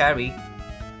people do carry.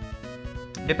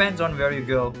 Depends on where you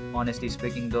go, honestly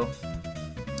speaking though.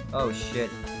 Oh shit.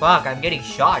 Fuck, I'm getting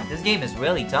shot. This game is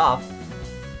really tough.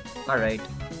 Alright.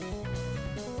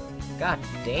 God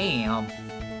damn.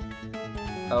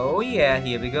 Oh yeah,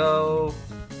 here we go.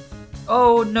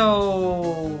 Oh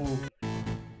no.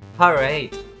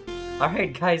 Alright.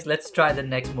 Alright guys, let's try the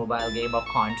next mobile game of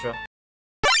Contra.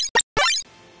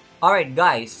 Alright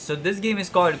guys, so this game is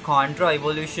called Contra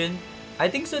Evolution. I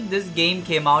think so this game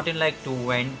came out in like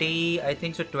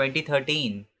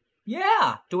 2013.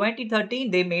 Yeah,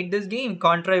 2013 they made this game,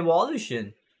 Contra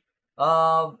Evolution.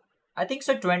 I think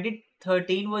so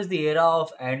 2013 was the era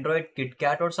of Android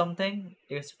KitKat or something,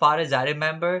 as far as I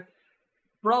remember.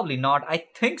 Probably not. I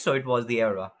think so it was the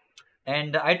era.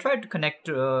 And I tried to connect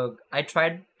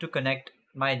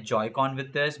my Joy-Con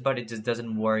with this, but it just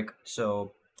doesn't work.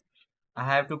 So I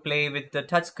have to play with the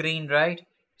touch screen, right?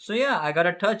 So yeah, I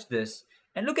gotta touch this.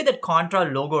 And look at that Contra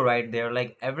logo right there,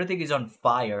 like everything is on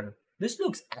fire. This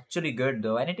looks actually good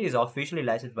though, and it is officially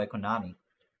licensed by Konami.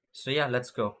 So yeah,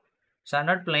 let's go. So I'm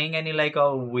not playing any like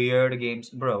weird games.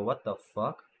 Bro, what the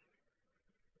fuck?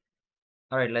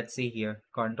 Alright, let's see here.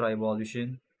 Contra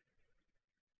Evolution.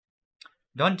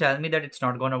 Don't tell me that it's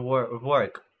not gonna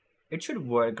work. It should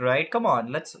work, right? Come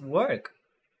on, let's work.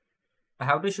 I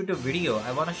have to shoot a video.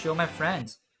 I wanna show my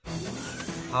friends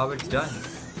how it's done.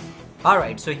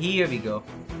 Alright, so here we go.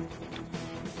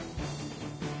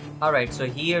 Alright, so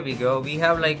here we go. We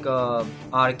have like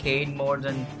arcade modes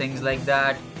and things like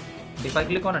that. If I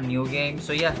click on a new game,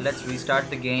 so yeah, let's restart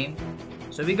the game.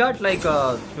 So we got like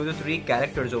 2 to 3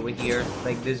 characters over here.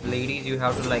 Like these ladies, you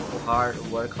have to like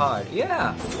work hard.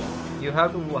 Yeah, you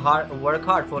have to work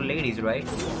hard for ladies, right?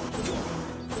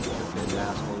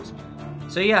 Assholes.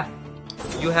 So yeah,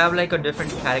 you have like a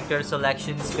different character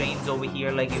selection screens over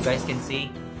here, like you guys can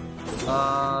see.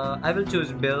 I will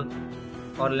choose Bill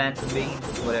or Lance Bean,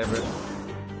 whatever.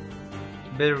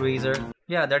 Bill GRYZOR.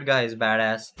 Yeah, that guy is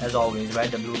badass as always,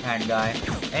 right? The blue hand guy.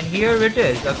 And here it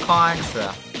is, the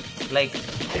Contra. Like,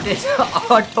 it is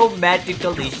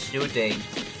automatically shooting.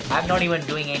 I'm not even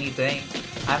doing anything.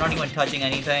 I'm not even touching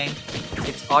anything.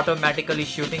 It's automatically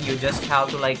shooting. You just have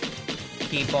to like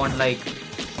keep on like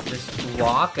just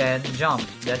walk and jump.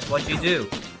 That's what you do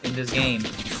in this game.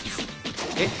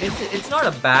 It's not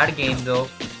a bad game though.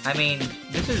 I mean,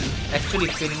 this is actually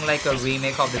feeling like a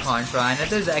remake of the Contra, and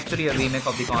it is actually a remake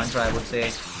of the Contra, I would say,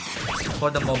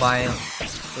 for the mobile.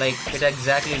 Like, it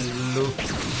exactly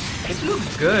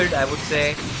looks good, I would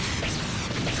say.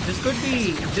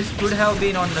 This could have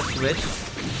been on the Switch.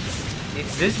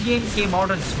 If this game came out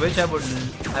on Switch, I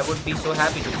would be so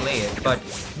happy to play it. But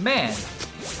man,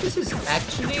 this is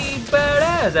actually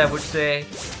badass, I would say.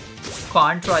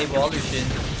 Contra Evolution,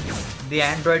 the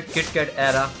Android KitKat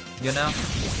era, you know.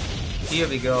 Here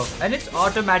we go, and it's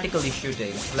automatically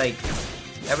shooting. Like,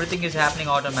 everything is happening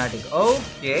automatic.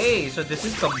 Okay, so this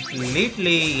is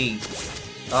completely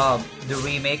the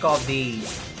remake of the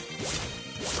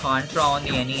Contra on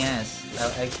the NES.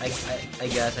 I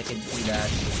guess I can see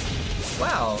that.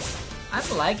 Wow,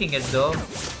 I'm liking it though.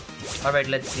 Alright,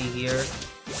 let's see here.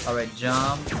 Alright,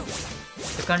 jump.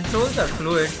 The controls are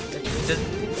fluid.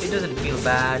 It doesn't feel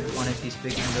bad, honestly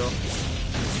speaking though.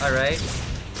 Alright.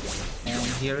 And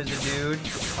here is the dude.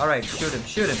 Alright, shoot him,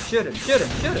 shoot him, shoot him, shoot him,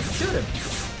 shoot him, shoot him.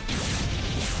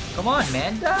 Come on,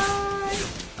 man, die!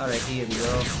 Alright, here we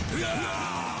go.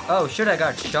 Oh shit, I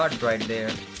got shot right there.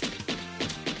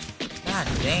 God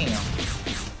damn.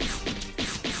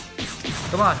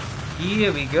 Come on.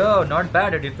 Here we go. Not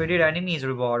bad. A defeated enemies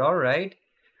reward. Alright.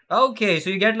 Okay, so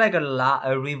you get like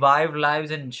a revived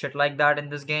lives and shit like that in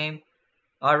this game.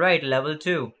 Alright, level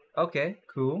 2. Okay,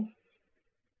 cool.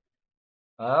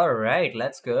 Alright,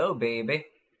 let's go, baby.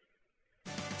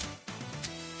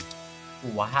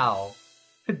 Wow.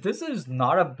 This is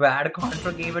not a bad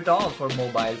Contra game at all for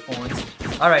mobile phones.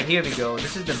 Alright, here we go.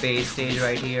 This is the base stage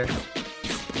right here.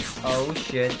 Oh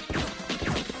shit.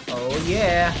 Oh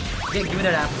yeah. Yeah, give me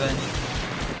that amp gun.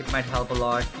 It might help a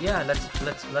lot. Yeah,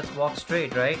 let's walk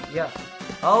straight, right? Yeah.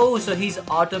 Oh, so he's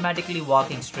automatically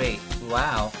walking straight.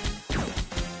 Wow.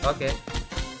 Okay.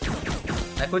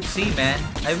 I could see, man.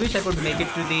 I wish I could make it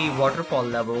to the waterfall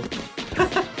level.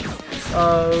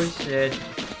 Oh shit.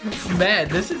 Man,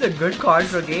 this is a good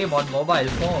Contra game on mobile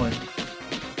phone.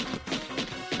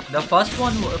 The first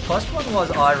one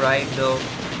was alright though,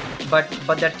 but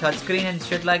that touchscreen and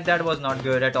shit like that was not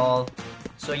good at all.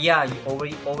 So yeah,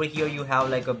 over here you have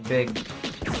like a big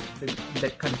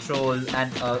the control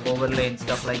and overlay and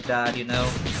stuff like that, you know.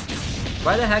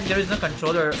 Why the heck there is no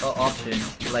controller option?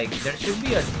 Like, there should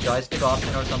be a joystick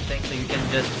option or something so you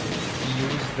can just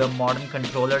use the modern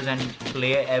controllers and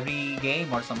play every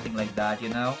game or something like that, you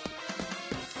know.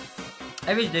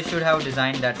 I wish they should have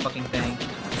designed that fucking thing.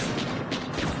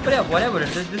 But yeah, whatever.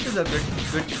 This is a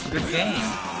good game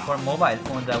for mobile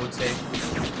phones, I would say.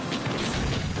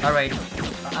 Alright,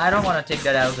 I don't want to take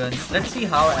that Algun. Let's see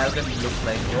how Algun looks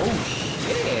like. Oh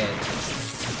shit,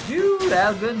 dude,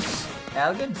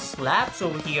 Algun slaps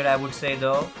over here, I would say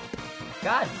though.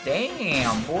 God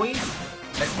damn, boy.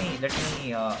 Let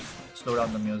me slow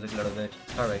down the music a little bit.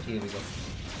 Alright, here we go.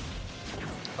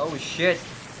 Oh shit.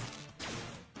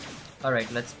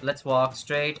 Alright, let's walk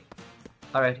straight.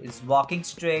 Alright, it's walking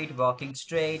straight.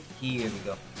 Here we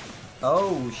go.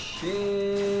 Oh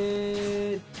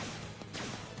shit.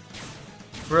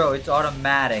 Bro, it's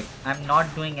automatic. I'm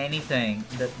not doing anything.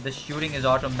 The shooting is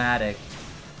automatic.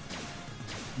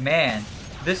 Man,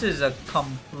 this is a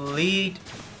complete...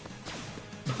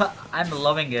 I'm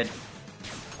loving it.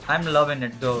 I'm loving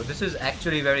it though. This is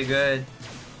actually very good.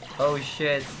 Oh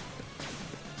shit.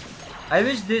 I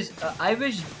wish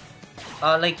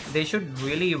like they should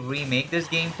really remake this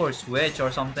game for Switch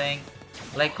or something.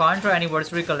 Like Contra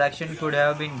Anniversary Collection could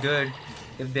have been good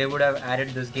if they would have added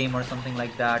this game or something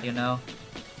like that, you know.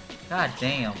 God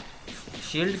damn.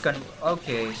 Shield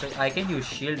okay, so I can use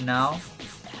shield now.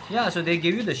 Yeah, so they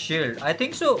give you the shield. I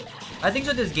think so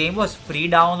this game was free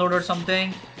download or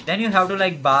something. Then you have to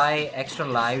like buy extra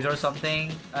lives or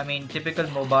something. I mean, typical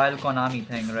mobile Konami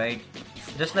thing, right?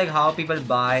 Just like how people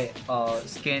buy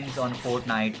skins on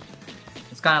Fortnite.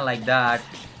 It's kind of like that.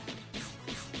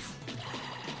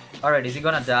 Alright, is he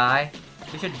gonna die?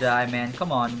 He should die, man.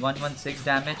 Come on, 116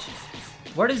 damage.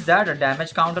 What is that? A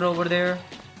damage counter over there?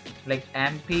 Like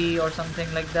MP or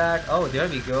something like that? Oh, there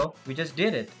we go. We just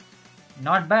did it.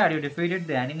 Not bad. You defeated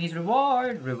the enemy's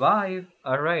reward. Revive.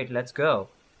 Alright, let's go.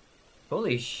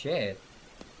 Holy shit.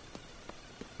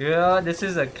 Yeah, this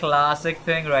is a classic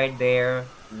thing right there.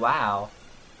 Wow.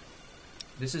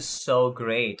 This is so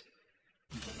great.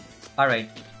 Alright,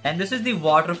 and this is the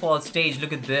waterfall stage.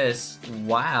 Look at this.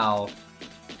 Wow.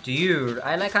 Dude,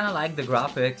 I kinda like the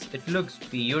graphics. It looks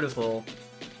beautiful.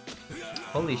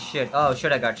 Holy shit. Oh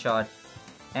shit, I got shot.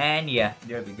 And yeah,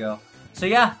 there we go. So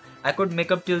yeah, I could make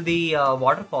up till the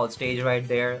waterfall stage right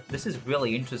there. This is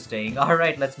really interesting.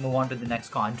 Alright, let's move on to the next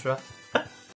Contra.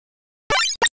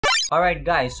 Alright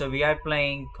guys, so we are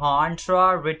playing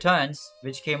Contra Returns,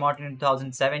 which came out in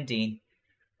 2017.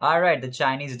 Alright, the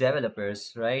Chinese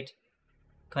developers, right?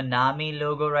 Konami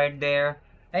logo right there.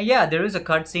 And yeah, there is a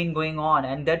cutscene going on,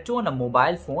 and that too on a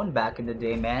mobile phone back in the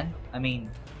day, man. I mean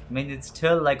it's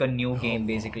still like a new game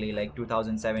basically, like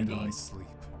 2017.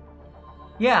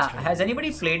 Yeah, has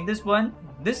anybody played this one?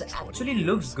 This actually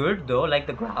looks good though, like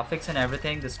the graphics and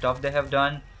everything, the stuff they have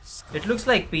done. It looks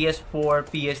like PS4,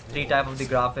 PS3 type of the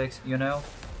graphics, you know?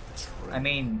 I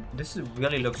mean, this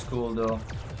really looks cool though.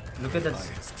 Look at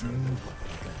this.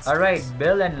 Alright,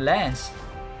 Bill and Lance.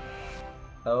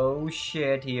 Oh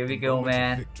shit, here we go,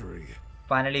 man.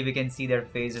 Finally we can see their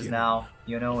faces now,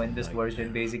 you know, in this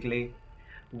version basically.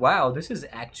 Wow, this is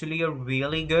actually a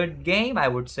really good game, I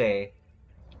would say,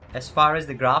 as far as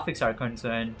the graphics are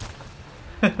concerned.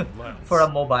 For a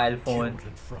mobile phone.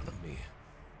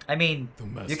 I mean,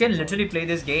 you can literally play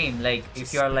this game like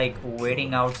if you're like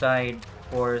waiting outside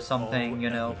or something, you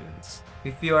know.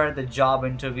 If you are at the job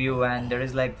interview and there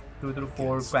is like 2 to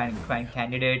 4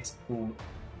 candidates who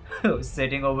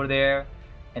sitting over there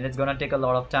and it's gonna take a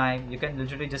lot of time, you can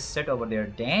literally just sit over there.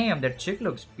 Damn, that chick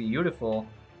looks beautiful.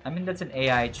 I mean, that's an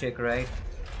AI chick, right?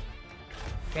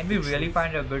 Can we really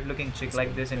find a good looking chick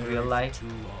like this in real life?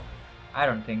 I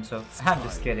don't think so. I'm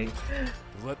just kidding.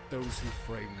 Let those who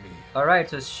frame me. Alright,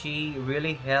 so she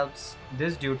really helps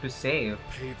this dude to save.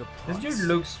 This dude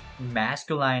looks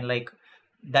masculine, like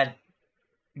that,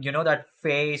 you know, that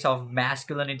face of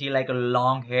masculinity, like a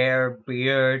long hair,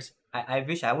 beards. I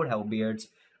wish I would have beards.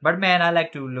 But man, I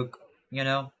like to look, you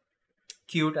know,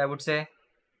 cute, I would say.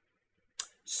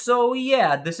 So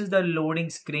yeah, this is the loading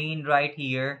screen right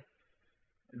here.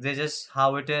 This is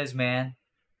how it is, man.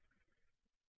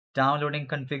 Downloading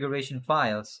configuration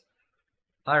files.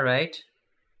 Alright.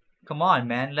 Come on,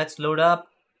 man. Let's load up.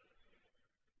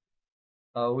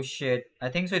 Oh shit. I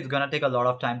think so it's gonna take a lot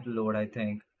of time to load, I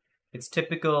think. It's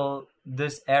typical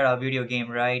this era video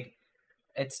game, right?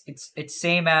 It's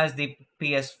same as the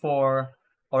PS4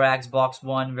 or Xbox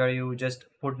One where you just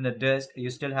put in the disc. You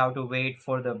still have to wait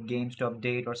for the games to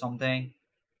update or something.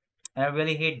 And I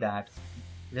really hate that.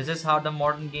 This is how the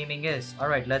modern gaming is.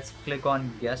 Alright, let's click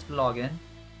on guest login.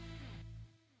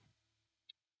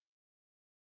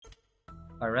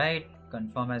 Alright,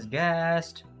 confirm as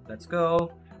guest. Let's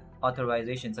go.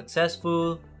 Authorization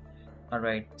successful.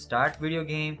 Alright, start video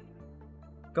game.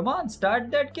 Come on,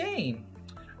 start that game.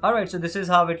 Alright, so this is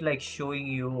how it like showing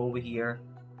you over here.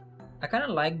 I kind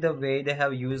of like the way they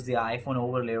have used the iPhone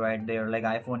overlay right there, like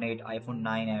iPhone 8, iPhone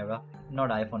 9 era. Not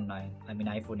iPhone 9, I mean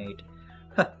iPhone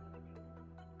 8.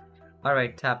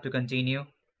 Alright, tap to continue.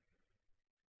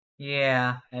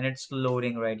 Yeah, and it's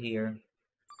loading right here.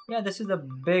 Yeah, this is a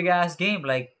big ass game,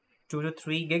 like 2 to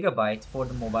 3 gigabytes for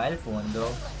the mobile phone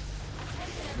though.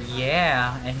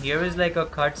 Yeah, and here is like a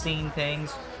cutscene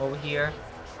things over here.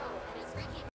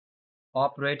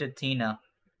 Operator Tina.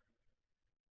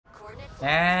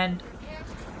 And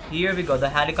here we go, the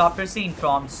helicopter scene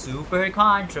from Super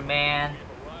Contra, man.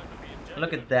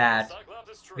 Look at that.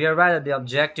 We are right at the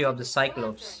objective of the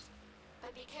Cyclops.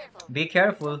 Be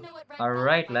careful.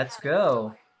 Alright, let's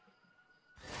go.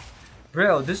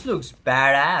 Bro, this looks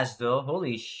badass though.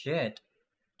 Holy shit.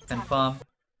 Confirm.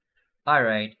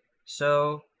 Alright,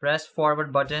 so press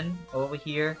forward button over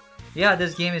here. Yeah,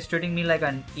 this game is treating me like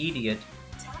an idiot.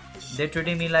 They're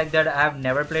treating me like that I've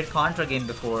never played Contra game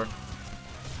before.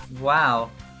 Wow.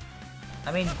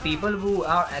 I mean, people who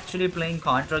are actually playing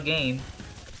Contra game,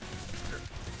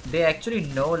 they actually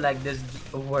know like this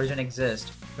version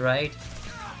exists, right?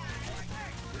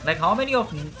 Like how many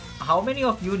of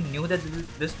you knew that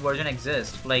this version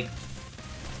exists? Like,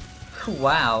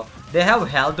 wow, they have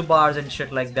health bars and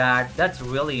shit like that. That's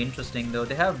really interesting though.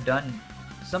 They have done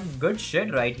some good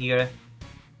shit right here.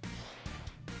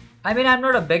 I mean, I'm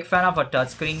not a big fan of a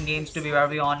touchscreen games to be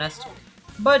very honest,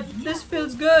 but this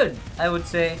feels good, I would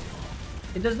say.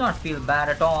 It does not feel bad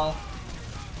at all.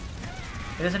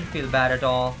 It doesn't feel bad at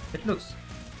all. It looks...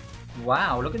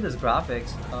 Wow, look at this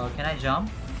graphics. Can I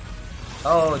jump?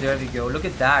 Oh, there we go. Look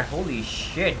at that. Holy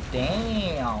shit.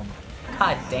 Damn.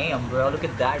 God damn, bro. Look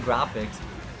at that graphics.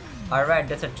 Alright,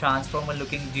 that's a transformer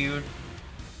looking dude.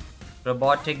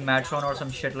 Robotic Matron or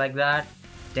some shit like that.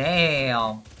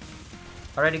 Damn.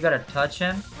 Alright, you gotta touch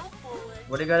him.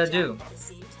 What do you gotta do?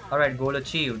 Alright, goal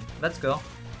achieved. Let's go.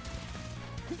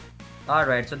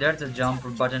 Alright, so there's a jump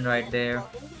button right there.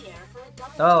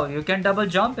 Oh, you can double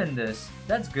jump in this.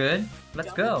 That's good.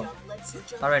 Let's go.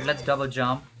 Alright, let's double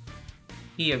jump.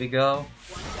 Here we go.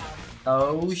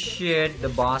 Oh shit, the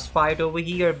boss fight over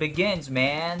here begins,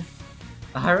 man.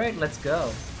 Alright, let's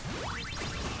go.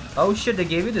 Oh shit, they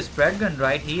gave you the spread gun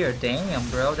right here. Damn,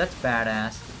 bro, that's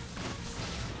badass.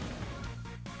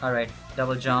 Alright,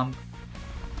 double jump.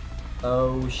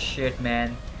 Oh shit,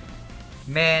 man.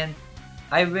 Man,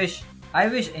 I wish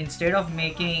instead of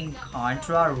making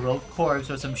Contra, Rogue Corps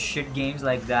or some shit games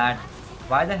like that,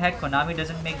 why the heck Konami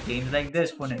doesn't make games like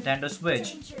this for Nintendo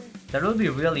Switch? That will be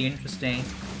really interesting.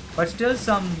 But still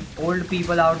some old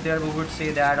people out there who would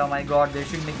say that, oh my god, they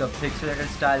should make the pixelated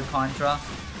style Contra.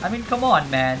 I mean, come on,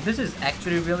 man. This is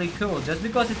actually really cool. Just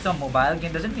because it's a mobile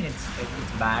game doesn't mean it's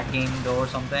bad gaming though or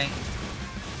something.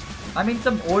 I mean,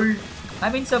 some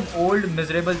old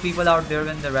miserable people out there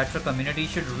in the retro community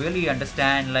should really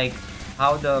understand like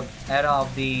how the era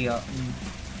of the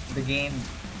game,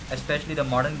 especially the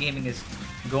modern gaming, is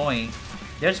going.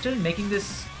 They're still making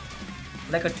this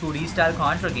like a 2D style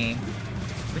Contra game,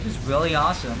 which is really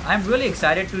awesome. I'm really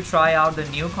excited to try out the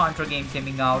new Contra game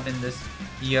coming out in this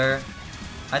year.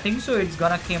 I think so it's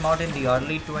gonna come out in the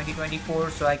early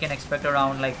 2024, so I can expect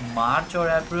around like March or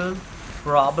April.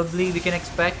 Probably we can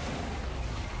expect.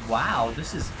 Wow,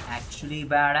 this is actually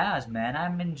badass, man.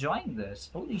 I'm enjoying this.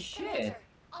 Holy shit.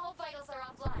 All vitals are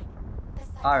offline.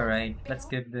 Alright, let's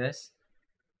skip this.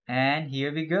 And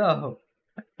here we go.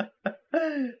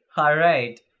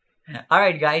 Alright.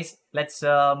 Alright guys, let's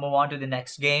move on to the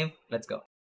next game. Let's go.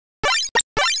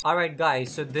 Alright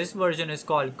guys, so this version is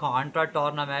called Contra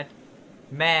Tournament.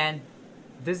 Man,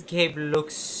 this game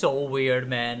looks so weird,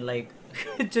 man. Like,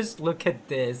 just look at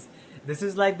this. This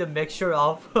is like the mixture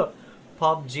of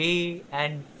PUBG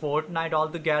and Fortnite all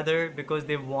together because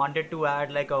they wanted to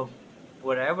add like a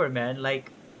whatever, man.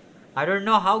 Like, I don't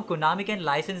know how Konami can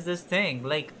license this thing.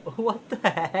 Like, what the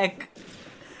heck?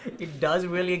 It does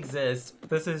really exist.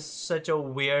 This is such a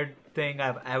weird thing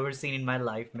I've ever seen in my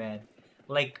life, man.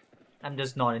 Like, I'm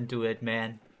just not into it,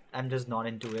 man. I'm just not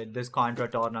into it. This Contra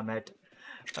Tournament.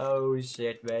 Oh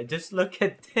shit, man. Just look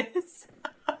at this.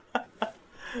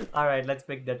 Alright, let's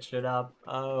pick that shit up.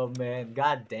 Oh man,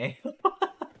 god damn.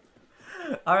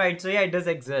 Alright, so yeah, it does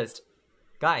exist.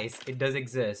 Guys, it does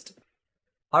exist.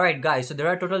 Alright guys, so there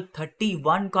are total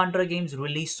 31 Contra games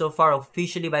released so far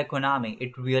officially by Konami.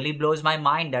 It really blows my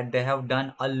mind that they have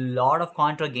done a lot of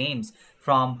Contra games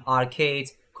from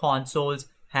arcades, consoles,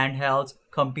 handhelds,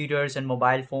 computers and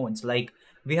mobile phones. Like,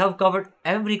 we have covered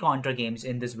every Contra games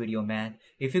in this video, man.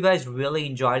 If you guys really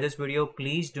enjoyed this video,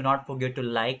 please do not forget to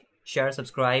like, share,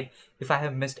 subscribe. If I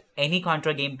have missed any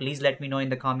Contra game, please let me know in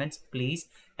the comments, please.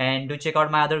 And do check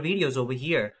out my other videos over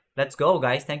here. Let's go,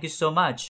 guys. Thank you so much.